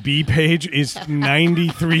IMDb page is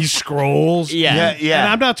 93 scrolls. Yeah. Yeah.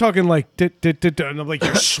 And I'm not talking like, and I'm like,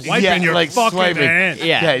 you're swiping your fucking swiping. hand.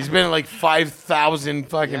 Yeah. Yeah, he's been in like 5,000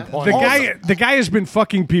 fucking porn. The guy has been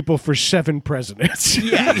fucking people for 7 presidents.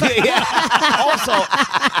 Also,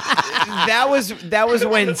 that was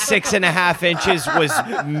when 6.5 inches was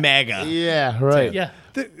mega. Yeah, right. Yeah.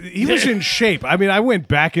 He was in shape. I mean, I went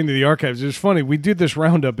back into the archives. It was funny. We did this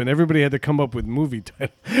roundup, and everybody had to come up with movie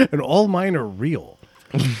titles, and all mine are real.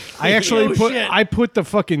 I actually Oh, put shit. the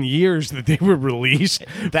fucking years that they were released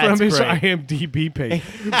That's from his great. IMDb page.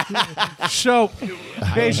 So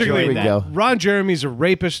basically, Here we go. Ron Jeremy's a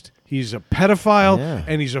rapist. He's a pedophile, Yeah.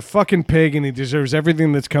 and he's a fucking pig, and he deserves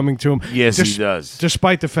everything that's coming to him. Yes, he does.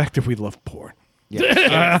 Despite the fact that we love porn.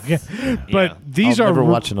 But these I'll are never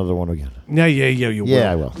watch another one again. Yeah, you will.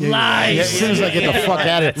 Yeah, I will. Lies. As soon as I get the fuck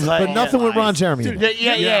at it. But nothing with Ron Jeremy. in it.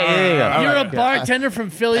 Yeah. You're a bartender from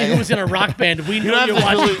Philly who was in a rock band. We know you're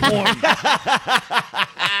watching porn.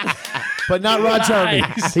 But not Ron Jeremy.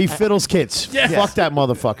 Lies. He fiddles kids. Fuck that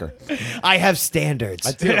motherfucker. I have standards.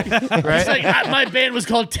 It's like my band was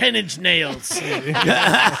called 10-Inch Nails.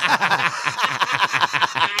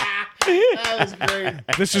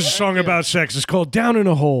 This is a song about sex. It's called Down in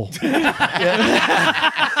a Hole.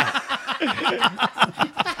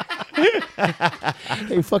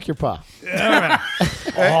 Hey, fuck your pa.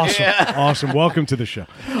 Awesome. Welcome to the show.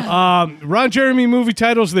 Ron Jeremy movie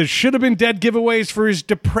titles that should have been dead giveaways for his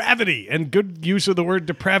depravity and good use of the word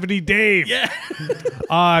depravity, Dave.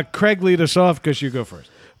 Yeah. Craig, lead us off because you go first.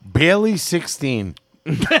 Bailey 16.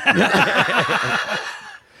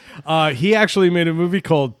 He actually made a movie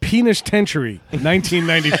called Penis Tentury,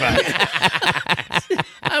 1995.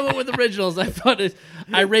 I went with originals. I thought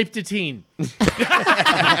I raped a teen.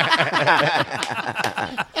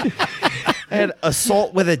 And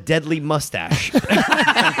assault with a deadly mustache.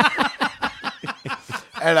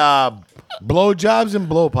 And blowjobs and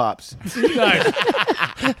blow pops.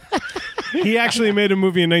 He actually made a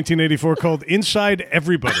movie in 1984 called Inside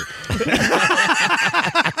Everybody.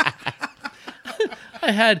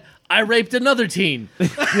 I raped another teen. 2,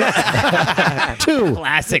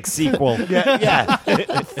 Classic sequel. 3.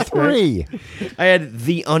 I had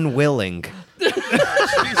The Unwilling.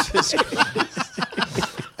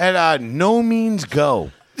 And No Means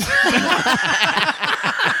Go.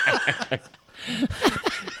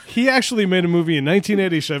 He actually made a movie in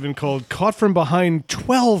 1987 called Caught from Behind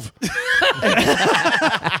 12.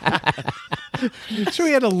 So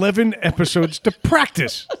he had 11 episodes to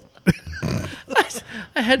practice.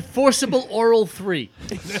 I had forcible oral 3.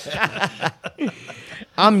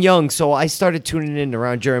 I'm young, so I started tuning in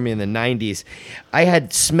around Jeremy in the 90s. I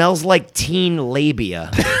had Smells Like Teen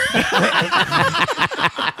Labia.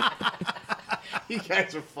 You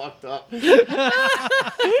guys are fucked up.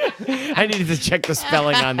 I needed to check the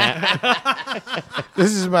spelling on that.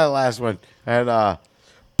 This is my last one. I had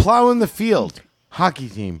Plowing the Field, hockey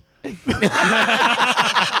team.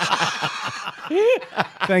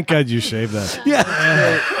 Thank God you saved that.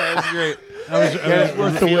 That's great. I was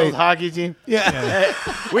Worth the wait. Hockey team. Yeah.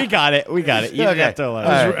 We got it. You didn't have to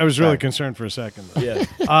allow it. I was really concerned for a second. Yeah.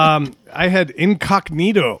 I had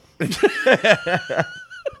Incognito.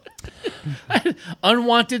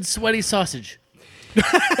 Unwanted sweaty sausage.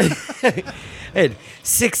 And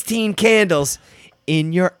 16 candles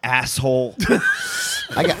in your asshole.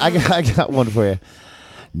 I got one for you.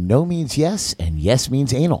 No means yes, and yes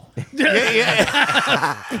means anal.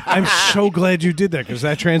 I'm so glad you did that because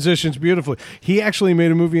that transitions beautifully. He actually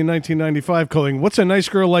made a movie in 1995 calling "What's a Nice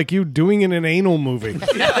Girl Like You Doing in an Anal Movie?"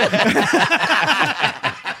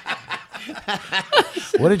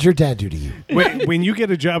 What did your dad do to you? When you get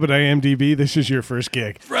a job at IMDb, this is your first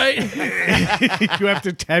gig. Right? You have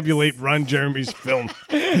to tabulate Ron Jeremy's film.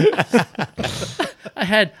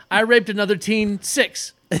 I raped another teen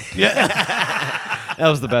 6. That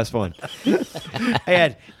was the best one.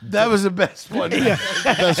 That was the best one.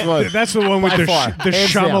 Best one. That's the one with the far.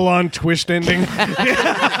 Hands down. Shyamalan twist ending.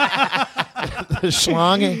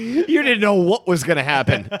 Schlong. You didn't know what was going to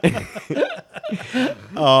happen.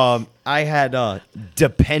 I had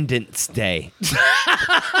Dependence Day.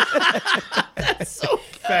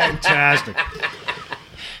 Fantastic.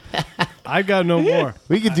 I got no more.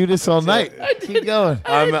 We could do this all night. Keep going.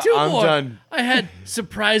 I had 2 I'm more. done. I had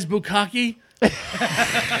surprise bukkake.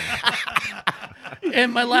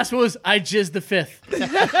 And my last one was I jizzed the 5th.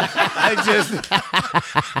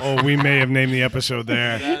 Oh, we may have named the episode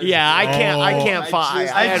there. Yeah, I can't follow.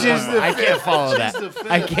 I can't follow that.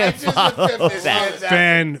 I can't follow that.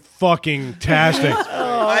 Fan-fucking-tastic.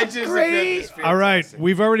 Great. All right,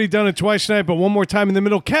 we've already done it twice tonight, but one more time in the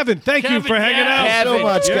middle. Kevin, thank you Kevin, for hanging out. Kevin, So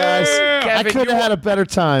much, guys. I Kevin, could have had a better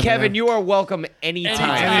time. Kevin, man. you are welcome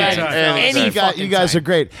anytime. Anytime. You guys are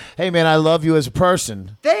great. Hey, man, I love you as a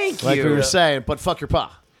person. Thank Like you. we were saying, but fuck your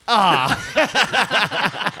pa.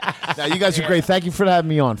 No, you guys are great. Thank you for having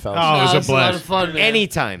me on, fellas. Oh, it was a It's a lot of blast. fun, man.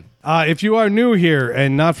 Anytime. If you are new here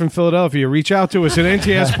and not from Philadelphia, reach out to us at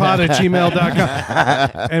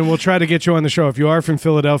ntspod@gmail.com, and we'll try to get you on the show. If you are from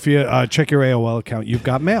Philadelphia, check your AOL account. You've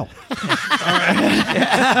got mail.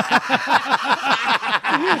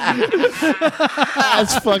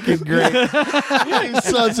 That's fucking great. You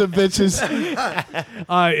sons of bitches.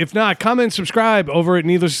 If not, comment and subscribe over at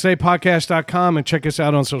needlesstosaypodcast.com and check us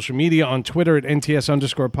out on social media, on Twitter at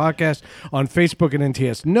NTS_podcast, on Facebook at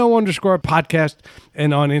NTS_podcast,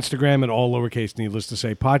 and on Instagram at all lowercase needless to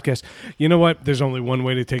say podcast. You know what? There's only one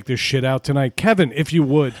way to take this shit out tonight. Kevin, if you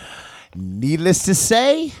would. Needless to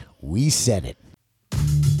say, we said it.